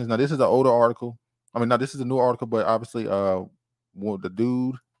Court listens. Now, this is an older article. I mean, now this is a new article, but obviously, the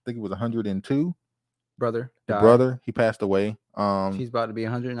dude, I think it was 102. Brother, the brother, he passed away. She's about to be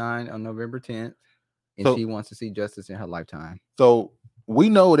 109 on November 10th, and she wants to see justice in her lifetime. So we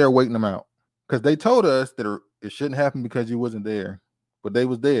know they're waiting them out because they told us that it shouldn't happen because you wasn't there, but they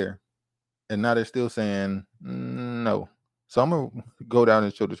was there, and now they're still saying no. So I'm gonna go down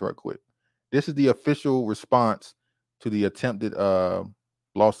and show this right quick. This is the official response to the attempted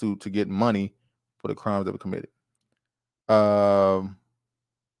lawsuit to get money for the crimes that were committed.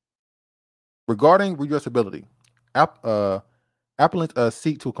 Regarding redressability, appellants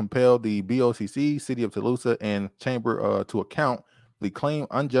seek to compel the BOCC, City of Tulsa, and Chamber to account the claim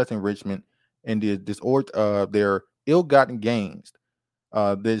unjust enrichment and the disorder their ill-gotten gains.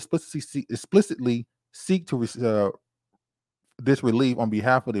 They explicitly seek to this relief on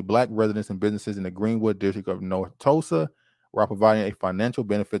behalf of the Black residents and businesses in the Greenwood District of North Tulsa, while providing a financial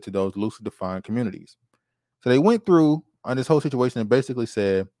benefit to those loosely defined communities. So they went through on this whole situation and basically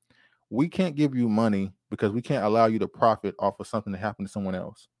said, we can't give you money because we can't allow you to profit off of something that happened to someone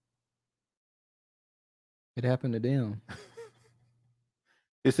else. It happened to them.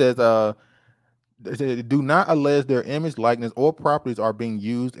 It says, do not allege their image, likeness, or properties are being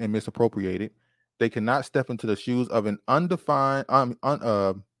used and misappropriated. They cannot step into the shoes of an undefined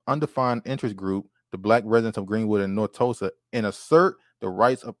interest group, the Black residents of Greenwood and North Tulsa, and assert the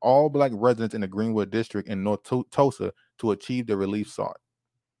rights of all Black residents in the Greenwood District and North Tulsa to achieve the relief sought.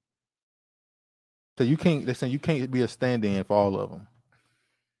 So they're saying you can't be a stand-in for all of them.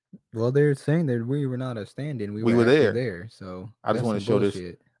 Well, they're saying that we were not a stand-in. We were there. So I just want to show this.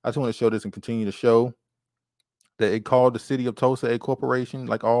 I just want to show this and continue to show that it called the City of Tulsa a corporation,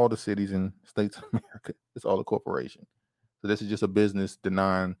 like all the cities and states of America. It's all a corporation. So this is just a business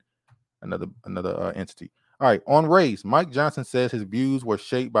denying another entity. All right, on race, Mike Johnson says his views were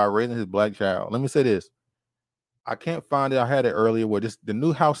shaped by raising his Black child. Let me say this. I can't find it. I had it earlier where the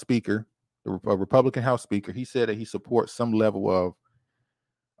new House Speaker, the Republican House Speaker, he said that he supports some level of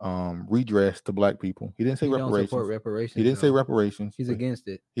redress to Black people. He didn't say reparations. Don't support reparations. He didn't say reparations. He's against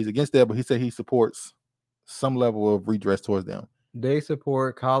it. He's against that, but he said he supports some level of redress towards them. They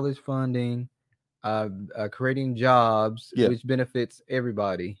support college funding, creating jobs, which benefits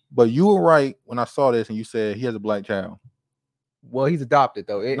everybody. But you were right when I saw this and you said he has a Black child. Well, he's adopted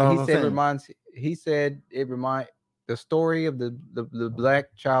though. He said it reminds the story of the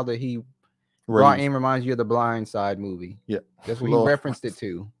black child that he brought in reminds you of the Blind Side movie. Yeah, that's what he referenced it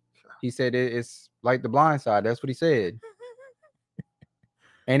to. He said it's like the Blind Side. That's what he said.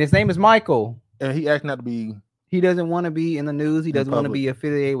 And his name is Michael. And he acting out to be. He doesn't want to be in the news. He doesn't want to be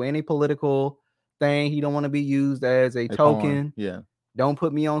affiliated with any political thing. He don't want to be used as a token. Yeah. Don't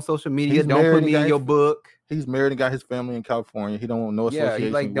put me on social media. Don't put me in your book. He's married and got his family in California. He don't want no association. Yeah,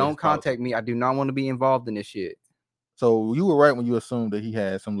 he's like, don't contact me. I do not want to be involved in this shit. So you were right when you assumed that he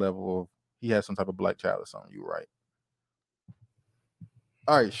had some type of black child or something. You were right.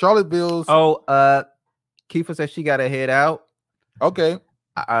 All right, Charlottesville's. Oh, Kiefer says she got to head out. Okay.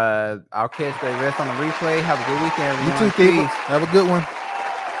 I'll catch the rest on the replay. Have a good weekend, everyone. You too, Kiefer. Have a good one.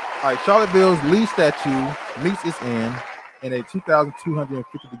 All right, Charlottesville's Lee statue meets its end in a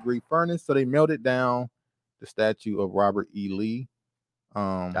 2,250-degree furnace. So they melted down the statue of Robert E. Lee.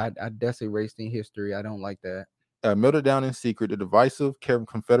 That's erasing history. I don't like that. Melted down in secret, the divisive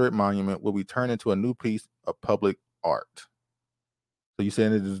Confederate monument will be turned into a new piece of public art. So you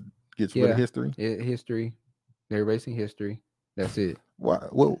saying it just gets rid of history? History. They're erasing history. That's it.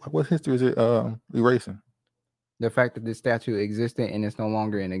 What history is it erasing? The fact that this statue existed and it's no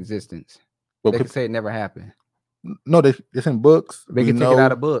longer in existence. They can say it never happened. No, it's in books. They can take it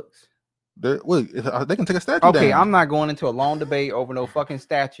out of books. They can take a statue down. Okay, I'm not going into a long debate over no fucking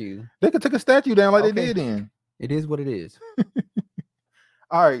statue. They could take a statue down like they did in. It is what it is.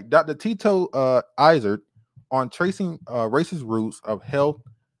 All right, Dr. Tito Izard on tracing racist roots of health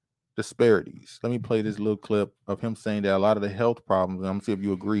disparities. Let me play this little clip of him saying that a lot of the health problems, and I'm gonna see if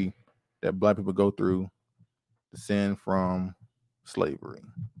you agree, that black people go through descend from slavery.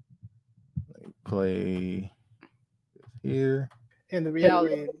 Let me play this here. And the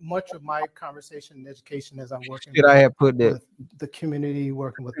reality, much of my conversation and education as I'm working with the community,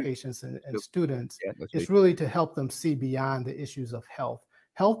 working with patients and students, it's really to help them see beyond the issues of health.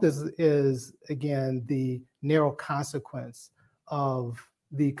 Health is again, the narrow consequence of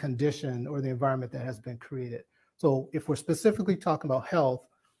the condition or the environment that has been created. So if we're specifically talking about health,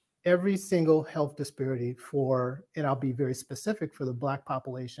 every single health disparity and I'll be very specific for the Black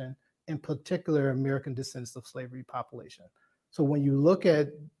population, in particular, American descendants of slavery population. So when you look at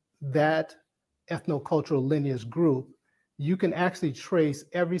that ethnocultural lineage group, you can actually trace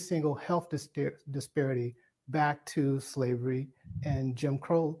every single health disparity back to slavery and Jim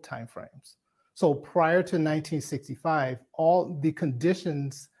Crow timeframes. So prior to 1965, all the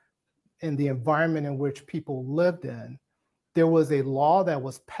conditions and the environment in which people lived in, there was a law that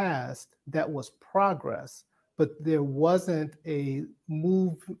was passed that was progress, but there wasn't a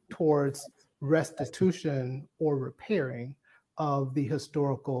move towards restitution or repairing of the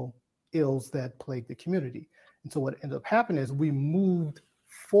historical ills that plagued the community. And so what ended up happening is we moved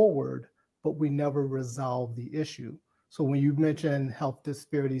forward, but we never resolved the issue. So when you mention health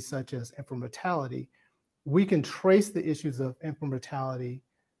disparities such as infant mortality, we can trace the issues of infant mortality.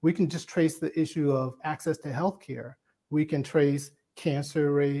 We can just trace the issue of access to healthcare. We can trace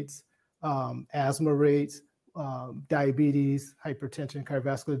cancer rates, asthma rates, diabetes, hypertension,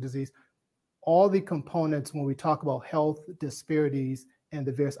 cardiovascular disease. All the components when we talk about health disparities and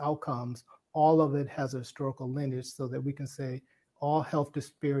the various outcomes, all of it has a historical lineage so that we can say all health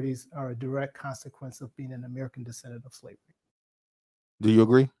disparities are a direct consequence of being an American descendant of slavery. Do you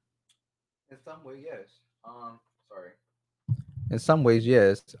agree? In some way, yes. In some ways,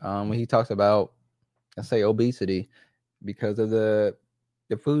 yes. When he talks about, let's say, obesity, because of the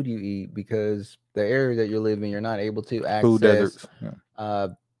food you eat, because the area that you live in, you're not able to access food deserts.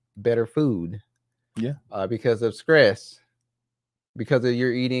 Better food. Yeah. Because of stress. Because of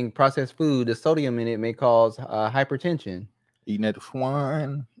you're eating processed food, the sodium in it may cause hypertension. Eating at the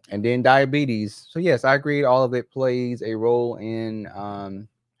swine. And then diabetes. So yes, I agree. All of it plays a role in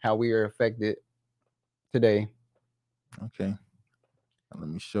how we are affected today. Okay. Let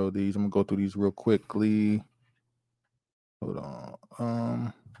me show these. I'm gonna go through these real quickly. Hold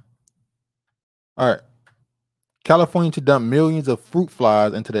on. All right. California to dump millions of fruit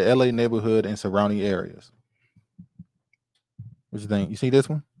flies into the LA neighborhood and surrounding areas. What you think? You see this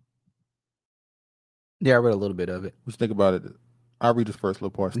one? Yeah, I read a little bit of it. What you think about it? I'll read this first little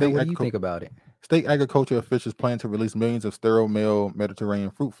part. What do you think about it? State agriculture officials plan to release millions of sterile male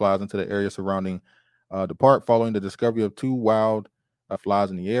Mediterranean fruit flies into the area surrounding the park following the discovery of 2 wild flies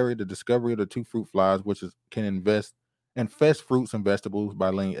in the area. The discovery of the 2 fruit flies, which can infest fruits and vegetables by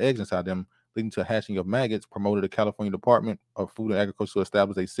laying eggs inside them, leading to a hatching of maggots, promoted the California Department of Food and Agriculture to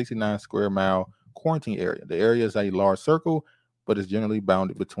establish a 69 square mile quarantine area. The area is a large circle, but is generally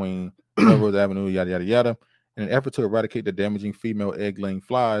bounded between Melrose Avenue, yada, yada, yada. In an effort to eradicate the damaging female egg-laying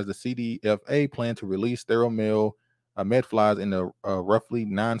flies, the CDFA planned to release sterile male Med flies in the roughly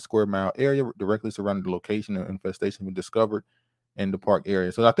 9 square mile area directly surrounding the location of infestation was discovered in the park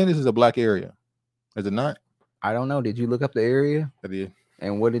area. So I think this is a black area. Is it not? I don't know. Did you look up the area? I did.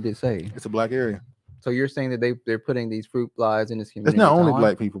 And what did it say? It's a black area. So you're saying that they're putting these fruit flies in this community? It's not only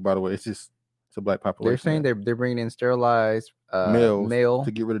black people, by the way. It's a black population. They're saying they're bringing in sterilized male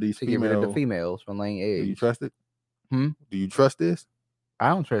to get rid of these get rid of the females from laying eggs. Do you trust it? Do you trust this? I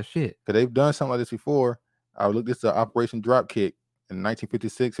don't trust shit. Because they've done something like this before. I looked at the Operation Dropkick in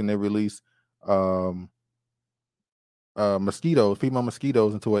 1956, and they released mosquitoes, female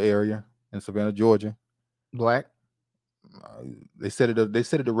mosquitoes, into an area in Savannah, Georgia. Black. They said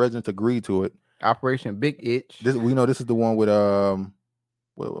the residents agreed to it. Operation Big Itch. We know this is the one with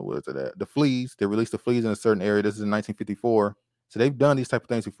what is it at? The fleas. They released the fleas in a certain area. This is in 1954. So they've done these type of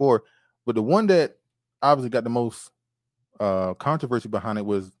things before. But the one that obviously got the most controversy behind it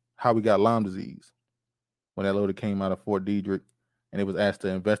was how we got Lyme disease. When that loader came out of Fort Detrick, and it was asked to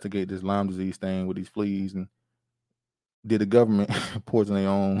investigate this Lyme disease thing with these fleas, and did the government poison their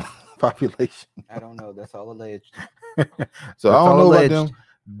own population? I don't know. That's all alleged. So I don't know about them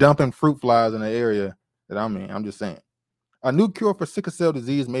dumping fruit flies in the area that I'm in. I'm just saying. A new cure for sickle cell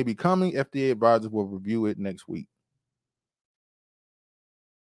disease may be coming. FDA advisors will review it next week.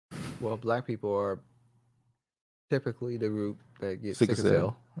 Well, black people are typically the group that gets sickle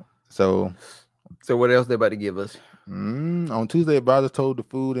cell. So what else they about to give us? On Tuesday, advisors told the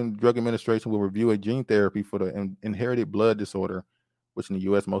Food and Drug Administration will review a gene therapy for the inherited blood disorder, which in the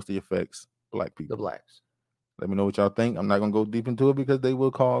U.S. mostly affects black people. The blacks. Let me know what y'all think. I'm not gonna go deep into it because they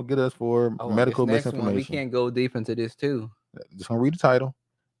will get us for medical misinformation. We can't go deep into this too. Just gonna read the title.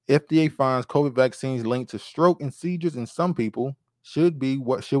 FDA finds COVID vaccines linked to stroke and seizures in some people. Should we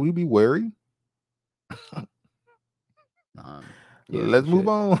be wary? Let's move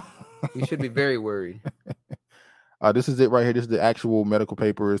on. We should be very worried. This is it right here. This is the actual medical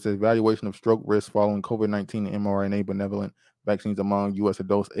paper. It says evaluation of stroke risk following COVID-19 and mRNA benevolent vaccines among U.S.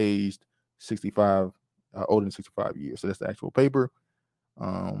 adults aged 65, older than 65 years. So that's the actual paper.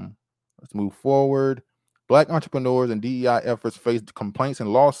 Let's move forward. Black entrepreneurs and DEI efforts face complaints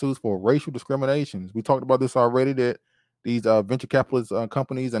and lawsuits for racial discriminations. We talked about this already, that these venture capitalist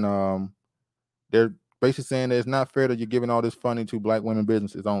companies, and they're basically saying that it's not fair that you're giving all this funding to black women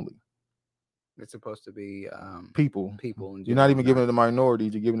businesses only. It's supposed to be people. You're not even giving it to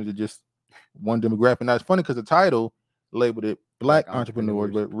minorities. You're giving it to just one demographic. Now it's funny because the title labeled it black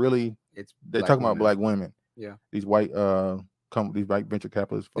entrepreneurs, but really they're talking about black women. Yeah, these white these white venture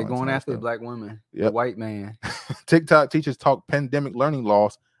capitalists. They're going after black women. Yep. The white man. TikTok teachers talk pandemic learning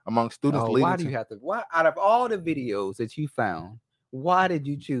loss among students. Why do you have to? Why out of all the videos that you found? Why did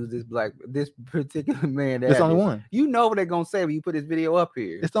you choose this particular man? It's only one. You know what they're gonna say when you put this video up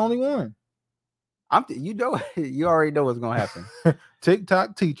here. It's the only one. You already know what's gonna happen.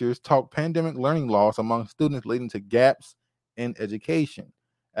 TikTok teachers talk pandemic learning loss among students, leading to gaps in education.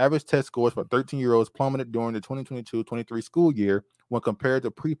 Average test scores for 13-year-olds plummeted during the 2022-23 school year when compared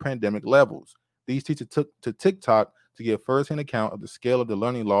to pre-pandemic levels. These teachers took to TikTok to give first-hand account of the scale of the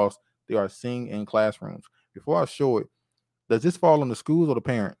learning loss they are seeing in classrooms. Before I show it, does this fall on the schools or the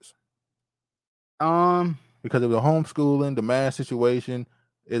parents? Because of the homeschooling, the math situation,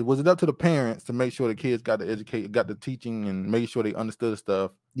 was it up to the parents to make sure the kids got the teaching and make sure they understood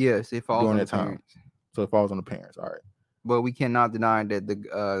stuff? Yes, it falls on the parents. So it falls on the parents. All right. But we cannot deny that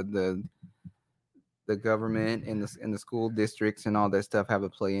the government and the school districts and all that stuff have a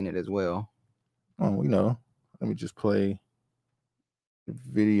play in it as well. Oh, we know. Let me just play the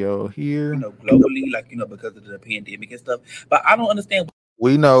video here. Globally, because of the pandemic and stuff. But I don't understand.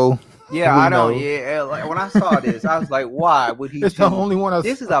 We know. Yeah, I don't. Yeah, like when I saw this, I was like, why would he? It's the only one.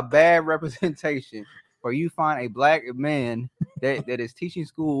 This is a bad representation. Where you find a black man that is teaching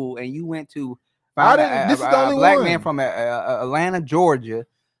school, and you went to find a black man from Atlanta, Georgia,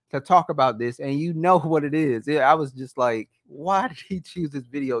 to talk about this, and you know what it is. I was just like, why did he choose this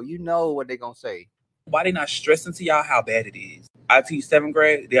video? You know what they're gonna say. Why they not stressing to y'all how bad it is? I teach 7th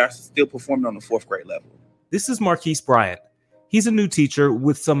grade. They are still performing on the 4th grade level. This is Marquise Bryant. He's a new teacher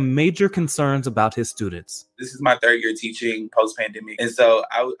with some major concerns about his students. This is my 3rd year teaching post-pandemic. And so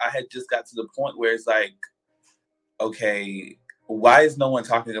I had just got to the point where it's like, okay, why is no one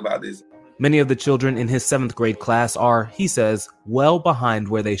talking about this? Many of the children in his 7th grade class are, he says, well behind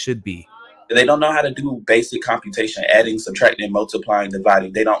where they should be. They don't know how to do basic computation, adding, subtracting, multiplying,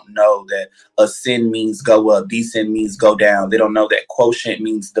 dividing. They don't know that ascend means go up, descend means go down. They don't know that quotient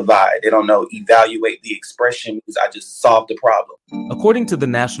means divide. They don't know evaluate the expression means I just solved the problem. According to the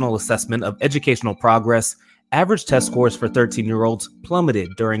National Assessment of Educational Progress, average test scores for 13-year-olds plummeted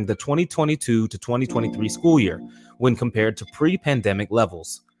during the 2022 to 2023 school year when compared to pre-pandemic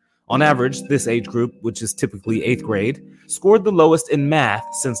levels. On average, this age group, which is typically 8th grade, scored the lowest in math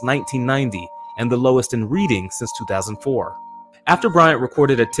since 1990 and the lowest in reading since 2004. After Bryant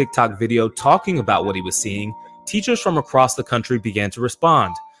recorded a TikTok video talking about what he was seeing, teachers from across the country began to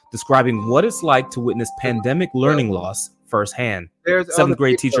respond, describing what it's like to witness pandemic learning loss firsthand. 7th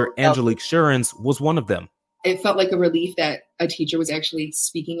grade teacher Angelique Sherins was one of them. It felt like a relief that a teacher was actually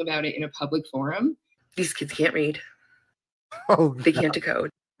speaking about it in a public forum. These kids can't read. They can't decode.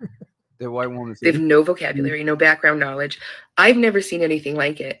 The white woman. They have no vocabulary, no background knowledge. I've never seen anything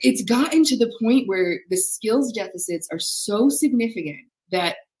like it. It's gotten to the point where the skills deficits are so significant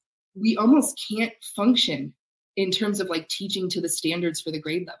that we almost can't function in terms of like teaching to the standards for the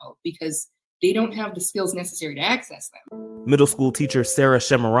grade level because they don't have the skills necessary to access them. Middle school teacher Sarah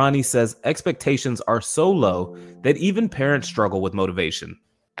Shemarani says expectations are so low that even parents struggle with motivation.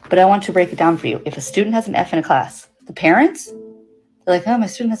 But I want to break it down for you. If a student has an F in a class, the parents, they're like, oh, my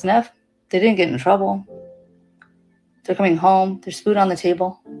student has an F. They didn't get in trouble. They're coming home. There's food on the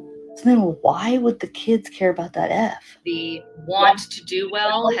table. So then why would the kids care about that F? The want to do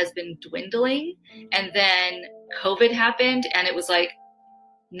well has been dwindling. And then COVID happened and it was like,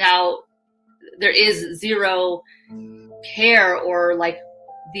 now there is zero care or like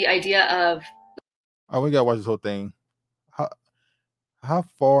the idea of. Oh, we got to watch this whole thing. How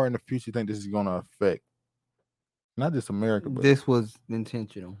far in the future do you think this is going to affect? Not just America, but this was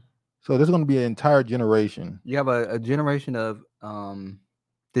intentional. So there's going to be an entire generation. You have a generation of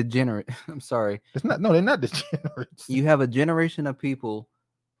degenerate. I'm sorry. It's not. No, they're not degenerates. You have a generation of people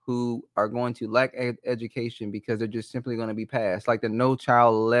who are going to lack education because they're just simply going to be passed, like the No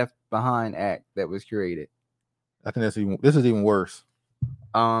Child Left Behind Act that was created. I think this is even worse.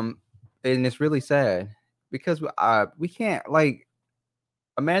 And it's really sad because we can't like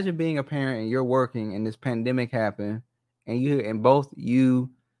imagine being a parent and you're working and this pandemic happened and both you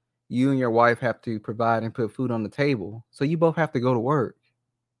and your wife have to provide and put food on the table. So you both have to go to work.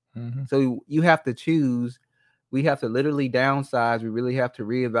 Mm-hmm. So you have to choose. We have to literally downsize. We really have to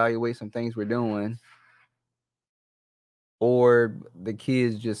reevaluate some things we're doing. Or the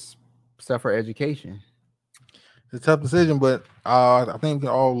kids just suffer education. It's a tough decision, but I think we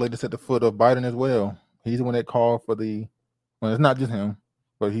can all lay this at the foot of Biden as well. He's the one that called for it's not just him,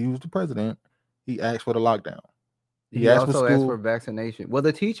 but he was the president. He asked for the lockdown. He also asked for vaccination. Well,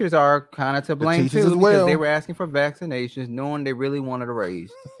 the teachers are kind of to blame too because they were asking for vaccinations, knowing they really wanted a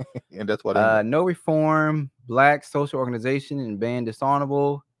raise. And that's what no reform, black social organization, and ban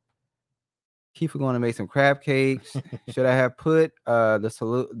dishonorable. Keep going to make some crab cakes. Should I have put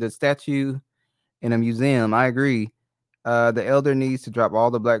the statue in a museum? I agree. The elder needs to drop all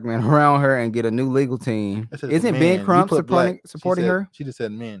the black men around her and get a new legal team. Isn't Ben Crump supporting her? She just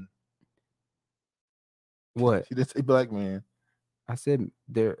said men. What? She didn't say black man. I said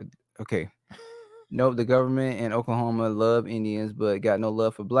there. Okay. Nope. The government in Oklahoma love Indians, but got no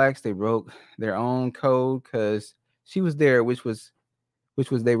love for blacks. They broke their own code because she was there, which was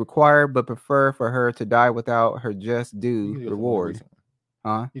they required, but prefer for her to die without her just due reward.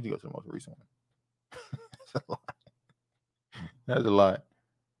 Huh? You need to go to the most recent one. That's a lot.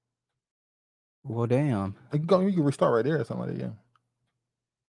 Well, damn. You can restart right there or something like that. Yeah.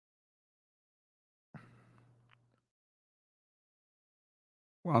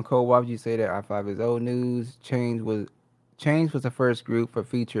 Ron Cole, why would you say that? I5 is old news. Change was the first group for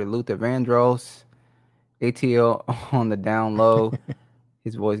feature Luther Vandross. ATL on the down low.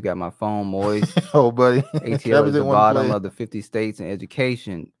 His voice got my phone moist. Oh, buddy. ATL is the bottom of the 50 states in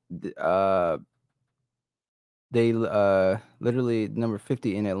education. They literally number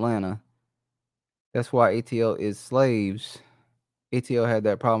 50 in Atlanta. That's why ATL is slaves. ATL had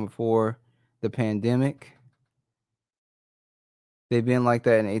that problem before the pandemic. They've been like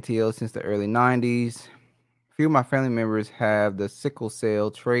that in ATL since the early 90s. Few of my family members have the sickle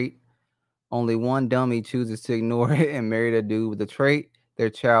cell trait. Only one dummy chooses to ignore it and marry a dude with the trait. Their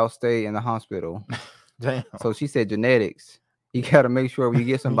child stay in the hospital. Damn. So she said genetics. You got to make sure when you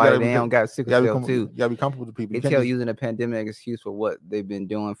get somebody that don't got sickle cell too. You got to be comfortable with the people. ATL using a pandemic excuse for what they've been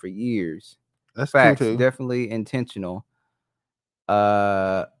doing for years. That's facts. True too. Definitely intentional.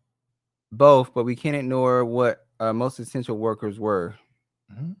 Both, but we can't ignore what most essential workers were.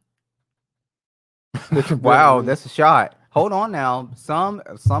 Mm-hmm. Wow, that's a shot. Hold on now. Some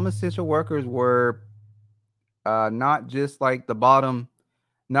essential workers were not just like the bottom,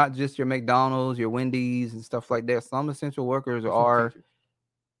 not just your McDonald's, your Wendy's, and stuff like that. Some essential workers are,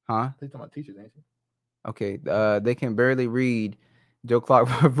 huh? They're talking about teachers, ain't you? Okay, they can barely read. Joe Clark.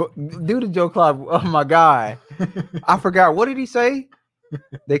 Do the Joe Clark. Oh my God. I forgot. What did he say?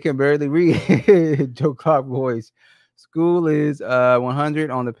 They can barely read. Joe Clark voice. School is 100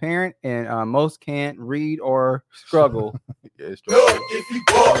 on the parent, and most can't read or struggle. Yeah,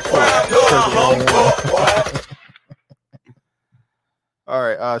 all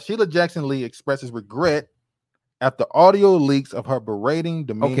right. Shelia Jackson Lee expresses regret after audio leaks of her berating,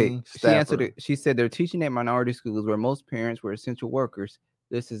 demeaning She staffer. answered it. She said they're teaching at minority schools where most parents were essential workers.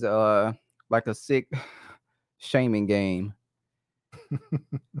 This is like a sick shaming game.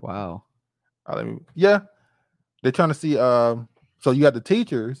 Wow. Yeah, they're trying to see. So you got the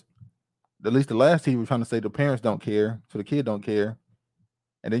teachers. At least the last teacher was trying to say the parents don't care, so the kid don't care.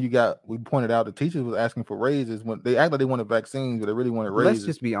 And then we pointed out the teachers was asking for raises when they act like they wanted vaccines, but they really wanted raises. Let's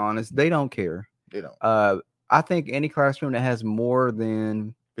just be honest. They don't care. They don't. I think any classroom that has more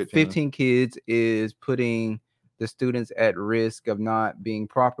than 15 kids is putting the students at risk of not being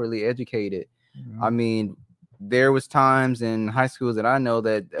properly educated. Mm-hmm. I mean, there was times in high schools that I know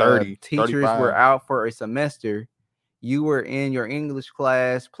that 30, teachers 35. were out for a semester. You were in your English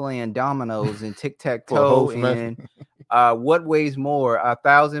class playing dominoes and tic-tac-toe and what weighs more,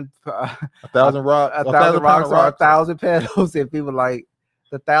 1,000 rocks or 1,000 pedals? And people like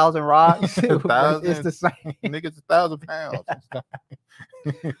the 1,000 rocks, it's the same. Niggas, 1,000 pounds.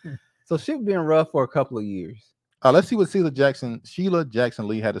 So she's been rough for a couple of years. Let's see what Shelia Jackson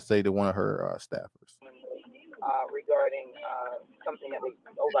Lee had to say to one of her staffers. Regarding something that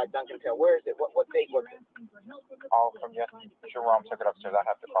over at Duncan Tail. Where is it? What date was it? Oh, from Jerome took it upstairs. I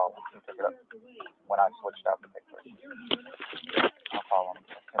have to call him. He took it up when I switched out the pictures. I'll call him.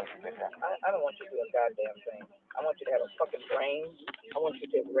 I don't want you to do a goddamn thing. I want you to have a fucking brain. I want you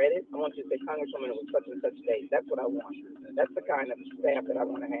to have read it. I want you to say, Congresswoman, it was such and such date. That's what I want. That's the kind of staff that I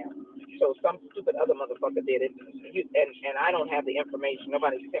want to have. So some stupid other motherfucker did it, and I don't have the information.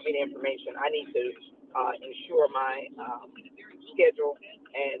 Nobody sent me the information. I need to ensure my schedule.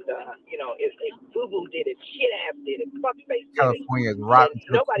 And if Boo did it, shit ass did it, fuckface did it. California is rotten.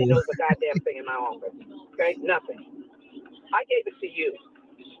 Nobody knows a goddamn thing in my office. Okay, nothing. I gave it to you.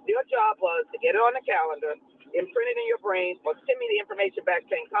 Your job was to get it on the calendar, imprint it in your brain, or send me the information back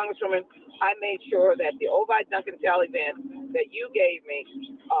saying, Congresswoman, I made sure that the Ovi Duncan Tell event that you gave me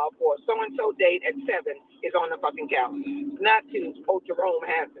for so-and-so date at 7 is on the fucking calendar. Not to, Jerome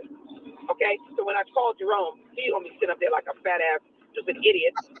has it. Okay? So when I called Jerome, he gonna be sitting up there like a fat-ass, stupid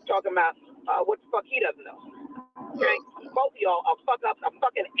idiot, talking about what the fuck he doesn't know. Okay? Both of y'all are a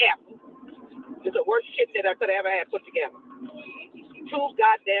fucking F. It's the worst shit that I could have ever had put together. 2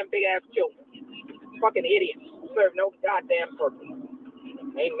 goddamn big-ass children. Fucking idiots. Serve no goddamn purpose.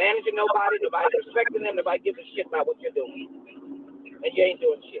 Ain't managing nobody respecting them, nobody gives a shit about what you're doing. And you ain't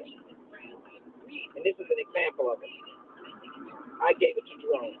doing shit. And this is an example of it. I gave it to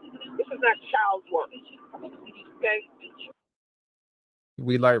Jerome. This is not child's work. Okay?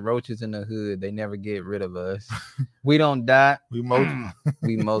 We like roaches in the hood. They never get rid of us. We don't die. We multiply.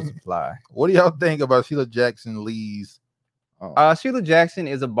 We multiply. What do y'all think about Shelia Jackson Lee's? Shelia Jackson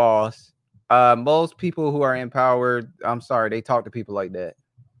is a boss. Most people who are empowered, I'm sorry, they talk to people like that.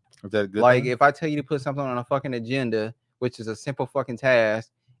 Is that a good like thing? If I tell you to put something on a fucking agenda, which is a simple fucking task,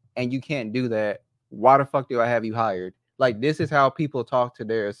 and you can't do that, why the fuck do I have you hired? Like, this is how people talk to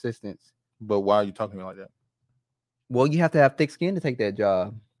their assistants. But why are you talking to me like that? Well, you have to have thick skin to take that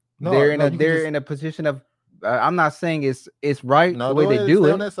job. No, they're no, in a position of I'm not saying it's right No, the way go they ahead, do stay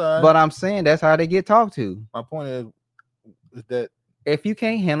it, on that side. but I'm saying that's how they get talked to. My point is that if you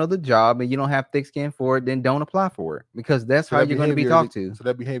can't handle the job and you don't have thick skin for it, then don't apply for it, because that's how you're going to be talked to. So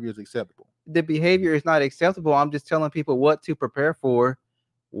that behavior is acceptable. The behavior is not acceptable. I'm just telling people what to prepare for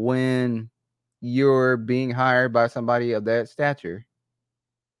when you're being hired by somebody of that stature.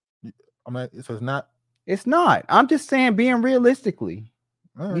 I mean, so it's not. It's not. I'm just saying, being realistically,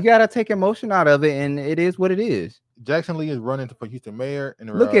 you got to take emotion out of it, and it is what it is. Jackson Lee is running for Houston mayor.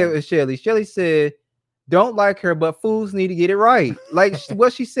 And look at Shelly. Shelly said, "Don't like her, but fools need to get it right." Like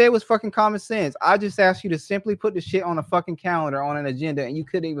what she said was fucking common sense. I just asked you to simply put the shit on a fucking calendar on an agenda, and you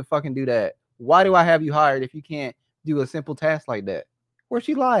couldn't even fucking do that. Why do I have you hired if you can't do a simple task like that? Where'd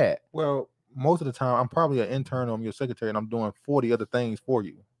she lie at? Well, most of the time, I'm probably an intern or I'm your secretary, and I'm doing 40 other things for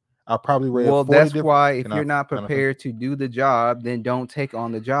you. I probably read. Well, that's why if you're not prepared to do the job, then don't take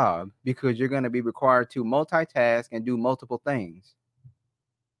on the job, because you're going to be required to multitask and do multiple things.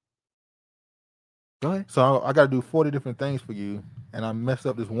 Go ahead. So I got to do 40 different things for you, and I messed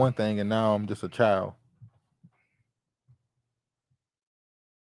up this one thing, and now I'm just a child.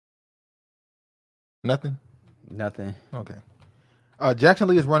 Nothing? Nothing. Okay. Jackson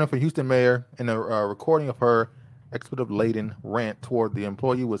Lee is running for Houston mayor, and a recording of her expletive-laden rant toward the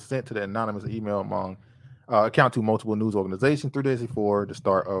employee was sent to the anonymous email account to multiple news organizations 3 days before the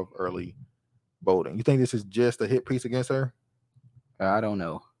start of early voting. You think this is just a hit piece against her? I don't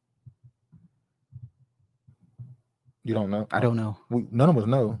know. You don't know? I don't know. None of us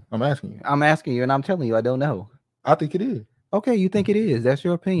know. I'm asking you. I'm asking you, and I'm telling you, I don't know. I think it is. Okay, you think it is. That's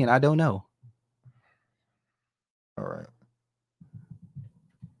your opinion. I don't know. All right.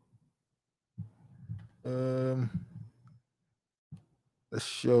 Let's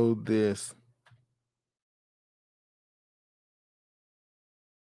show this.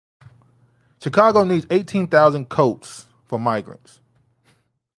 Chicago needs 18,000 coats for migrants.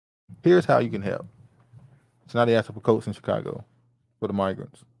 Here's how you can help. So now they asking for coats in Chicago for the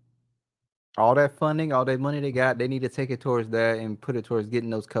migrants. All that funding, all that money they got, they need to take it towards that and put it towards getting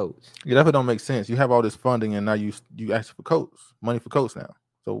those coats. Yeah, that don't make sense. You have all this funding and now you ask for coats, money for coats now.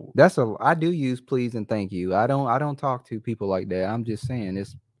 So I do use please and thank you. I don't talk to people like that. I'm just saying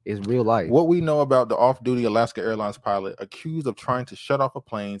it's real life. What we know about the off-duty Alaska Airlines pilot accused of trying to shut off a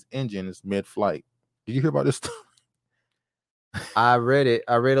plane's engines mid-flight. Did you hear about this stuff? I read it.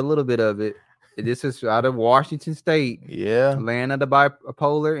 I read a little bit of it. This is out of Washington State. Yeah. Land of the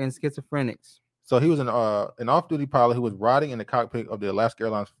bipolar and schizophrenics. So he was an off-duty pilot who was riding in the cockpit of the Alaska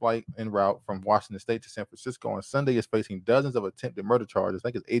Airlines flight en route from Washington State to San Francisco on Sunday. Is facing dozens of attempted murder charges.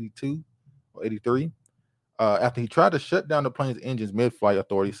 I think it's 82 or 83. After he tried to shut down the plane's engines mid-flight,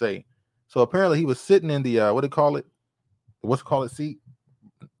 authorities say. So apparently he was sitting in the seat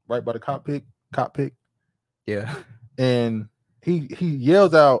right by the cockpit. Yeah. And he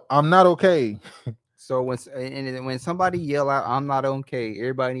yells out, "I'm not okay." So when somebody yell out, "I'm not okay,"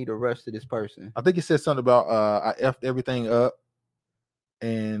 everybody need to rush to this person. I think he said something about I effed everything up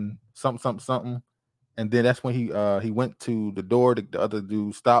and something. And then that's when he went to the door. The other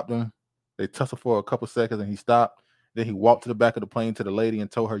dude stopped him. They tussled for a couple seconds and he stopped. Then he walked to the back of the plane to the lady and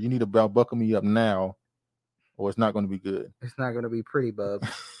told her, "You need to buckle me up now or it's not going to be good." It's not going to be pretty, bub.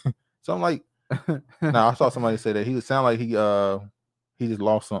 So I'm like, now I saw somebody say that he would sound like he just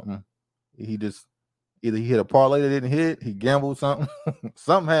lost something. He just either he hit a parlay that didn't hit, he gambled something,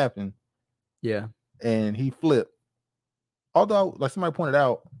 something happened. Yeah. And he flipped. Although, like somebody pointed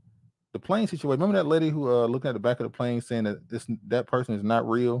out, the plane situation. Remember that lady who looking at the back of the plane saying that that person is not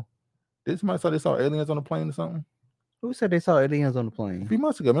real? Did somebody say they saw aliens on the plane or something? Who said they saw aliens on the plane? 3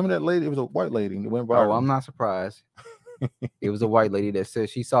 months ago. Remember that lady? It was a white lady. That went viral. Oh, I'm not surprised. It was a white lady that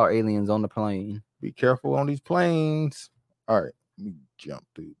said she saw aliens on the plane. Be careful on these planes. All right, let me jump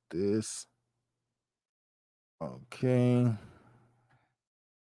through this. Okay.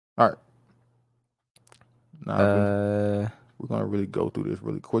 All right. Now we're gonna really go through this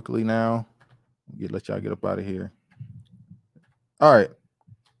really quickly now. Let y'all get up out of here. All right.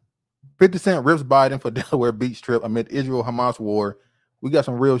 50 Cent rips Biden for Delaware beach trip amid Israel-Hamas war. We got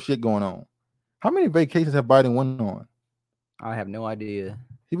some real shit going on. How many vacations have Biden went on? I have no idea.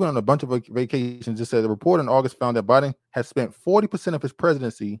 He went on a bunch of vacations. Just said the report in August found that Biden has spent 40% of his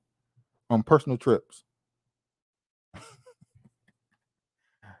presidency on personal trips.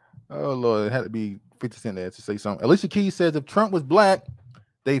 Oh, Lord. It had to be 50 Cent there to say something. Alicia Keys says if Trump was black,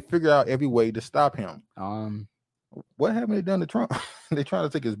 they'd figure out every way to stop him. What haven't they done to Trump? They trying to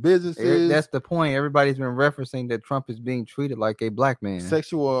take his businesses. That's the point. Everybody's been referencing that Trump is being treated like a black man.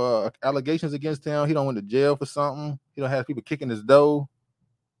 Sexual allegations against him. He don't went to jail for something. He don't have people kicking his door.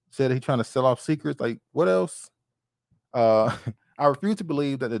 Said he trying to sell off secrets. Like, what else? I refuse to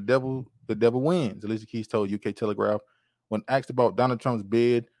believe that the devil wins, Alicia Keys told UK Telegraph when asked about Donald Trump's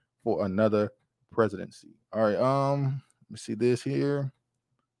bid for another presidency. All right, let me see this here.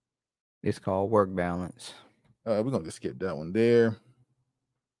 It's called work balance. We're gonna just skip that one there.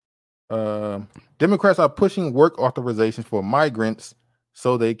 Democrats are pushing work authorizations for migrants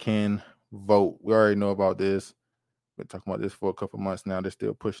so they can vote. We already know about this. Been talking about this for a couple months now. They're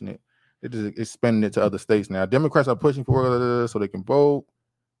still pushing it. They're just expanding it to other states now. Democrats are pushing for so they can vote.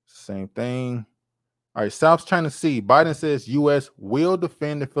 Same thing. All right, South China Sea. Biden says U.S. will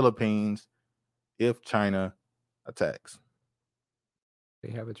defend the Philippines if China attacks.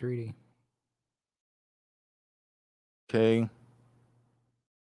 They have a treaty. Okay.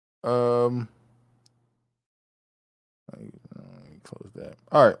 Let me close that.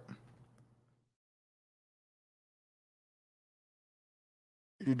 All right.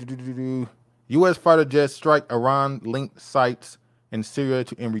 U.S. fighter jets strike Iran-linked sites in Syria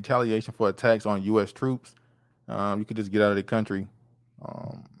in retaliation for attacks on U.S. troops. You could just get out of the country.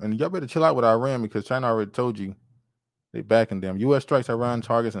 And y'all better chill out with Iran because China already told you they backing them. U.S. strikes Iran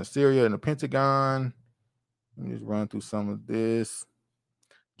targets in Syria and the Pentagon. Let me just run through some of this.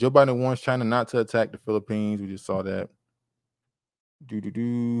 Joe Biden warns China not to attack the Philippines. We just saw that.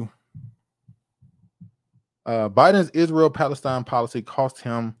 Biden's Israel-Palestine policy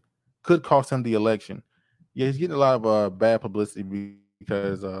could cost him the election. Yeah, he's getting a lot of bad publicity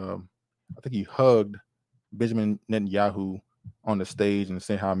because I think he hugged Benjamin Netanyahu on the stage and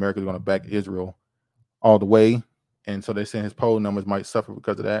saying how America is going to back Israel all the way. And so they're saying his poll numbers might suffer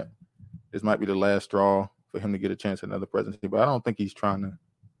because of that. This might be the last straw for him to get a chance at another presidency, but I don't think he's trying to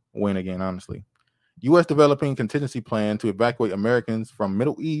win again, honestly. U.S. developing contingency plan to evacuate Americans from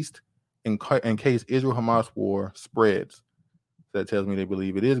Middle East in case Israel-Hamas war spreads. So that tells me they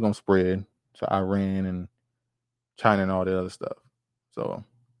believe it is going to spread to Iran and China and all that other stuff. So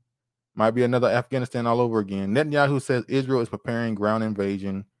might be another Afghanistan all over again. Netanyahu says Israel is preparing ground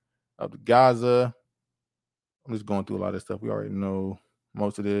invasion of Gaza. I'm just going through a lot of stuff. We already know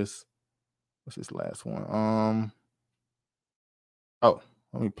most of this. What's this last one? Oh,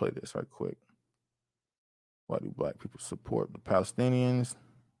 let me play this right quick. Why do black people support the Palestinians?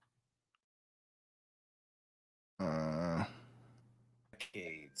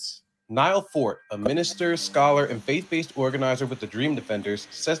 Decades. Niall Fort, a minister, scholar, and faith-based organizer with the Dream Defenders,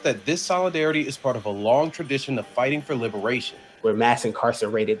 says that this solidarity is part of a long tradition of fighting for liberation. We're mass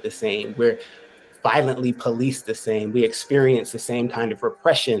incarcerated the same. We're violently policed the same. We experience the same kind of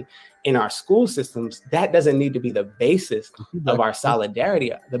repression in our school systems. That doesn't need to be the basis of our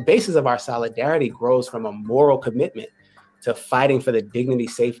solidarity. The basis of our solidarity grows from a moral commitment to fighting for the dignity,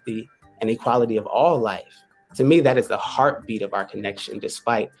 safety, and equality of all life. To me, that is the heartbeat of our connection,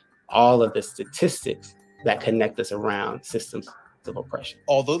 despite all of the statistics that connect us around systems of oppression.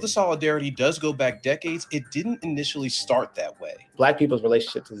 Although the solidarity does go back decades, it didn't initially start that way. Black people's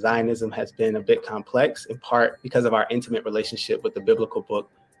relationship to Zionism has been a bit complex, in part because of our intimate relationship with the biblical book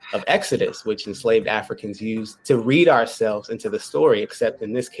of Exodus, which enslaved Africans used to read ourselves into the story, except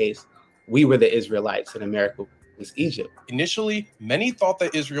in this case, we were the Israelites and America was Egypt. Initially, many thought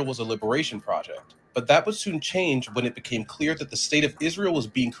that Israel was a liberation project, but that would soon change when it became clear that the state of Israel was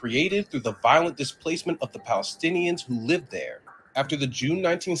being created through the violent displacement of the Palestinians who lived there. After the June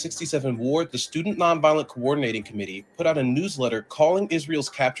 1967 war, the Student Nonviolent Coordinating Committee put out a newsletter calling Israel's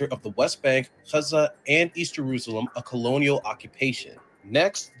capture of the West Bank, Gaza, and East Jerusalem a colonial occupation.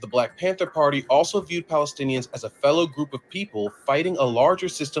 Next, the Black Panther Party also viewed Palestinians as a fellow group of people fighting a larger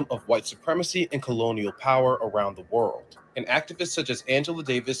system of white supremacy and colonial power around the world. And activists such as Angela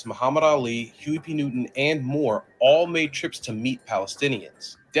Davis, Muhammad Ali, Huey P. Newton, and more all made trips to meet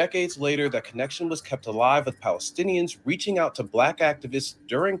Palestinians. Decades later, that connection was kept alive with Palestinians reaching out to Black activists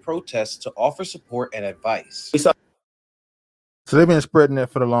during protests to offer support and advice. So they've been spreading that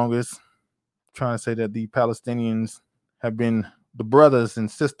for the longest, trying to say that the Palestinians have been the brothers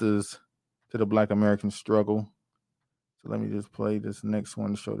and sisters to the Black American struggle. So let me just play this next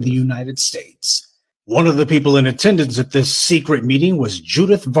one to show this. The United States. One of the people in attendance at this secret meeting was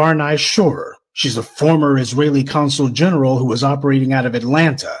Judith Varney Shorer. She's a former Israeli consul general who was operating out of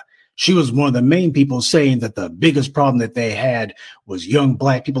Atlanta. She was one of the main people saying that the biggest problem that they had was young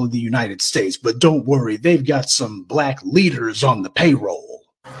Black people in the United States. But don't worry, they've got some Black leaders on the payroll.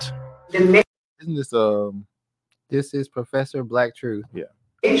 Isn't this This is Professor Black Truth. Yeah.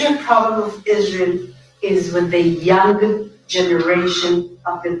 Major problem of Israel is with the young generation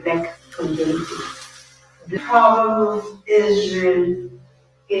of the Black community. The problem of Israel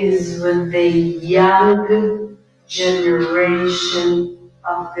is with the young generation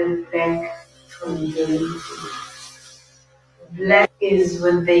of the Black community. Black is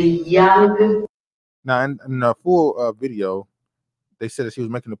with the young. Now, in the full video, they said that she was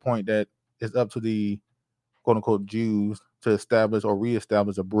making the point that it's up to the quote unquote Jews to establish or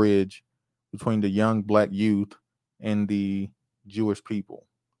reestablish a bridge between the young Black youth and the Jewish people.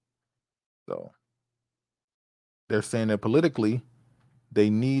 So they're saying that politically, they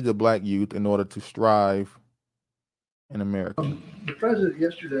need the Black youth in order to strive in America. The president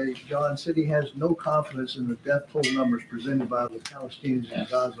yesterday, John, said he has no confidence in the death toll numbers presented by the Palestinians in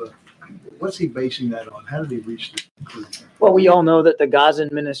Gaza. What's he basing that on? How did he reach this conclusion? Well, we all know that the Gazan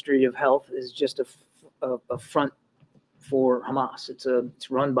Ministry of Health is just a front for Hamas. It's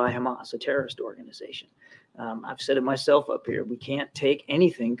run by Hamas, a terrorist organization. I've said it myself up here. We can't take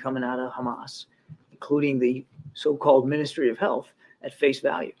anything coming out of Hamas, including the so-called Ministry of Health, at face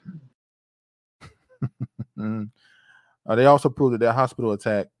value. They also proved that that hospital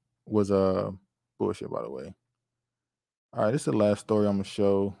attack was bullshit, by the way. All right, this is the last story I'm going to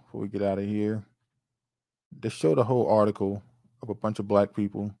show before we get out of here. They showed a whole article of a bunch of Black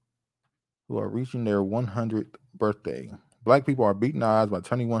people who are reaching their 100th birthday. Black people are beating odds by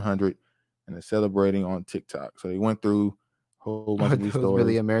turning 100 and they're celebrating on TikTok. So they went through Whole bunch of Are these those stories.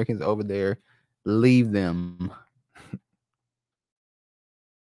 really Americans over there? Leave them.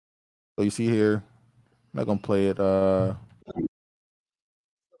 So you see here, I'm not gonna play it. Celebration.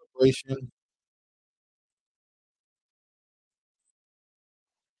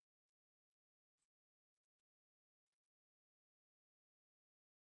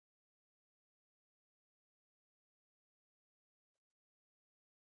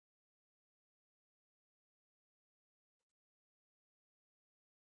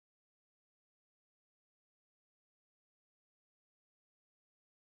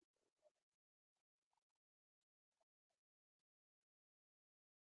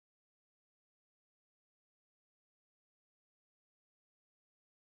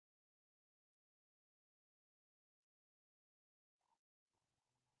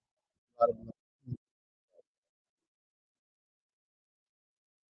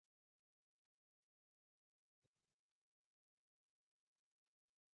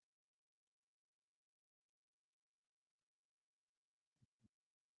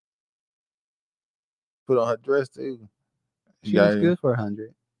 Put on her dress too. She looks good for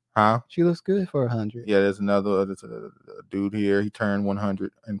 100. Huh? She looks good for 100. Yeah, there's another there's a dude here. He turned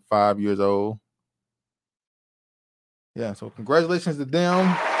 105 years old. Yeah, so congratulations to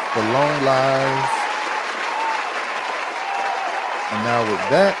them for long lives. And now with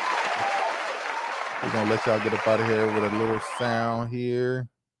that, we're gonna let y'all get up out of here with a little sound here.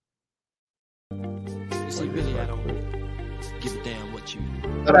 See, really, I don't give a damn what you.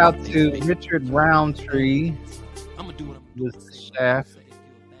 Shout out to Richard Roundtree. I'm gonna do what I'm with the shaft.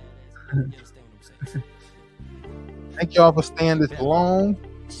 Thank y'all for staying this long.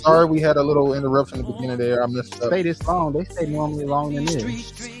 Sorry we had a little interruption at the beginning there. I messed up. Stay this long. They stay normally longer than this.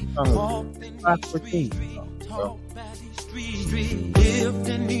 5:14. So.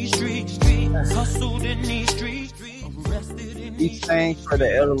 He's saying for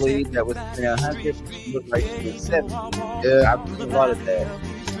the elderly that was 100, looked like she was 70. Yeah, I've seen a lot of that.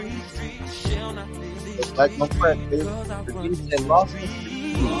 It's like my friend, the dude said lost his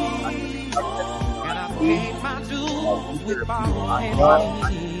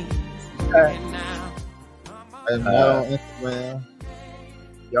and now Instagram.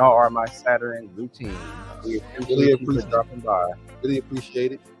 Y'all are my Saturn routine. We really appreciate dropping by. Really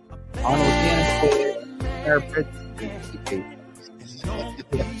appreciate it. Arnold again said,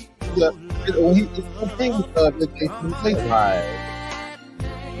 yeah, when he thing with vacation, he plays live.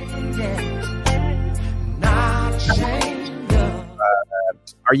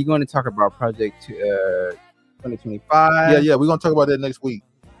 Are you going to talk about Project 2025? Yeah, we're gonna talk about that next week.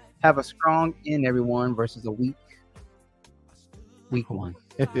 Have a strong end, everyone, versus a weak one.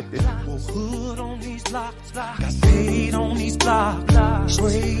 Hood on these blocks, got paid on these blocks,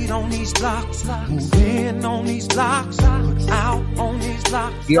 trade on these blocks, move in on these blocks, put out on these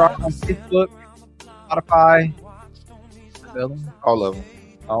blocks. We are on Facebook, Spotify, all of them,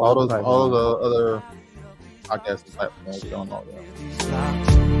 all the other podcasting platforms. We on all that.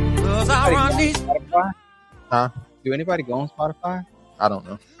 Spotify? Huh? Do anybody go on Spotify? I don't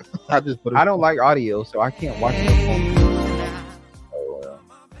know. I just put it. I don't like audio, so I can't watch it.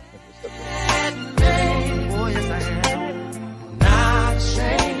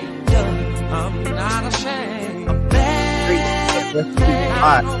 I'm not ashamed.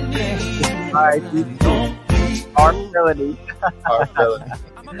 Our felony. Our felony.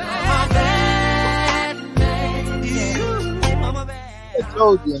 I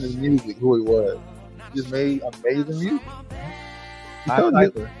told you in his music who he was. He just made amazing music.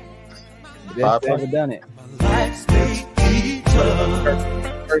 Best ever done it. That's the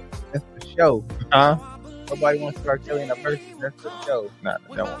show. Huh? Nobody wants to start killing a person. That's the show. Nah,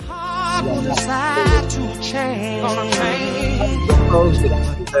 that one. Decide to change.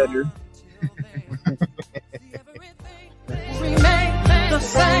 Better. Remain the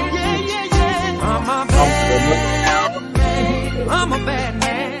same. Yeah. I'm a bad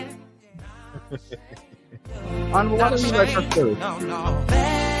man. On what do you like her too? No.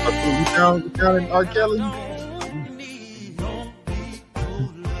 You down in R. Kelly?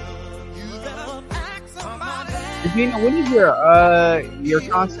 Regina, when is your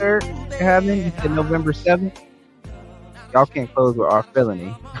concert you're having? You said November 7th. Y'all can't close with our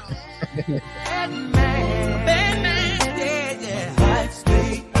felony.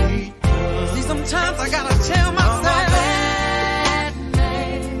 See, sometimes I gotta tell myself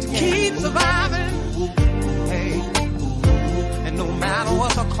to keep surviving. Hey, and no matter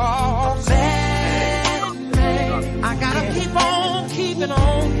what the cost, I gotta keep on keeping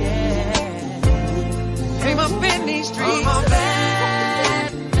on. Yeah. Came up in these streets.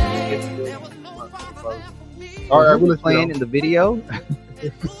 All right, who's we'll playing in the video?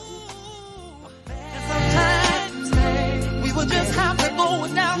 We will just have to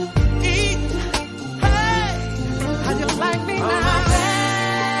go down, eat. Hey, how you like me now?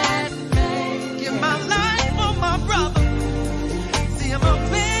 Give my life for my brother. See, I'm a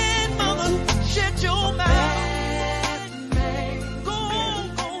bad mother. Shut your mouth. Go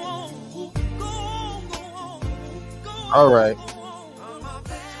on. All right.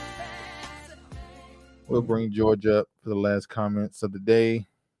 We'll bring George up for the last comments of the day.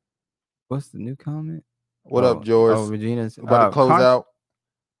 What's the new comment? What up, George? Oh, Regina's about to close out.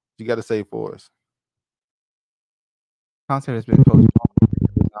 You got to say for us. Concert has been postponed.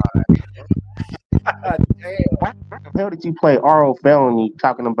 How the hell did you play R.O. Felony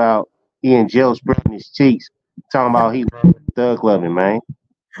talking about he in jail spreading his cheeks, talking about he thug loving, man?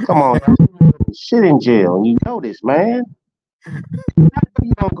 Come on, shit in jail, and you know this, man.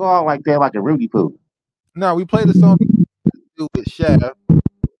 You don't go out like that like a Rudy Poo. No, we played the song with Shaft.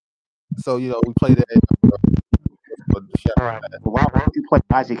 So, you know, we played that. Why don't you play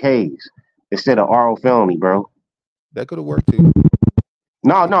Isaac Hayes instead of R.O. Felony, bro? That could have worked too.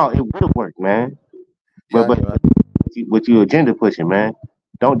 No, it would have worked, man. Yeah, but with your agenda pushing, man.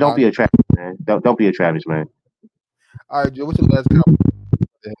 Don't be a Travis, man. Don't be a Travis, man. All right, Joe. What's your last comment?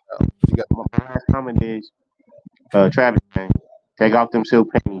 You got my last comment is, Travis, man, take off them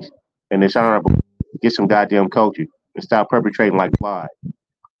silk panties and it's honorable. Get some goddamn culture and stop perpetrating like Clyde.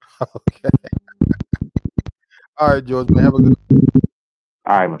 Okay. All right, George, man. Have a good.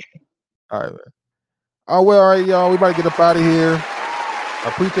 All right, man. All right, man. Oh, well, all right, y'all. We about to get up out of here. I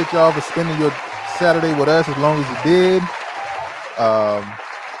appreciate y'all for spending your Saturday with us as long as you did.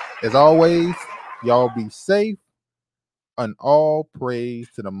 As always, y'all be safe and all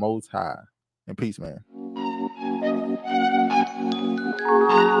praise to the Most High. And peace, man.